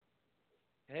proposal.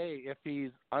 Hey, if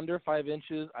he's under 5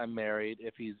 inches, I'm married.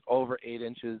 If he's over 8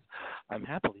 inches, I'm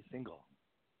happily single.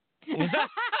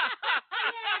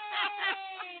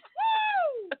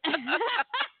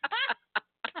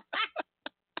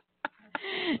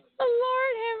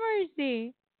 Lord have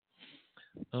mercy.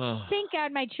 Oh. Thank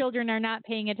God my children are not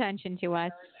paying attention to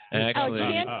us. Actually,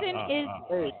 Jansen is.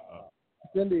 Hey,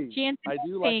 Cindy, Jansen I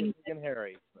do like it big and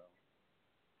hairy. So.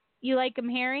 You like him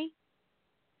hairy?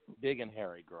 Big and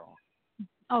hairy, girl.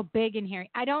 Oh, big and hairy.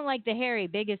 I don't like the hairy.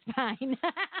 Big is fine.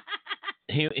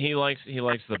 he likes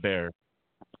the bear.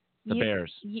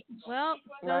 Bears. Well,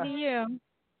 so do you.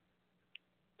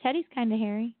 Teddy's kind of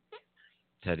hairy.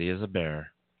 Teddy is a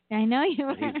bear. I know you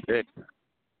are. He's big.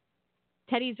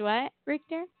 Teddy's what,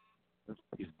 Rictor?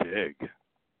 He's big.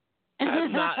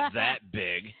 I'm not that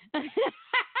big.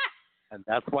 And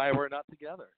that's why we're not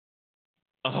together.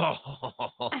 Oh.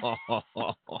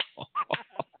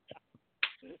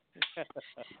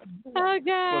 Oh,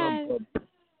 God.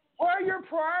 What are your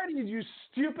priorities, you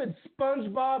stupid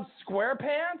SpongeBob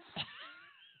SquarePants?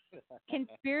 Can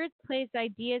spirits place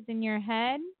ideas in your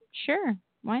head? Sure.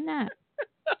 Why not?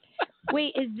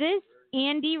 Wait, is this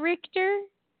Andy Rictor?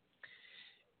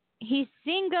 He's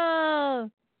single.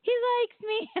 He likes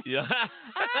me. Yeah.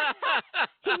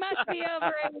 He must be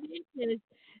over 8 inches.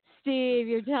 Steve,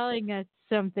 you're telling us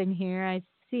something here. I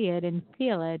see it and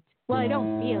feel it. Well, I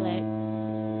don't feel it.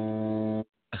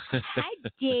 Hi,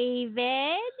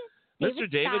 David. Mr.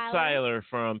 David Seiler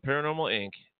from Paranormal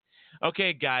Inc.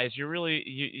 Okay, guys,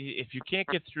 if you can't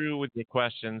get through with your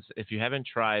questions, if you haven't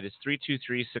tried, it's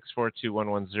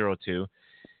 323-642-1102.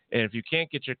 And if you can't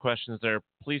get your questions there,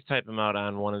 please type them out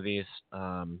on one of these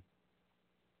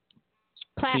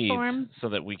platforms so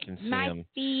that we can see My them.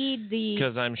 feed,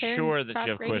 because I'm sure that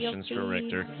you have Radio questions feed. for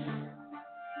Rictor.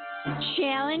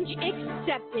 Challenge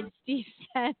accepted, Steve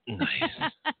said.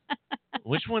 Nice.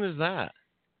 Which one is that?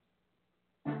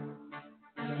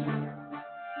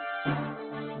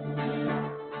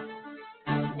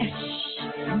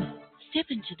 Step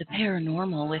into the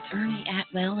paranormal with Ernie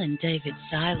Atwell and David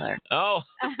Seiler. Oh.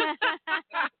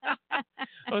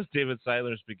 That was David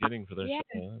Seiler's beginning for their show.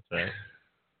 That's right.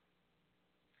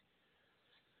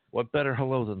 What better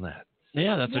hello than that?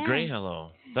 Yeah, that's a great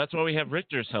hello. That's why we have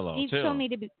Rictor's hello, He too. told me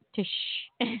to shh.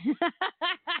 Because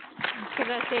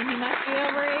I was saying he must be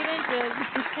over 8 inches.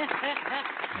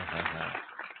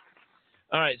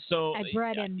 All right, so I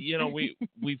bred him.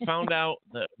 We found out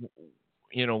that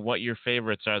what your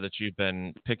favorites are that you've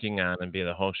been picking on and be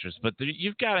the hosters, but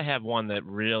you've got to have one that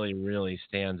really, really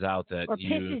stands out that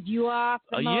pisses you off.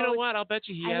 The most. You know what? I'll bet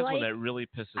you he has one that really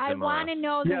pisses him off. I want to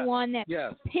know the one that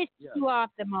pisses you off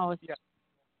the most.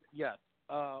 Yes.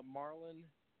 Marlon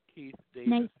Keith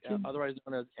Davis, otherwise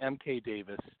known as MK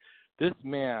Davis. This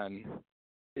man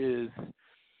is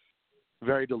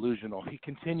very delusional. He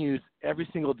continues every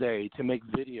single day to make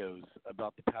videos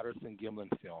about the Patterson-Gimlin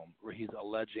film where he's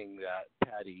alleging that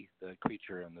Patty, the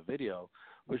creature in the video,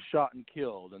 was shot and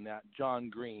killed, and that John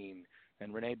Green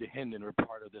and Renee DeHinden were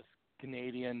part of this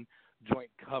Canadian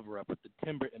joint cover-up with the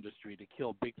timber industry to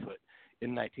kill Bigfoot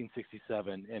in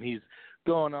 1967. And he's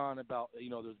going on about,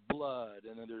 there's blood,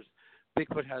 and then there's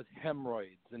Bigfoot has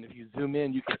hemorrhoids, and if you zoom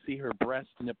in, you can see her breast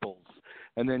nipples.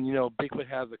 And then, Bigfoot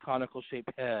has a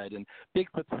conical-shaped head, and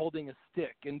Bigfoot's holding a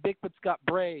stick, and Bigfoot's got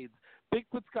braids.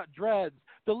 Bigfoot's got dreads.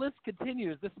 The list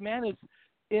continues. This man is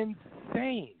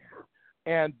insane.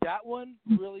 And that one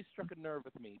really struck a nerve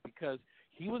with me because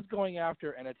he was going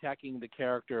after and attacking the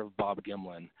character of Bob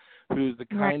Gimlin, who's the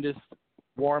kindest,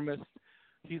 warmest.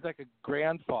 He's like a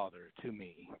grandfather to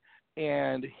me.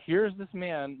 And here's this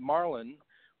man, Marlon,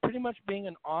 pretty much being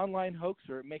an online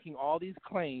hoaxer, making all these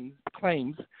claims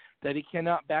that he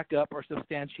cannot back up or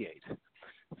substantiate.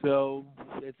 So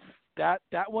it's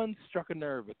that one struck a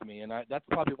nerve with me, and that's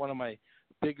probably one of my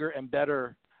bigger and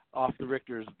better off the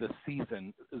Richters this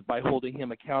season, is by holding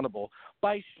him accountable,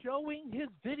 by showing his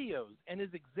videos and his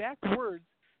exact words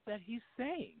that he's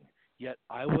saying. Yet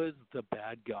I was the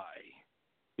bad guy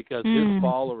because his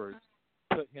followers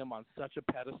put him on such a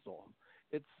pedestal.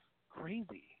 It's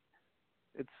crazy.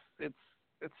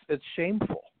 It's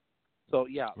shameful. So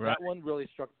yeah, Right. That one really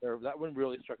struck a nerve. That one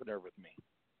really struck a nerve with me.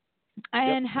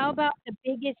 And how about the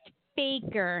biggest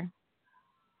faker?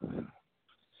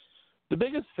 The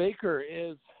biggest faker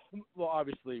is, well,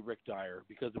 obviously Rick Dyer,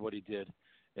 because of what he did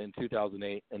in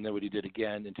 2008 and then what he did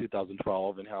again in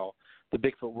 2012, and how the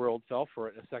Bigfoot world fell for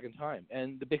it a second time.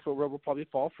 And the Bigfoot world will probably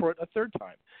fall for it a third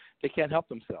time. They can't help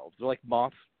themselves. They're like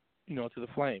moths, to the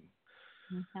flame.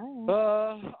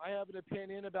 I have an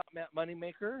opinion about Matt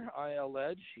Moneymaker. I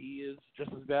allege he is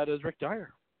just as bad as Rick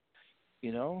Dyer. The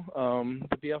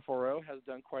BFRO has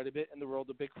done quite a bit in the world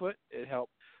of Bigfoot. It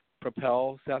helped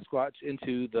propel Sasquatch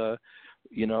into the,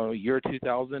 year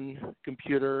 2000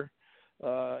 computer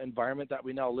environment that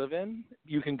we now live in.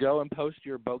 You can go and post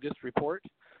your bogus report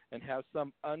and have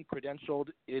some uncredentialed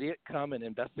idiot come and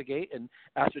investigate and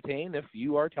ascertain if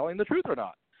you are telling the truth or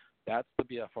not. That's the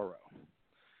BFRO,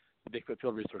 the Bigfoot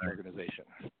Field Research Organization.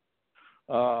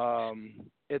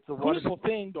 It's a wonderful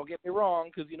thing. Don't get me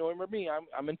wrong, because remember me,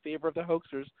 I'm in favor of the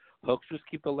hoaxers. Hoaxers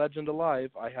keep the legend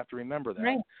alive. I have to remember that.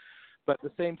 Right. But at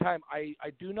the same time, I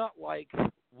do not like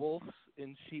wolves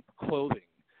in sheep clothing.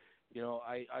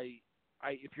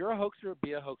 If you're a hoaxer,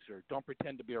 be a hoaxer. Don't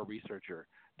pretend to be a researcher.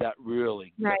 That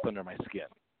really gets under my skin,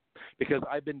 because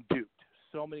I've been duped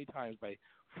so many times by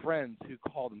friends who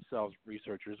call themselves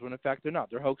researchers when in fact they're not.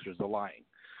 They're hoaxers. They're lying,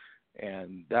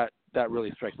 and that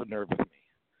really strikes a nerve with me.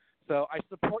 So I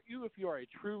support you if you are a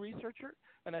true researcher,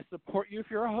 and I support you if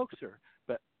you're a hoaxer.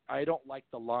 But I don't like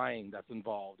the lying that's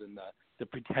involved in the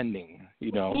pretending,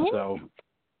 So,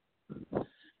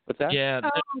 what's that? Yeah.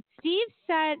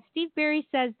 Steve Berry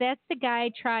says that's the guy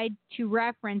I tried to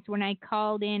reference when I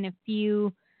called in a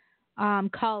few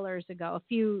callers ago, a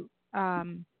few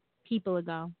people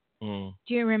ago. Do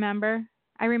you remember?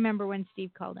 I remember when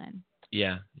Steve called in.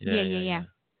 Yeah.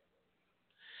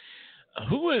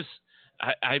 Who is?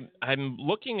 I'm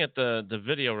looking at the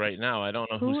video right now. I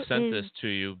don't know who sent this to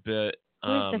you, but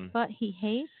who is the butt he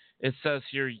hates? It says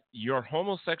here, your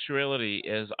homosexuality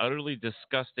is utterly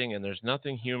disgusting, and there's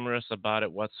nothing humorous about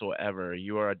it whatsoever.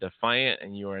 You are defiant,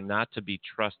 and you are not to be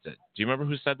trusted. Do you remember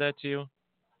who said that to you?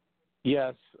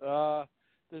 Yes,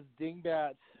 this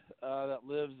dingbat that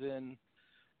lives in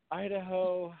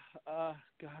Idaho. God,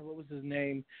 what was his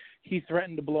name? He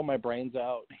threatened to blow my brains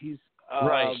out. He's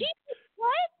right.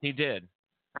 What? He did.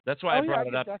 That's why I brought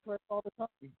it up. That's what I all the time.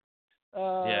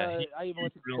 I even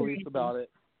went to the police about it.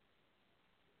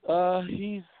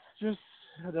 He's just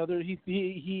another. He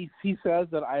says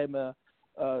that I am a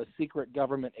secret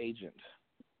government agent,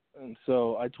 and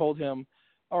so I told him,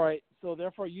 all right. So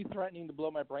therefore, you threatening to blow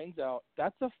my brains out,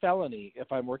 that's a felony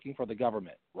if I'm working for the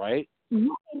government, right?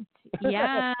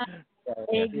 Yeah.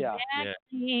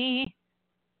 Exactly.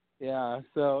 Yeah.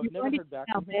 So never heard back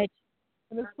from him.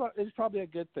 And it's probably a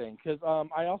good thing, because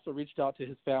I also reached out to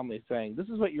his family saying, this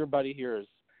is what your buddy here is,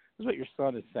 this is what your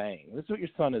son is saying, this is what your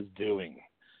son is doing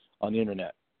on the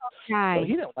internet. Okay. So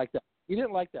he didn't like that. He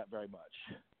didn't like that very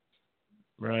much.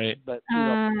 Right. But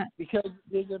because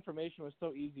his information was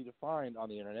so easy to find on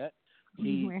the internet,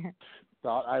 he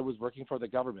thought I was working for the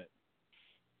government.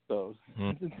 So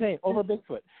it's insane. Over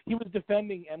Bigfoot. He was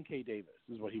defending M.K. Davis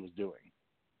is what he was doing.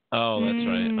 Oh, that's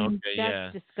right. Okay,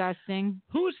 that's disgusting.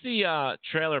 Who's the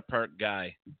trailer park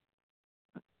guy?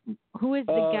 Who is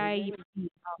the guy? His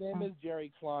name is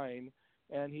Jerry Klein,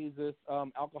 and he's this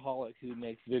alcoholic who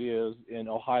makes videos in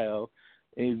Ohio.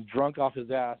 And he's drunk off his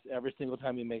ass every single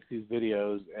time he makes these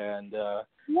videos, and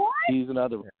he's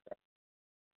another one.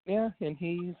 Yeah, and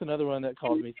he's another one that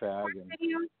calls me fag.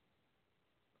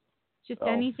 Just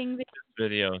anything.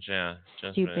 Videos, yeah.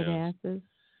 Just stupid videos. Asses.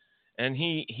 And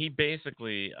he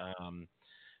basically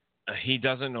he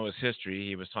doesn't know his history.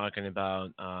 He was talking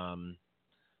about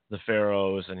the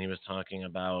pharaohs, and he was talking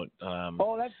about.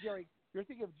 Oh, that's Jerry. You're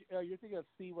thinking of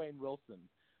C. Wayne Wilson.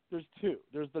 There's two.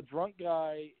 There's the drunk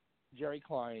guy, Jerry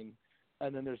Klein,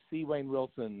 and then there's C. Wayne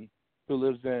Wilson, who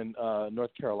lives in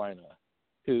North Carolina,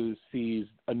 who sees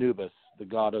Anubis, the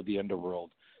god of the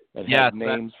underworld, and has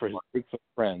names for his Bigfoot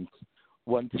friends.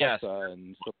 One Tessa,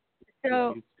 and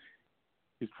so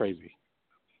he's crazy.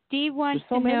 Steve wants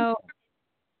to know.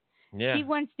 Yeah. Steve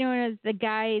wants to know, is the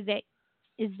guy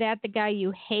the guy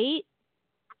you hate?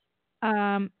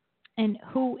 And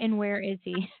who and where is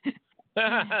he?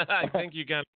 I think you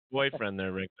got a boyfriend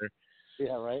there, Rictor.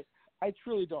 Yeah, right. I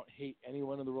truly don't hate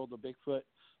anyone in the world of Bigfoot.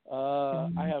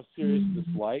 I have serious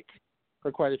dislike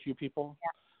for quite a few people.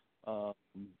 I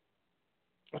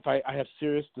have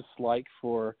serious dislike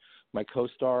for my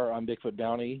co-star on Bigfoot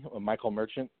Bounty, Michael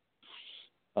Merchant.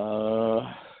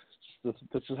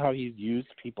 This is how he's used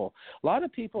people. A lot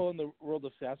of people in the world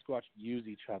of Sasquatch use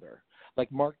each other,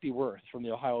 like Mark D. Worth from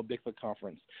the Ohio Bigfoot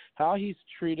Conference. How he's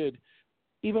treated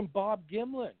even Bob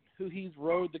Gimlin, who he's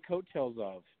rode the coattails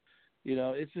of. You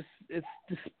know, it's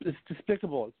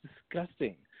despicable. It's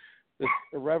disgusting. This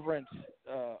irreverent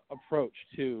approach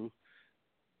to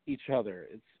each other.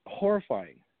 It's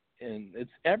horrifying, and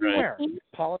it's everywhere. Right.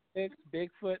 Politics,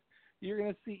 Bigfoot.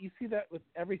 You see that with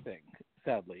everything,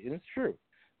 sadly, and it's true.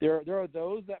 There are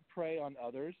those that prey on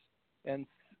others and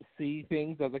see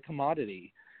things as a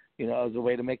commodity, you know, as a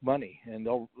way to make money, and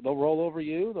they'll roll over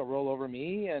you, they'll roll over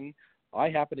me, and I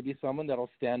happen to be someone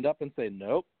that'll stand up and say,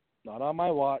 nope, not on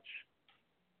my watch.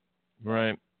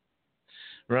 Right.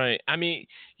 Right. I mean,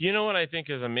 you know what I think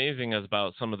is amazing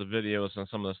about some of the videos and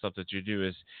some of the stuff that you do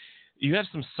is you have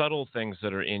some subtle things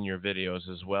that are in your videos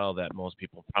as well that most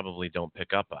people probably don't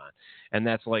pick up on. And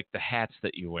that's like the hats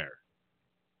that you wear.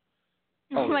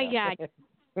 Oh my God.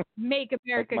 Make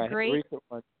America like great.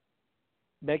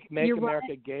 Make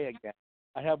America gay again.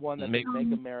 I have one that says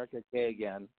Make America Gay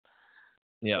Again.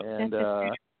 Yeah. And I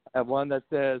have one that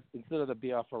says, instead of the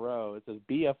BFRO, it says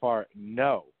BFR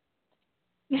no.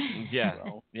 Yeah.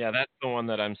 Yeah, that's the one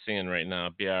that I'm seeing right now,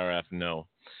 BRF no.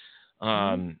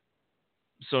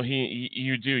 So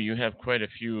you have quite a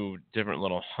few different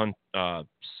little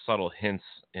subtle hints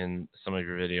in some of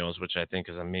your videos, which I think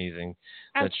is amazing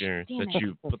that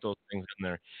you put those things in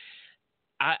there.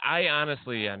 I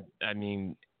honestly, I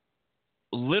mean,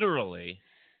 literally.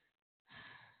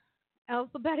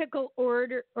 Alphabetical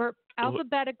order or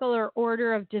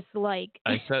order of dislike.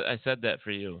 I said that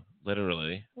for you,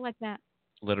 literally. What's that?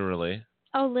 Literally.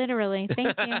 Oh, literally.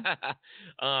 Thank you.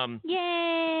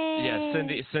 Yay! Yeah,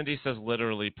 Cindy says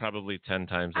literally probably 10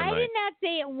 times a night. I did not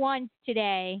say it once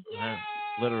today. Yeah,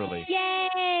 literally.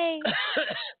 Yay!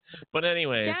 But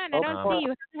anyway, John, I don't see you.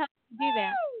 How the hell did you do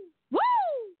that? Woo!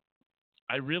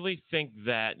 I really think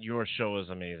that your show is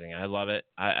amazing. I love it.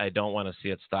 I don't want to see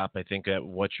it stop. I think that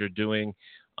what you're doing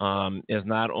is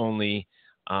not only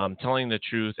telling the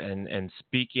truth and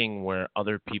speaking where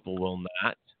other people will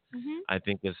not. Mm-hmm. I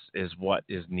think is what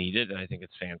is needed, and I think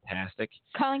it's fantastic.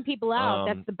 Calling people out,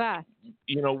 that's the best.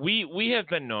 You know, we have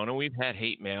been known, and we've had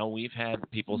hate mail. We've had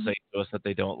people say to us that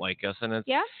they don't like us, and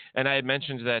and I had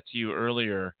mentioned that to you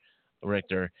earlier,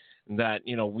 Rictor, that,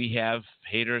 you know, we have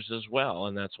haters as well,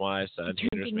 and that's why I said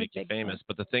haters make you famous.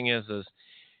 But the thing is,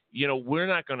 you know, we're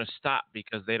not going to stop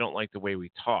because they don't like the way we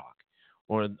talk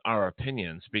or our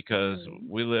opinions, because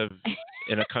we live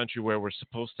in a country where we're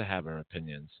supposed to have our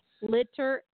opinions.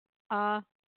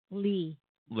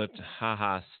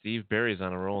 Steve Barry's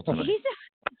on a roll tonight.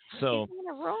 He's on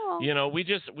a roll. You know,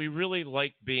 we really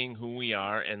like being who we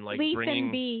are and like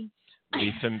bringing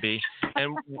Leaf and B,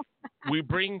 and we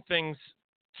bring things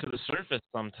to the surface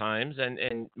sometimes,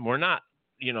 and we're not,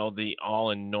 you know, the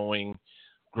all-knowing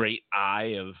great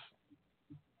eye of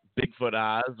Bigfoot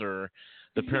Oz or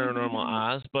the paranormal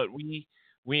Oz, but we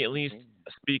at least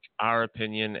speak our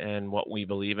opinion and what we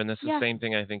believe, and it's the same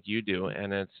thing I think you do,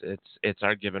 and it's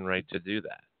our given right to do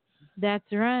that. That's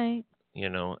right. You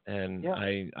know, and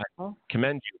I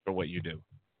commend you for what you do.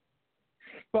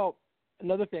 Well,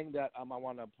 another thing that I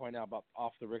want to point out about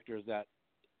Off the Rictor is that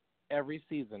every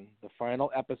season, the final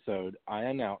episode, I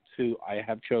announce who I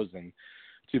have chosen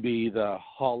to be the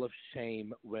Hall of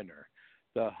Shame winner,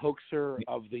 the hoaxer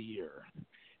of the year.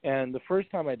 And the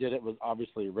first time I did it was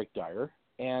obviously Rick Dyer.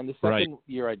 And the second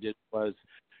year I did was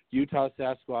Utah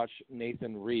Sasquatch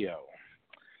Nathan Rio.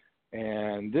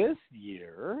 And this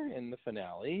year, in the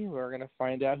finale, we're going to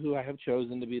find out who I have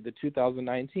chosen to be the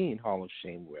 2019 Hall of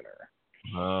Shame winner.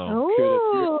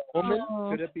 Oh.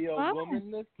 Could it be a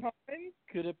woman this time?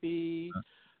 Could it be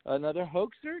another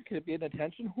hoaxer? Could it be an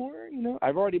attention whore? You know,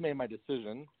 I've already made my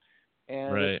decision.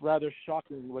 And it's rather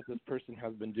shocking what this person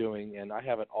has been doing, and I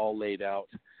have it all laid out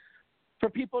for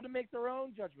people to make their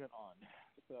own judgment on.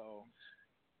 So.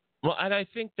 Well, and I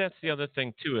think that's the other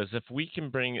thing too, is if we can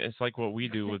bring, it's like what we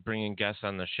do with bringing guests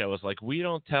on the show, is like we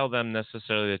don't tell them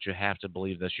necessarily that you have to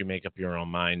believe this, you make up your own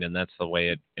mind, and that's the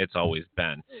way it's always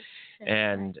been.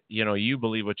 And, you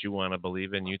believe what you want to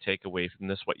believe, and you take away from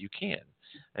this what you can.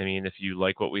 I mean, if you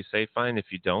like what we say, fine.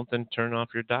 If you don't, then turn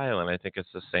off your dial. And I think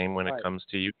it's the same when it comes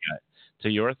to you, to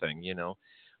your thing,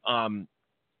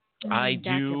 I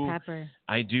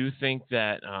do think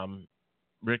that,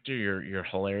 Rictor, you're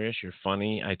hilarious. You're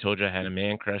funny. I told you I had a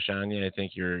man crush on you. I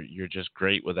think you're just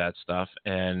great with that stuff.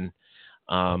 And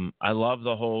I love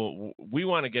the whole. We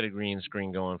want to get a green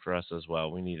screen going for us as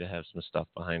well. We need to have some stuff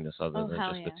behind us other than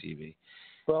just the TV.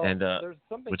 Well, and there's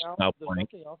something else.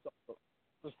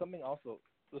 There's something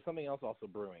else also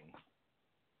brewing.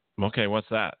 Okay, what's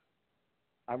that?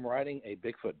 I'm writing a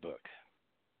Bigfoot book.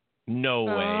 No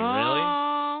way, really?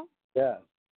 Yeah,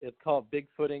 it's called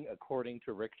Bigfooting According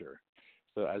to Rictor.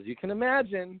 So as you can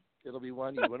imagine, it'll be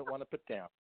one you wouldn't want to put down.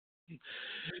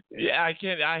 Yeah, I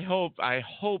can't. I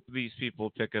hope these people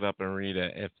pick it up and read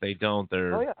it. If they don't,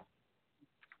 they're. Oh yeah.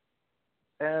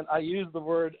 And I use the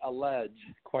word allege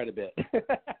quite a bit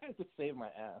to save my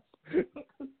ass.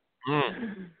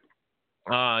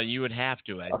 You would have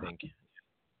to, I think.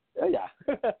 Yeah.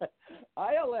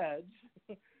 I allege.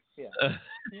 Yeah.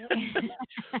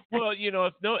 Well,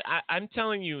 I'm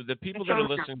telling you, the people that are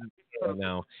listening to this right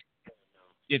now,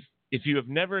 if you have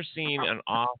never seen an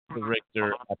Off the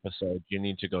Rictor episode, you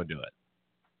need to go do it.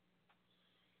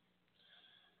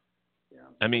 Yeah.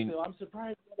 I mean, so I'm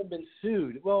surprised they haven't been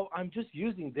sued. Well, I'm just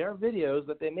using their videos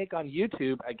that they make on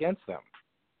YouTube against them.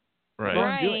 Right.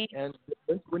 Right. And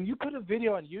when you put a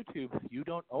video on YouTube, you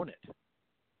don't own it.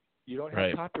 You don't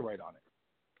have copyright on it,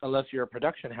 unless you're a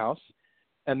production house.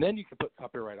 And then you can put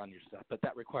copyright on your stuff, but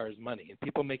that requires money. And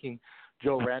people making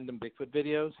Joe Random Bigfoot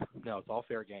videos, no, it's all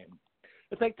fair game.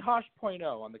 It's like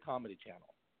Tosh.0 on the Comedy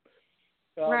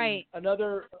Channel. Right.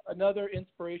 Another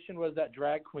inspiration was that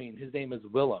drag queen. His name is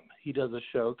Willem. He does a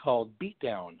show called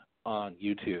Beatdown on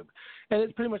YouTube. And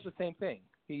it's pretty much the same thing.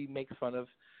 He makes fun of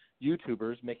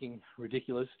YouTubers making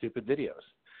ridiculous, stupid videos.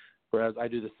 Whereas I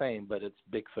do the same, but it's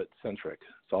Bigfoot-centric.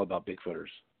 It's all about Bigfooters.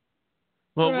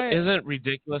 Well, isn't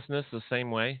ridiculousness the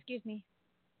same way? Excuse me.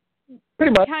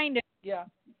 Pretty much. Kind of. Yeah.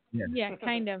 Yeah,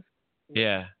 kind of.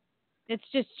 Yeah. It's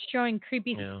just showing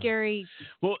creepy, scary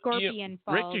scorpion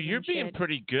falls. Rictor, you're being shit.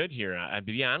 pretty good here. I'll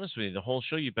be honest with you. The whole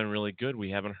show, you've been really good. We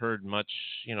haven't heard much,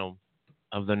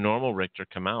 of the normal Rictor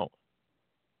come out.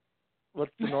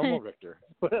 What's the normal Rictor?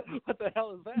 What the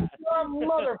hell is that?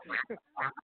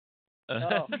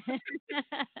 Oh.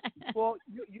 Well,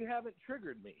 you haven't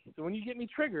triggered me. So when you get me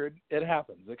triggered, it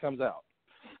happens. It comes out.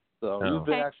 So you've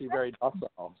been actually very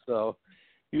docile. So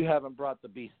you haven't brought the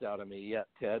beast out of me yet,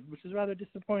 Ted, which is rather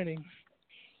disappointing.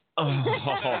 Oh.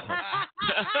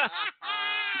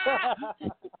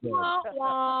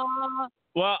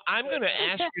 Well, I'm going to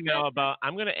ask you now about.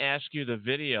 I'm going to ask you the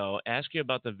video. Ask you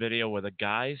about the video where the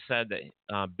guy said that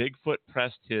Bigfoot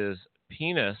pressed his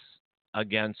penis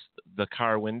against the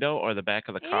car window or the back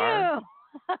of the car,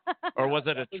 or was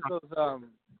it a truck?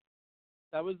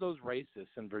 That was those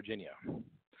racists in Virginia.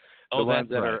 Oh, the ones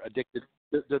that right. are addicted.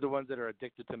 They're the ones that are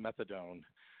addicted to methadone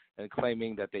and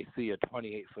claiming that they see a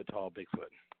 28-foot tall Bigfoot.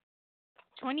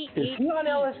 28. Is he on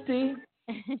LSD?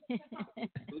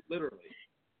 Literally.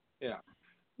 Yeah.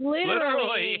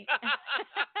 Literally.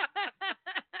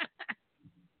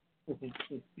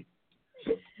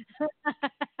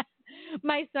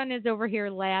 My son is over here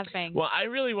laughing. Well, I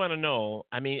really want to know.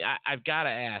 I mean, I've got to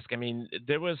ask. I mean,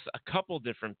 there was a couple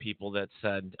different people that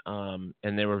said, and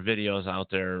there were videos out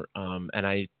there, and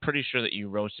I'm pretty sure that you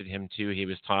roasted him too. He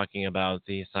was talking about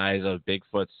the size of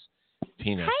Bigfoot's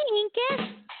penis. Hi,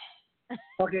 Inkus.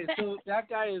 Okay, so that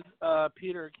guy is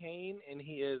Peter Kane, and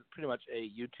he is pretty much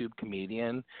a YouTube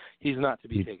comedian. He's not to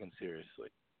be taken seriously.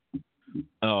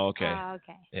 Oh, okay.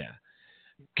 Okay. Yeah.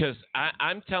 Because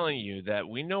I'm telling you that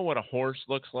we know what a horse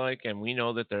looks like, and we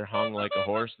know that they're hung like a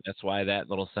horse. That's why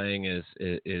that little saying is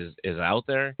out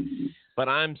there. But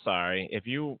I'm sorry, if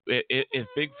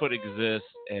Bigfoot exists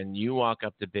and you walk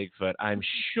up to Bigfoot, I'm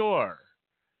sure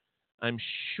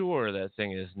that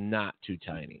thing is not too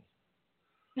tiny.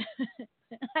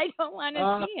 I don't want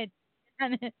to see it.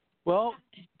 Well,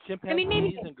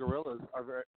 chimpanzees and gorillas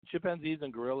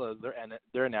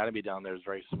their anatomy down there is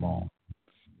very small.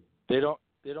 They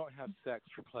don't have sex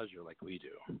for pleasure like we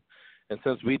do. And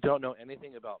since we don't know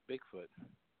anything about Bigfoot,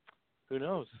 who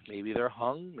knows? Maybe they're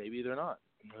hung, maybe they're not.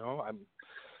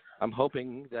 I'm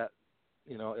hoping that,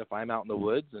 if I'm out in the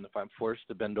woods and if I'm forced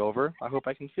to bend over, I hope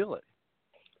I can feel it.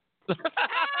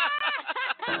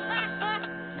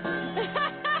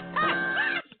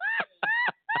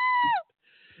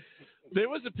 There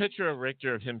was a picture of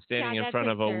Rictor of him standing in that's front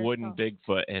of a hysterical. wooden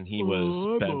Bigfoot, and he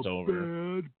was bent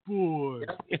over. Bad boy.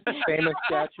 Famous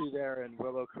statue there in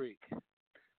Willow Creek.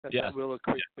 That's Yes. that Willow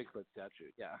Creek Bigfoot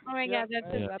statue. Yeah. Oh my God, that's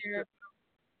Yeah. hysterical.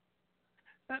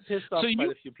 That pissed off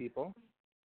quite a few people.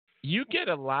 You get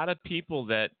a lot of people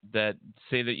that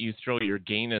say that you throw your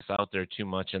gayness out there too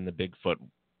much in the Bigfoot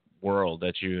world,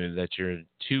 that you're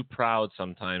too proud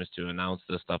sometimes to announce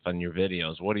this stuff on your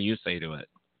videos. What do you say to it?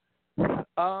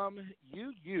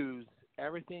 You use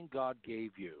everything God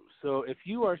gave you. So if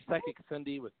you are Psychic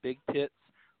Cindy with big tits,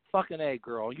 fucking A,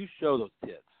 girl, you show those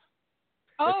tits.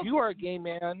 Oh. If you are a gay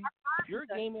man, you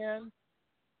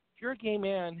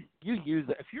use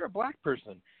it. If you're a black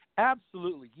person,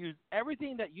 absolutely use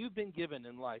everything that you've been given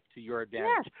in life to your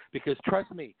advantage. Yeah. Because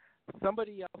trust me,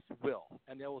 somebody else will,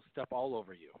 and they will step all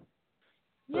over you.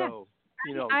 Yeah. So,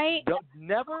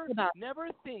 never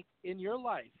think in your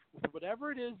life,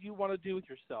 whatever it is you want to do with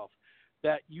yourself,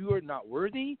 that you are not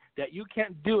worthy, that you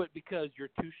can't do it because you're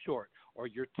too short, or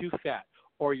you're too fat,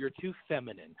 or you're too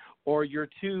feminine, or you're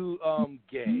too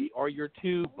gay, or you're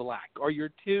too black, or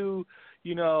you're too,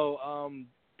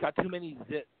 got too many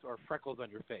zits or freckles on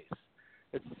your face.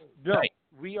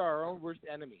 We are our own worst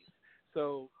enemies.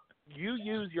 So you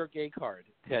use your gay card,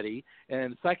 Teddy,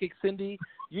 and Psychic Cindy,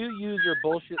 you use your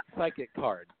bullshit psychic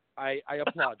card. I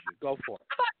applaud you. Go for it.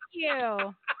 Fuck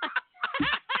you.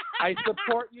 I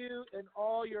support you in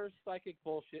all your psychic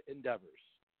bullshit endeavors.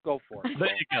 Go for it. There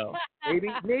you go.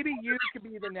 Maybe you could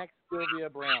be the next Sylvia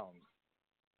Brown.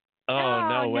 Oh,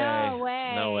 no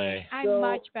way. No way. I'm So,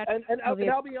 much better. And I'll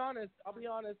be honest.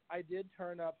 I did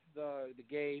turn up the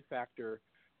gay factor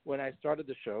when I started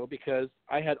the show because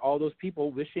I had all those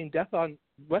people wishing death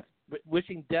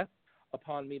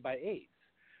upon me by AIDS.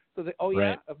 So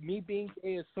Right. if me being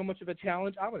gay is so much of a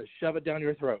challenge, I'm going to shove it down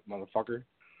your throat, motherfucker.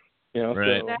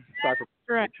 Right. So sorry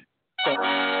for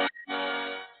Right.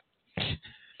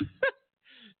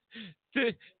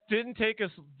 Didn't take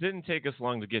us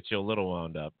long to get you a little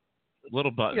wound up,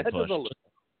 little button just push. a little.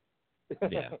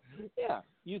 Yeah. Yeah.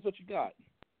 Use what you got.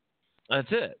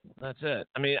 That's it.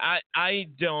 I mean, I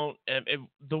don't.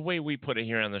 The way we put it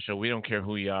here on the show, we don't care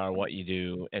who you are, what you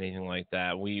do, anything like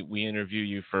that. We interview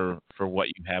you for what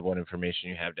you have, what information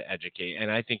you have to educate,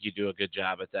 and I think you do a good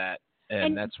job at that.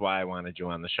 And that's why I wanted you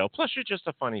on the show. Plus, you're just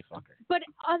a funny fucker. But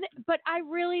I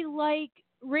really like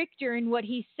Rictor and what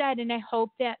he said, and I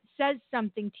hope that says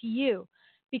something to you,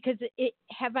 because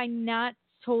have I not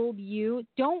told you?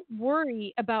 Don't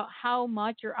worry about how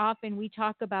much or often we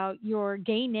talk about your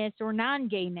gayness or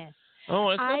non-gayness. Oh,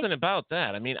 it's nothing about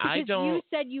that. I mean, I don't. You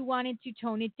said you wanted to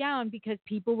tone it down because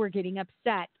people were getting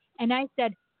upset, and I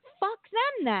said, "Fuck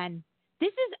them, then."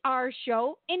 This is our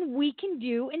show, and we can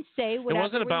do and say whatever we want. It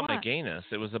wasn't about my gayness.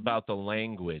 It was about the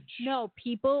language. No,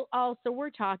 people also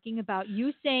were talking about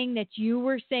you saying that you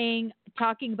were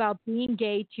talking about being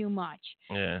gay too much.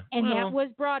 Yeah. And that was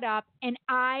brought up, and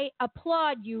I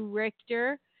applaud you,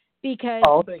 Rictor, because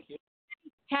thank you.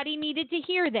 Teddy needed to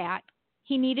hear that.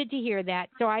 He needed to hear that,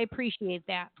 so I appreciate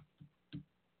that.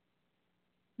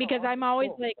 Because I'm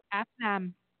always like, F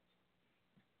them.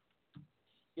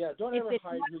 Yeah, don't ever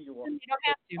hide who you are. You don't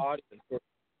have to. Audience,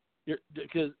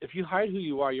 because if you hide who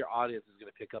you are, your audience is going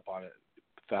to pick up on it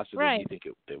faster than you think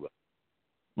they will.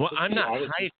 Well, Just I'm be not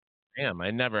honest. hiding.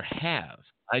 I never have.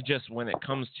 I just, when it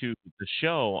comes to the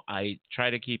show, I try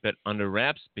to keep it under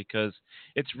wraps because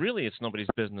it's nobody's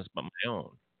business but my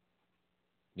own.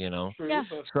 True, Yeah.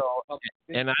 So,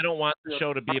 and I don't want the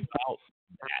show to be about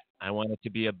that. I want it to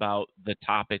be about the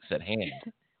topics at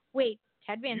hand. Wait,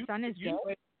 Ted Van Son is gay?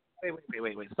 Wait.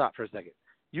 Stop for a second.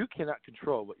 You cannot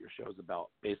control what your show is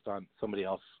about based on somebody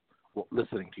else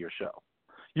listening to your show.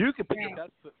 You can put your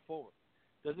best foot forward.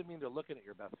 Doesn't mean they're looking at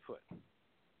your best foot.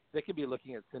 They could be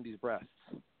looking at Cindy's breasts.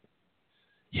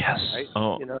 Yes. Right?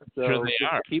 Oh, so sure they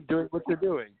are. Keep doing what you're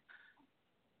doing.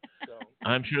 So.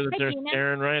 I'm sure that they're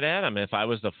staring right at him. If I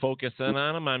was to focus in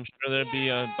on them, I'm sure there'd be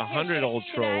 100 old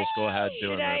trolls go ahead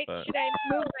doing it. But... Should I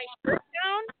move my shirt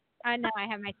down? No, I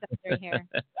have my sons right here.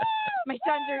 My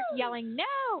sons are yelling, no.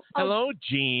 Hello,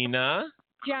 Gina.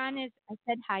 John is, I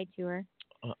said hi to her.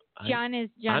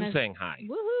 I'm saying hi.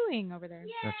 Woohooing over there.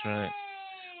 That's right.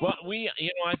 Well,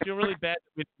 I feel really bad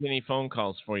that we didn't get any phone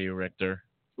calls for you, Rictor.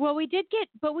 Well, we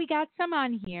got some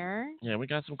on here. Yeah, we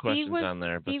got some questions on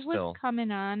there, but Steve still. was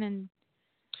coming on and.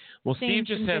 Well, Steve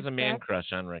just has a man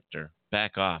crush on Rictor.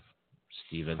 Back off,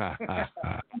 Steven.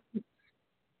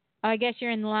 I guess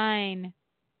you're in line.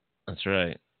 That's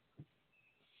right.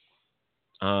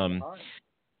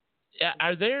 Yeah,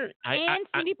 are there?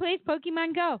 Cindy plays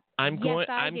Pokemon Go. I'm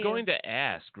going to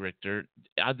ask Rictor.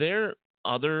 Are there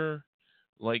other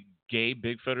gay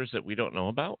Bigfooters that we don't know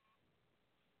about?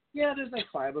 Yeah, there's like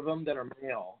 5 of them that are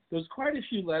male. There's quite a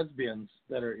few lesbians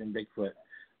that are in Bigfoot,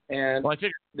 and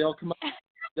they'll come up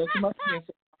to me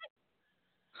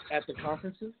at the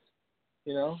conferences,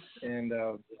 and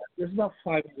there's about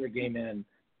 5 other gay men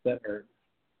that are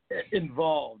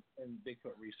involved in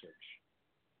Bigfoot research.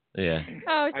 Yeah.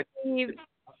 Oh, Steve.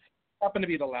 I happen to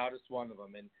be the loudest one of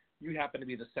them, and you happen to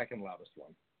be the second loudest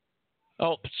one.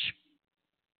 Oh,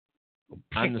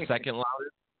 I'm the second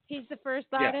loudest? He's the first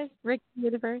loudest? Yeah. Rick,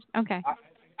 you're the first? Okay.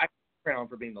 I crown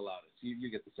for being the loudest. You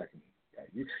get the second.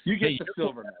 Yeah, you get the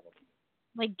silver medal.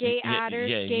 Like gay otters,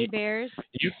 gay bears?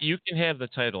 You can have the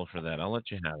title for that. I'll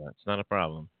let you have it. It's not a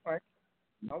problem. All right.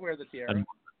 I'll wear the tiara.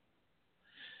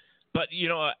 But,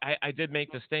 I did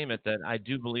make the statement that I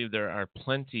do believe there are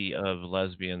plenty of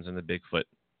lesbians in the Bigfoot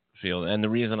field. And the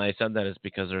reason I said that is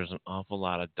because there's an awful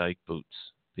lot of dyke boots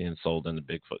being sold in the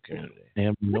Bigfoot community.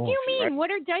 What do you mean? Right?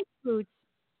 What are dyke boots?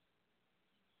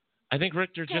 I think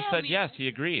Rictor just said yes. He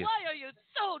agrees. Why are you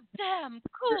so damn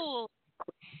cool?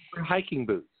 They're hiking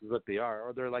boots is what they are.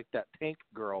 Or they're like that Tank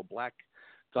Girl black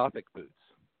Gothic boots.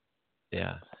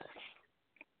 Yeah.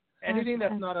 Anything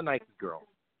that's not a Nike girl.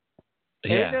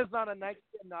 Yeah. Anything that's not a Nike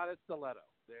and not a stiletto.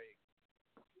 There you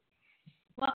go.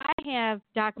 Well, I have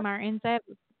Doc Martens. I have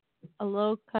a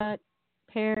low-cut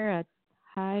pair of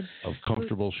hide of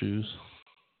comfortable shoes.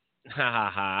 Ha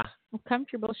ha ha.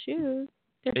 Comfortable shoes.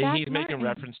 He's making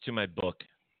reference to my book.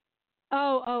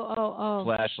 Oh.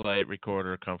 Flashlight,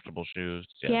 recorder, comfortable shoes.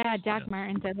 Yes. Yeah, Doc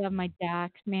Martens. I love my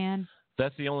Docs, man.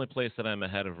 That's the only place that I'm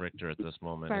ahead of Rictor at this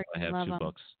moment. I have 2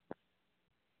 books.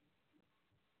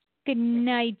 Good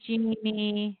night,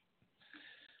 Jeannie.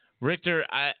 Rictor,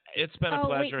 it's been a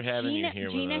pleasure having you here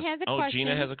Gina with us. has a question.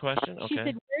 Gina has a question? Okay. She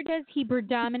said, where does he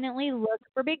predominantly look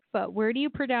for Bigfoot? Where do you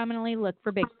predominantly look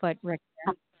for Bigfoot, Rictor?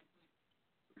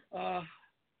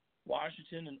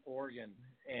 Washington and Oregon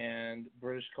and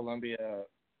British Columbia.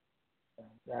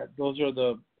 Those are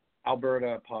the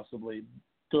Alberta, possibly.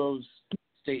 Those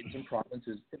states and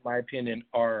provinces, in my opinion,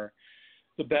 are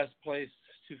the best place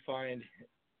to find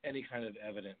any kind of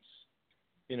evidence.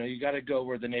 You got to go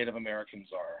where the Native Americans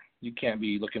are. You can't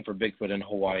be looking for Bigfoot in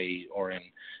Hawaii or in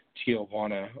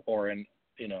Tijuana or in,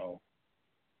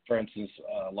 for instance,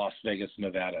 Las Vegas,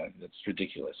 Nevada. That's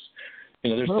ridiculous.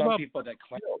 There's some people that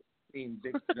claim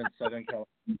Bigfoot in Southern California.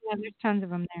 Yeah, there's tons of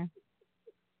them there.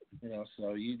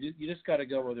 So you just got to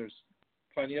go where there's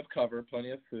plenty of cover,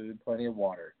 plenty of food, plenty of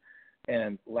water,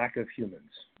 and lack of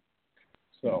humans.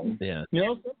 So, yeah.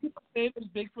 Some people say there's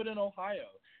Bigfoot in Ohio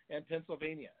and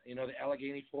Pennsylvania, the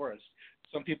Allegheny Forest.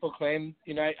 Some people claim,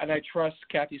 and I trust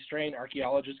Kathy Strain,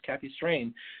 archaeologist Kathy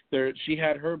Strain. She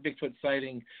had her Bigfoot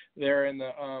sighting there in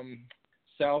the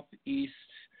southeast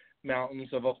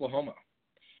mountains of Oklahoma.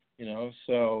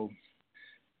 So,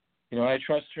 I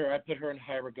trust her. I put her in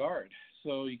high regard.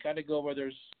 So you got to go where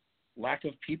there's lack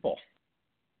of people,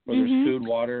 where there's food,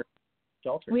 water,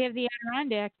 shelter. We have the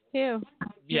Adirondacks, too.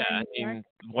 Yeah,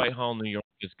 Whitehall, New York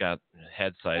has got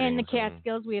head sightings. And the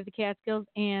Catskills. We have the Catskills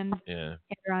and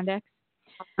Adirondacks.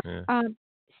 Yeah.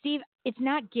 Steve, it's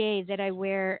not gay that I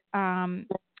wear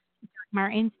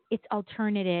Martens. It's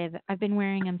alternative. I've been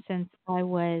wearing them since I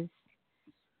was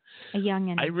a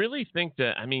youngin'. I really think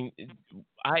that,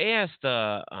 I asked...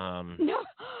 No,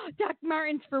 Doc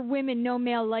Martens for women, no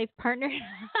male life partner.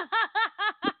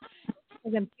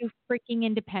 Because I'm too freaking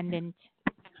independent.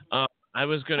 I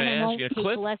was going to ask you,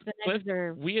 Cliff,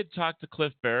 deserve. We had talked to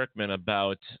Cliff Barrickman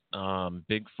about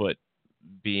Bigfoot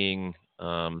being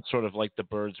sort of like the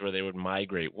birds where they would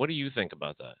migrate. What do you think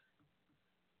about that?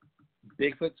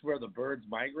 Bigfoot's where the birds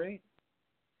migrate?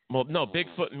 Well, no,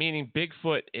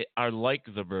 Bigfoot are like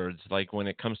the birds. Like when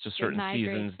it comes to certain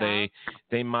seasons,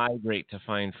 they migrate to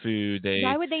find food.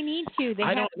 Why would they need to?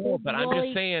 I don't know, but I'm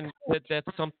just saying that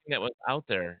that's something that was out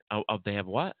there. They have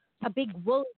what? A big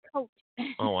woolly coat.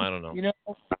 Oh, I don't know.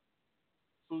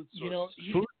 Food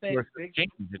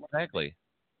exactly.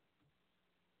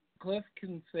 Cliff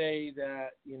can say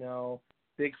that,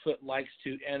 Bigfoot likes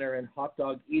to enter in hot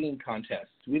dog eating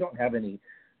contests. We don't have any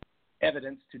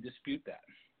evidence to dispute that.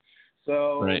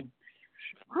 So,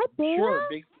 sure,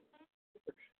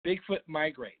 Bigfoot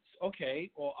migrates.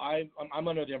 Okay, well, I'm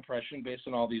under the impression, based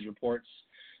on all these reports,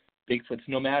 Bigfoot's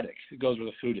nomadic. It goes where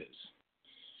the food is.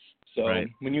 So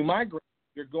when you migrate,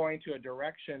 you're going to a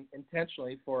direction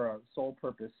intentionally for a sole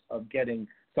purpose of getting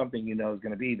something is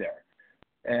going to be there.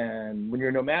 And when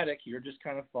you're nomadic, you're just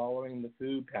kind of following the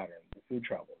food pattern, the food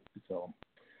travel. So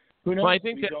who knows? Well,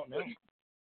 we don't know.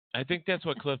 I think that's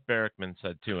what Cliff Barrickman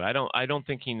said too. I don't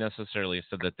think he necessarily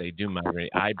said that they do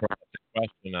migrate. I brought up the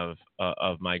question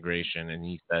of migration, and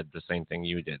he said the same thing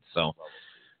you did. So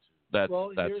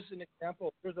here's an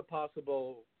example. Here's a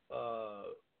possible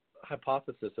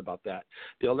hypothesis about that.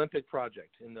 The Olympic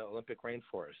Project in the Olympic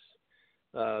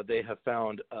rainforest, they have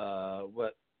found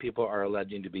what people are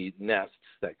alleging to be nests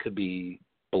that could be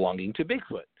belonging to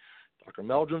Bigfoot. Dr.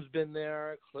 Meldrum's been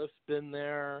there. Cliff's been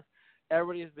there.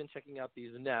 Everybody has been checking out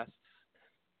these nests.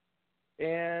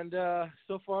 And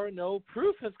so far, no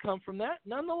proof has come from that.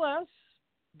 Nonetheless,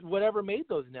 whatever made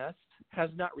those nests has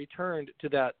not returned to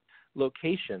that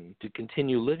location to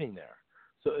continue living there.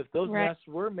 So if those nests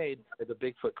were made by the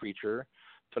Bigfoot creature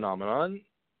phenomenon,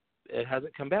 it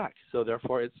hasn't come back. So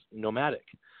therefore, it's nomadic.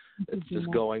 It's just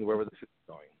going wherever the food's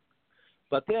going.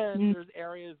 But then there's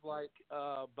areas like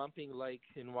Bumping Lake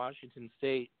in Washington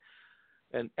State,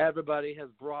 and everybody has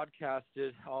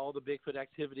broadcasted all the Bigfoot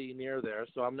activity near there.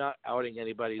 So I'm not outing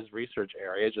anybody's research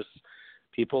area. Just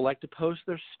people like to post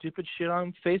their stupid shit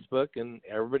on Facebook, and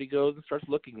everybody goes and starts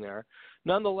looking there.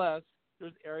 Nonetheless,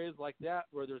 there's areas like that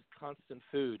where there's constant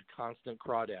food, constant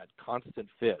crawdad, constant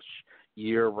fish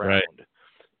year-round.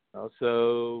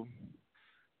 So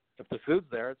if the food's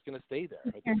there, it's going to stay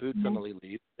there. If the food suddenly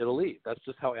leaves, it'll leave. That's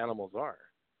just how animals are.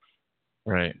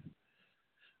 Right.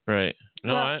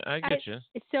 No, I get you.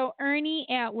 So Ernie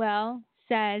Atwell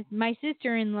says, my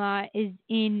sister-in-law is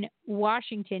in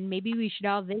Washington. Maybe we should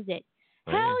all visit.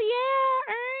 Hell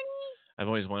yeah, Ernie! I've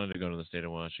always wanted to go to the state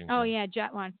of Washington. Oh, yeah,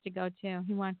 Jet wants to go, too.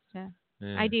 He wants to.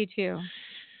 Yeah. I do, too.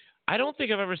 I don't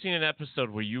think I've ever seen an episode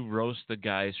where you roast the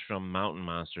guys from Mountain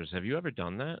Monsters. Have you ever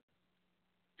done that?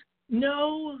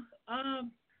 No,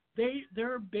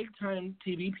 they're big time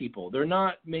TV people. They're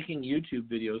not making YouTube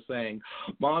videos saying,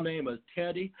 "My name is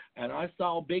Teddy, and I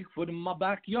saw Bigfoot in my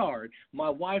backyard. My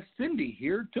wife Cindy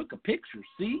here took a picture.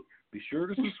 See, be sure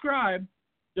to subscribe."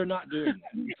 They're not doing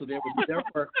that, so they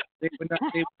would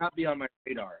not be on my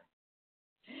radar.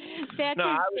 That's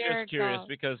no, hysterical. I was just curious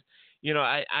because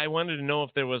I wanted to know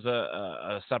if there was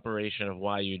a separation of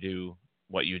why you do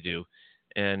what you do.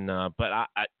 And but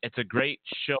it's a great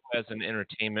show as an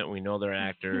entertainment. We know they're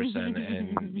actors,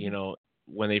 and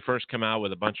when they first come out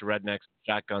with a bunch of rednecks,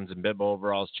 shotguns, and bib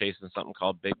overalls chasing something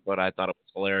called Bigfoot, I thought it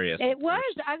was hilarious. It was.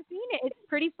 I've seen it. It's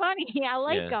pretty funny. I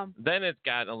like them. Then it's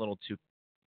gotten a little too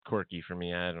quirky for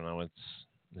me. I don't know.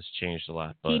 It's changed a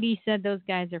lot. But... TD said those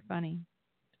guys are funny.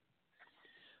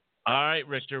 All right,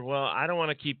 Richter. Well, I don't want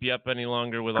to keep you up any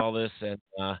longer with all this, and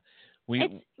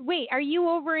wait, are you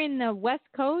over in the West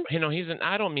Coast?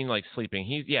 I don't mean like sleeping.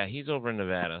 He's over in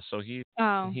Nevada, so he's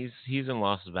in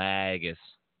Las Vegas.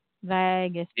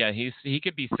 Vegas. Yeah, he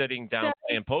could be sitting down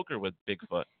playing poker with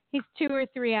Bigfoot. He's 2 or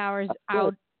 3 hours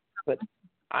out. But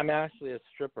I'm actually a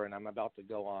stripper, and I'm about to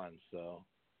go on. So.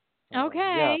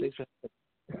 Okay. Yeah.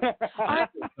 Sorry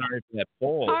for that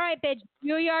poll. All right, bitch.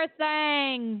 Do your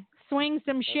thing. Swing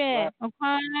some shit. Okay.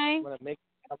 I'm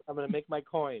gonna make my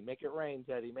coin. Make it rain,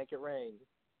 Teddy. Make it rain.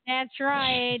 That's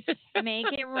right. Make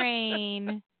it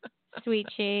rain, sweet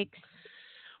cheeks.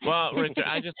 Well, Richter,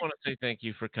 I just want to say thank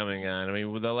you for coming on. I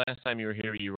mean, the last time you were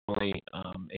here, you were only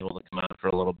able to come on for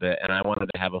a little bit, and I wanted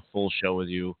to have a full show with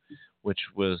you, which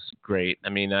was great. I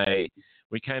mean,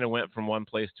 we kind of went from one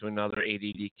place to another.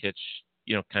 ADD kitch,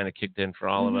 kind of kicked in for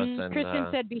all of us. And Kristen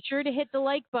said, "Be sure to hit the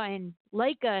like button.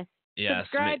 Like us. Yes,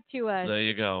 subscribe to us." There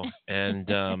you go. And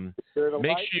sure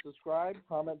to subscribe,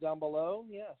 comment down below.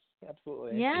 Yes,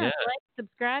 absolutely. Yeah, like,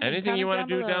 subscribe. Anything you want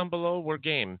to do down below, we're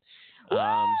game.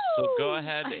 So go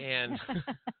ahead and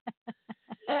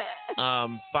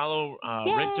follow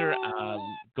Richter.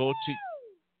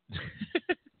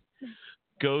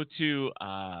 Go to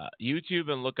YouTube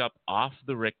and look up Off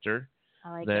the Richter.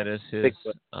 That is his.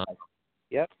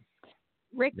 Yep.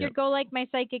 Richter, go like my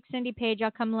Psychic Cindy page.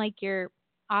 I'll come like your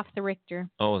Off the Richter.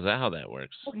 Oh, is that how that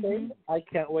works? Okay. I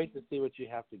can't wait to see what you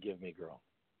have to give me, girl.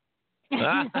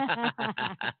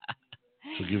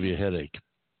 She'll give you a headache.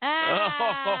 Me.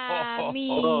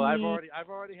 Oh, I've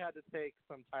already had to take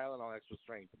some Tylenol extra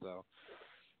strength, so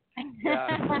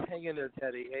yeah. Hang in there,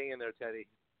 Teddy.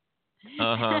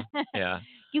 Yeah.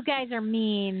 You guys are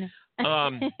mean.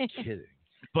 Kidding.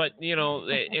 But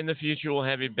in the future we'll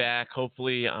have you back.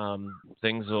 Hopefully,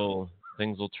 things will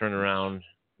turn around.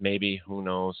 Maybe, who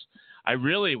knows? I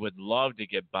really would love to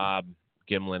get Bob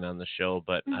Gimlin on the show,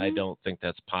 but I don't think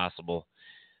that's possible.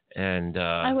 And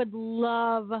I would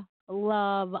love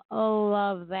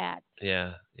that.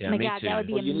 Yeah, oh my me God, too. that would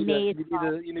be amazing.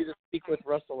 You need to speak with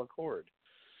Russell Accord.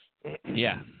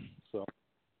 Yeah. So,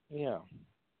 yeah.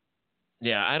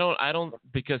 Yeah, I don't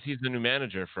because he's the new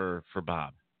manager for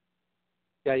Bob.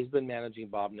 Yeah, he's been managing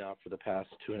Bob now for the past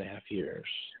 2.5 years.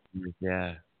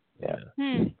 Yeah.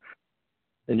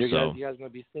 And you guys are going to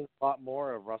be seeing a lot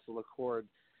more of Russell Accord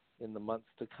in the months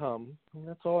to come. And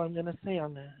that's all I'm going to say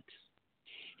on that.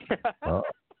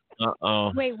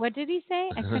 Uh-oh. Wait, what did he say?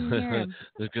 I couldn't hear him.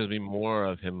 There's going to be more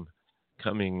of him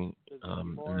coming.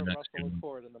 More Russell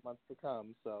Accord in the months to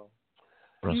come. So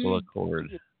Russell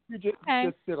Accord. You just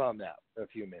sit on that for a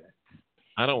few minutes.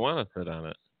 I don't want to sit on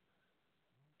it.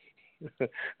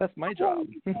 That's my job.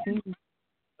 Did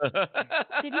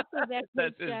he say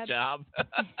that's his job?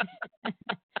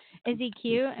 Is he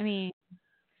cute? I mean.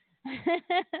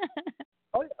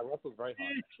 Oh, yeah, Russell's very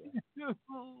hot, actually.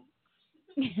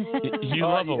 You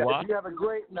love a what? You have a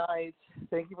great night.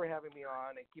 Thank you for having me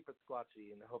on, and keep it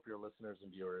squatchy. And I hope your listeners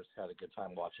and viewers had a good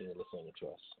time watching and listening to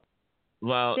us.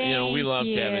 Well, we love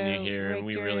having you here, Richter. and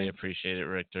we really appreciate it,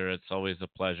 Richter. It's always a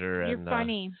pleasure. You're and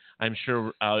funny. I'm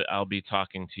sure I'll be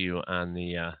talking to you on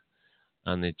the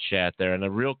chat there. And a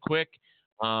real quick,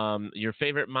 your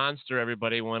favorite monster,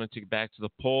 everybody, wanted to get back to the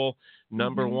poll.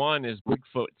 Number one is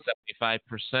Bigfoot,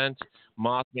 75%.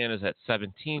 Mothman is at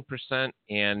 17%.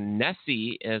 And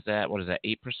Nessie is at,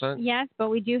 8%? Yes, but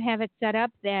we do have it set up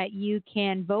that you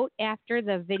can vote after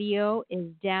the video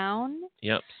is down.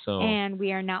 Yep. So. And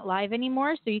we are not live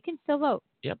anymore, so you can still vote.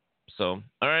 Yep. So,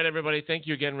 all right, everybody. Thank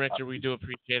you again, Richter. We do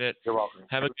appreciate it. You're welcome.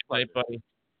 Have a good night, buddy.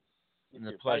 It's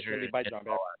a pleasure. Bye, John.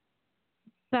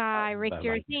 Bye, Richter.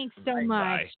 Bye-bye. Thanks so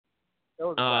much. That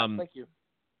was fun. Thank you.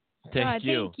 Thank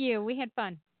you. Thank you. We had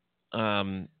fun.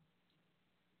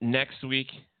 Next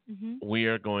week, we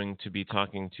are going to be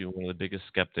talking to one of the biggest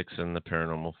skeptics in the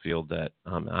paranormal field that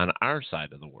on our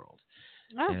side of the world.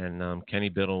 Oh. And Kenny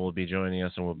Biddle will be joining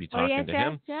us, and we'll be talking to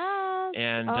him. Yes.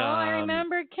 And I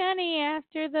remember Kenny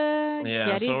after the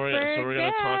Gettysburg so we're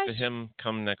going to talk to him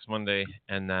come next Monday,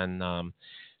 and then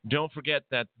don't forget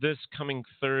that this coming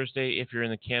Thursday, if you're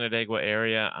in the Canandaigua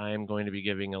area, I am going to be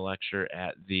giving a lecture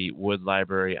at the Wood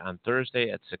Library on Thursday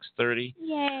at 6:30.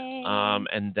 Yay!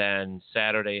 And then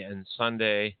Friday and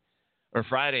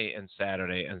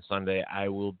Saturday and Sunday, I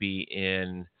will be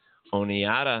in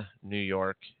Oneida, New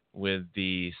York, with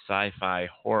the Sci-Fi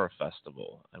Horror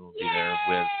Festival. I will be there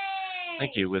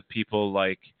with people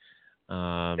like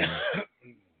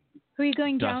who are you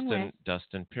going down with?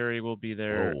 Dustin Perry will be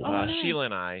there. Nice. Sheila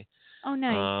and I. Oh,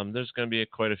 nice. There's going to be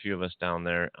quite a few of us down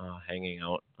there hanging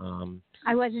out.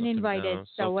 I wasn't invited,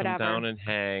 so whatever. Come down and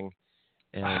hang,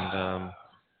 and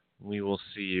we will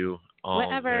see you all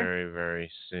very, very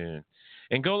soon.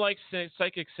 And go like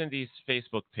Psychic Cindy's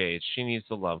Facebook page. She needs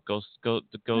the love. Go do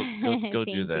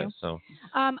that. So.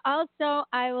 Also,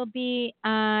 I will be.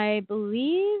 I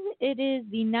believe it is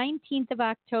the 19th of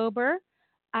October.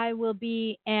 I will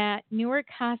be at Newark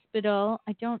Hospital.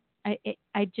 I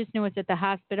just know it's at the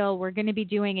hospital. We're going to be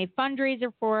doing a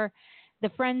fundraiser for the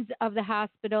Friends of the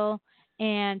Hospital,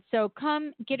 and so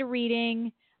come get a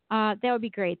reading. That would be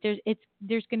great. There's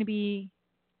going to be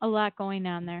a lot going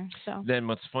on there. So then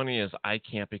what's funny is I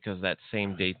can't, because that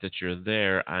same date that you're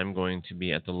there, I'm going to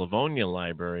be at the Livonia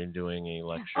Library doing a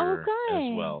lecture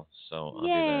as well. So I'll be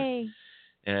there.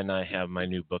 And I have my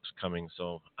new books coming,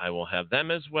 so I will have them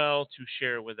as well to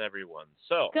share with everyone.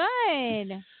 So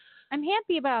good. I'm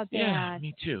happy about that. Yeah,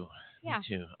 me too. Yeah. Me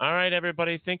too. All right,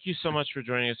 everybody. Thank you so much for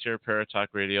joining us here at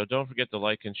Paratalk Radio. Don't forget to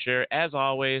like and share, as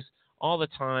always, all the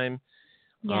time.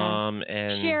 Yeah.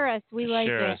 And share us. We like it.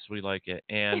 Share us. We like it.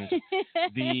 And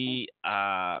the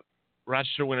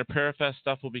Rochester Winter Parafest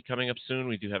stuff will be coming up soon.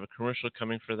 We do have a commercial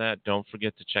coming for that. Don't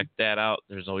forget to check that out.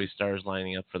 There's always stars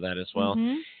lining up for that as well.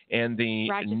 And the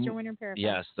Rochester Winter Parafest.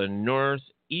 Yes, the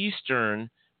Northeastern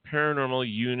Paranormal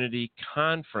Unity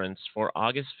Conference for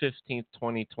August 15th,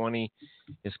 2020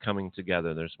 is coming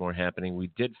together. There's more happening.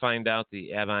 We did find out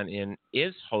the Avon Inn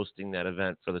is hosting that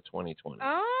event for the 2020.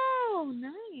 Oh,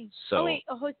 nice. So,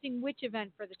 hosting which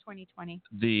event for the 2020?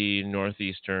 The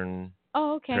Northeastern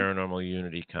Paranormal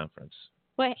Unity Conference.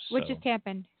 What just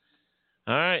happened?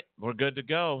 All right, we're good to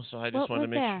go. So I just wanted to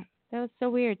make sure. That was so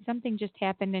weird. Something just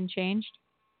happened and changed.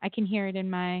 I can hear it in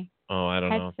my I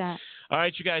don't headset. know. All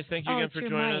right, you guys, thank you again for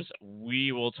joining us.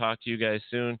 We will talk to you guys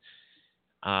soon.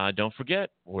 Don't forget,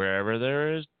 wherever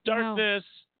there is darkness,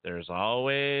 there's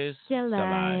always the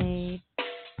light.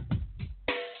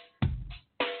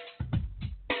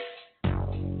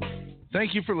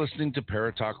 Thank you for listening to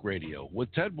Paratalk Radio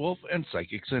with Ted Wolf and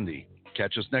Psychic Cindy.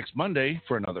 Catch us next Monday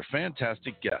for another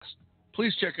fantastic guest.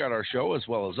 Please check out our show as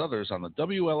well as others on the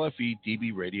WLFE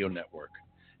DB Radio Network.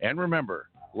 And remember,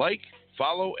 like,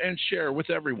 follow, and share with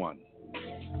everyone.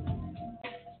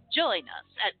 Join us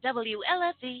at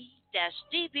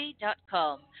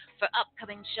WLFE-DB.com for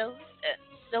upcoming shows and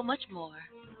so much more.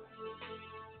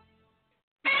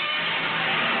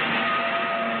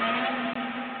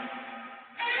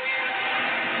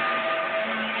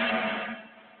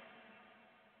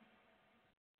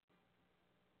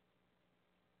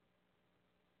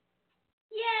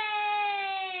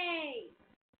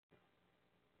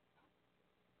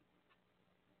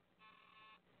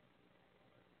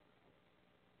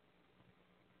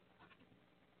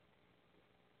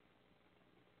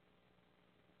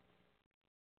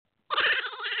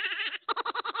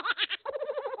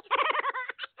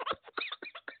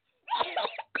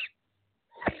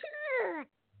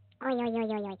 oi, oi,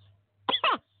 oi, oi, oi.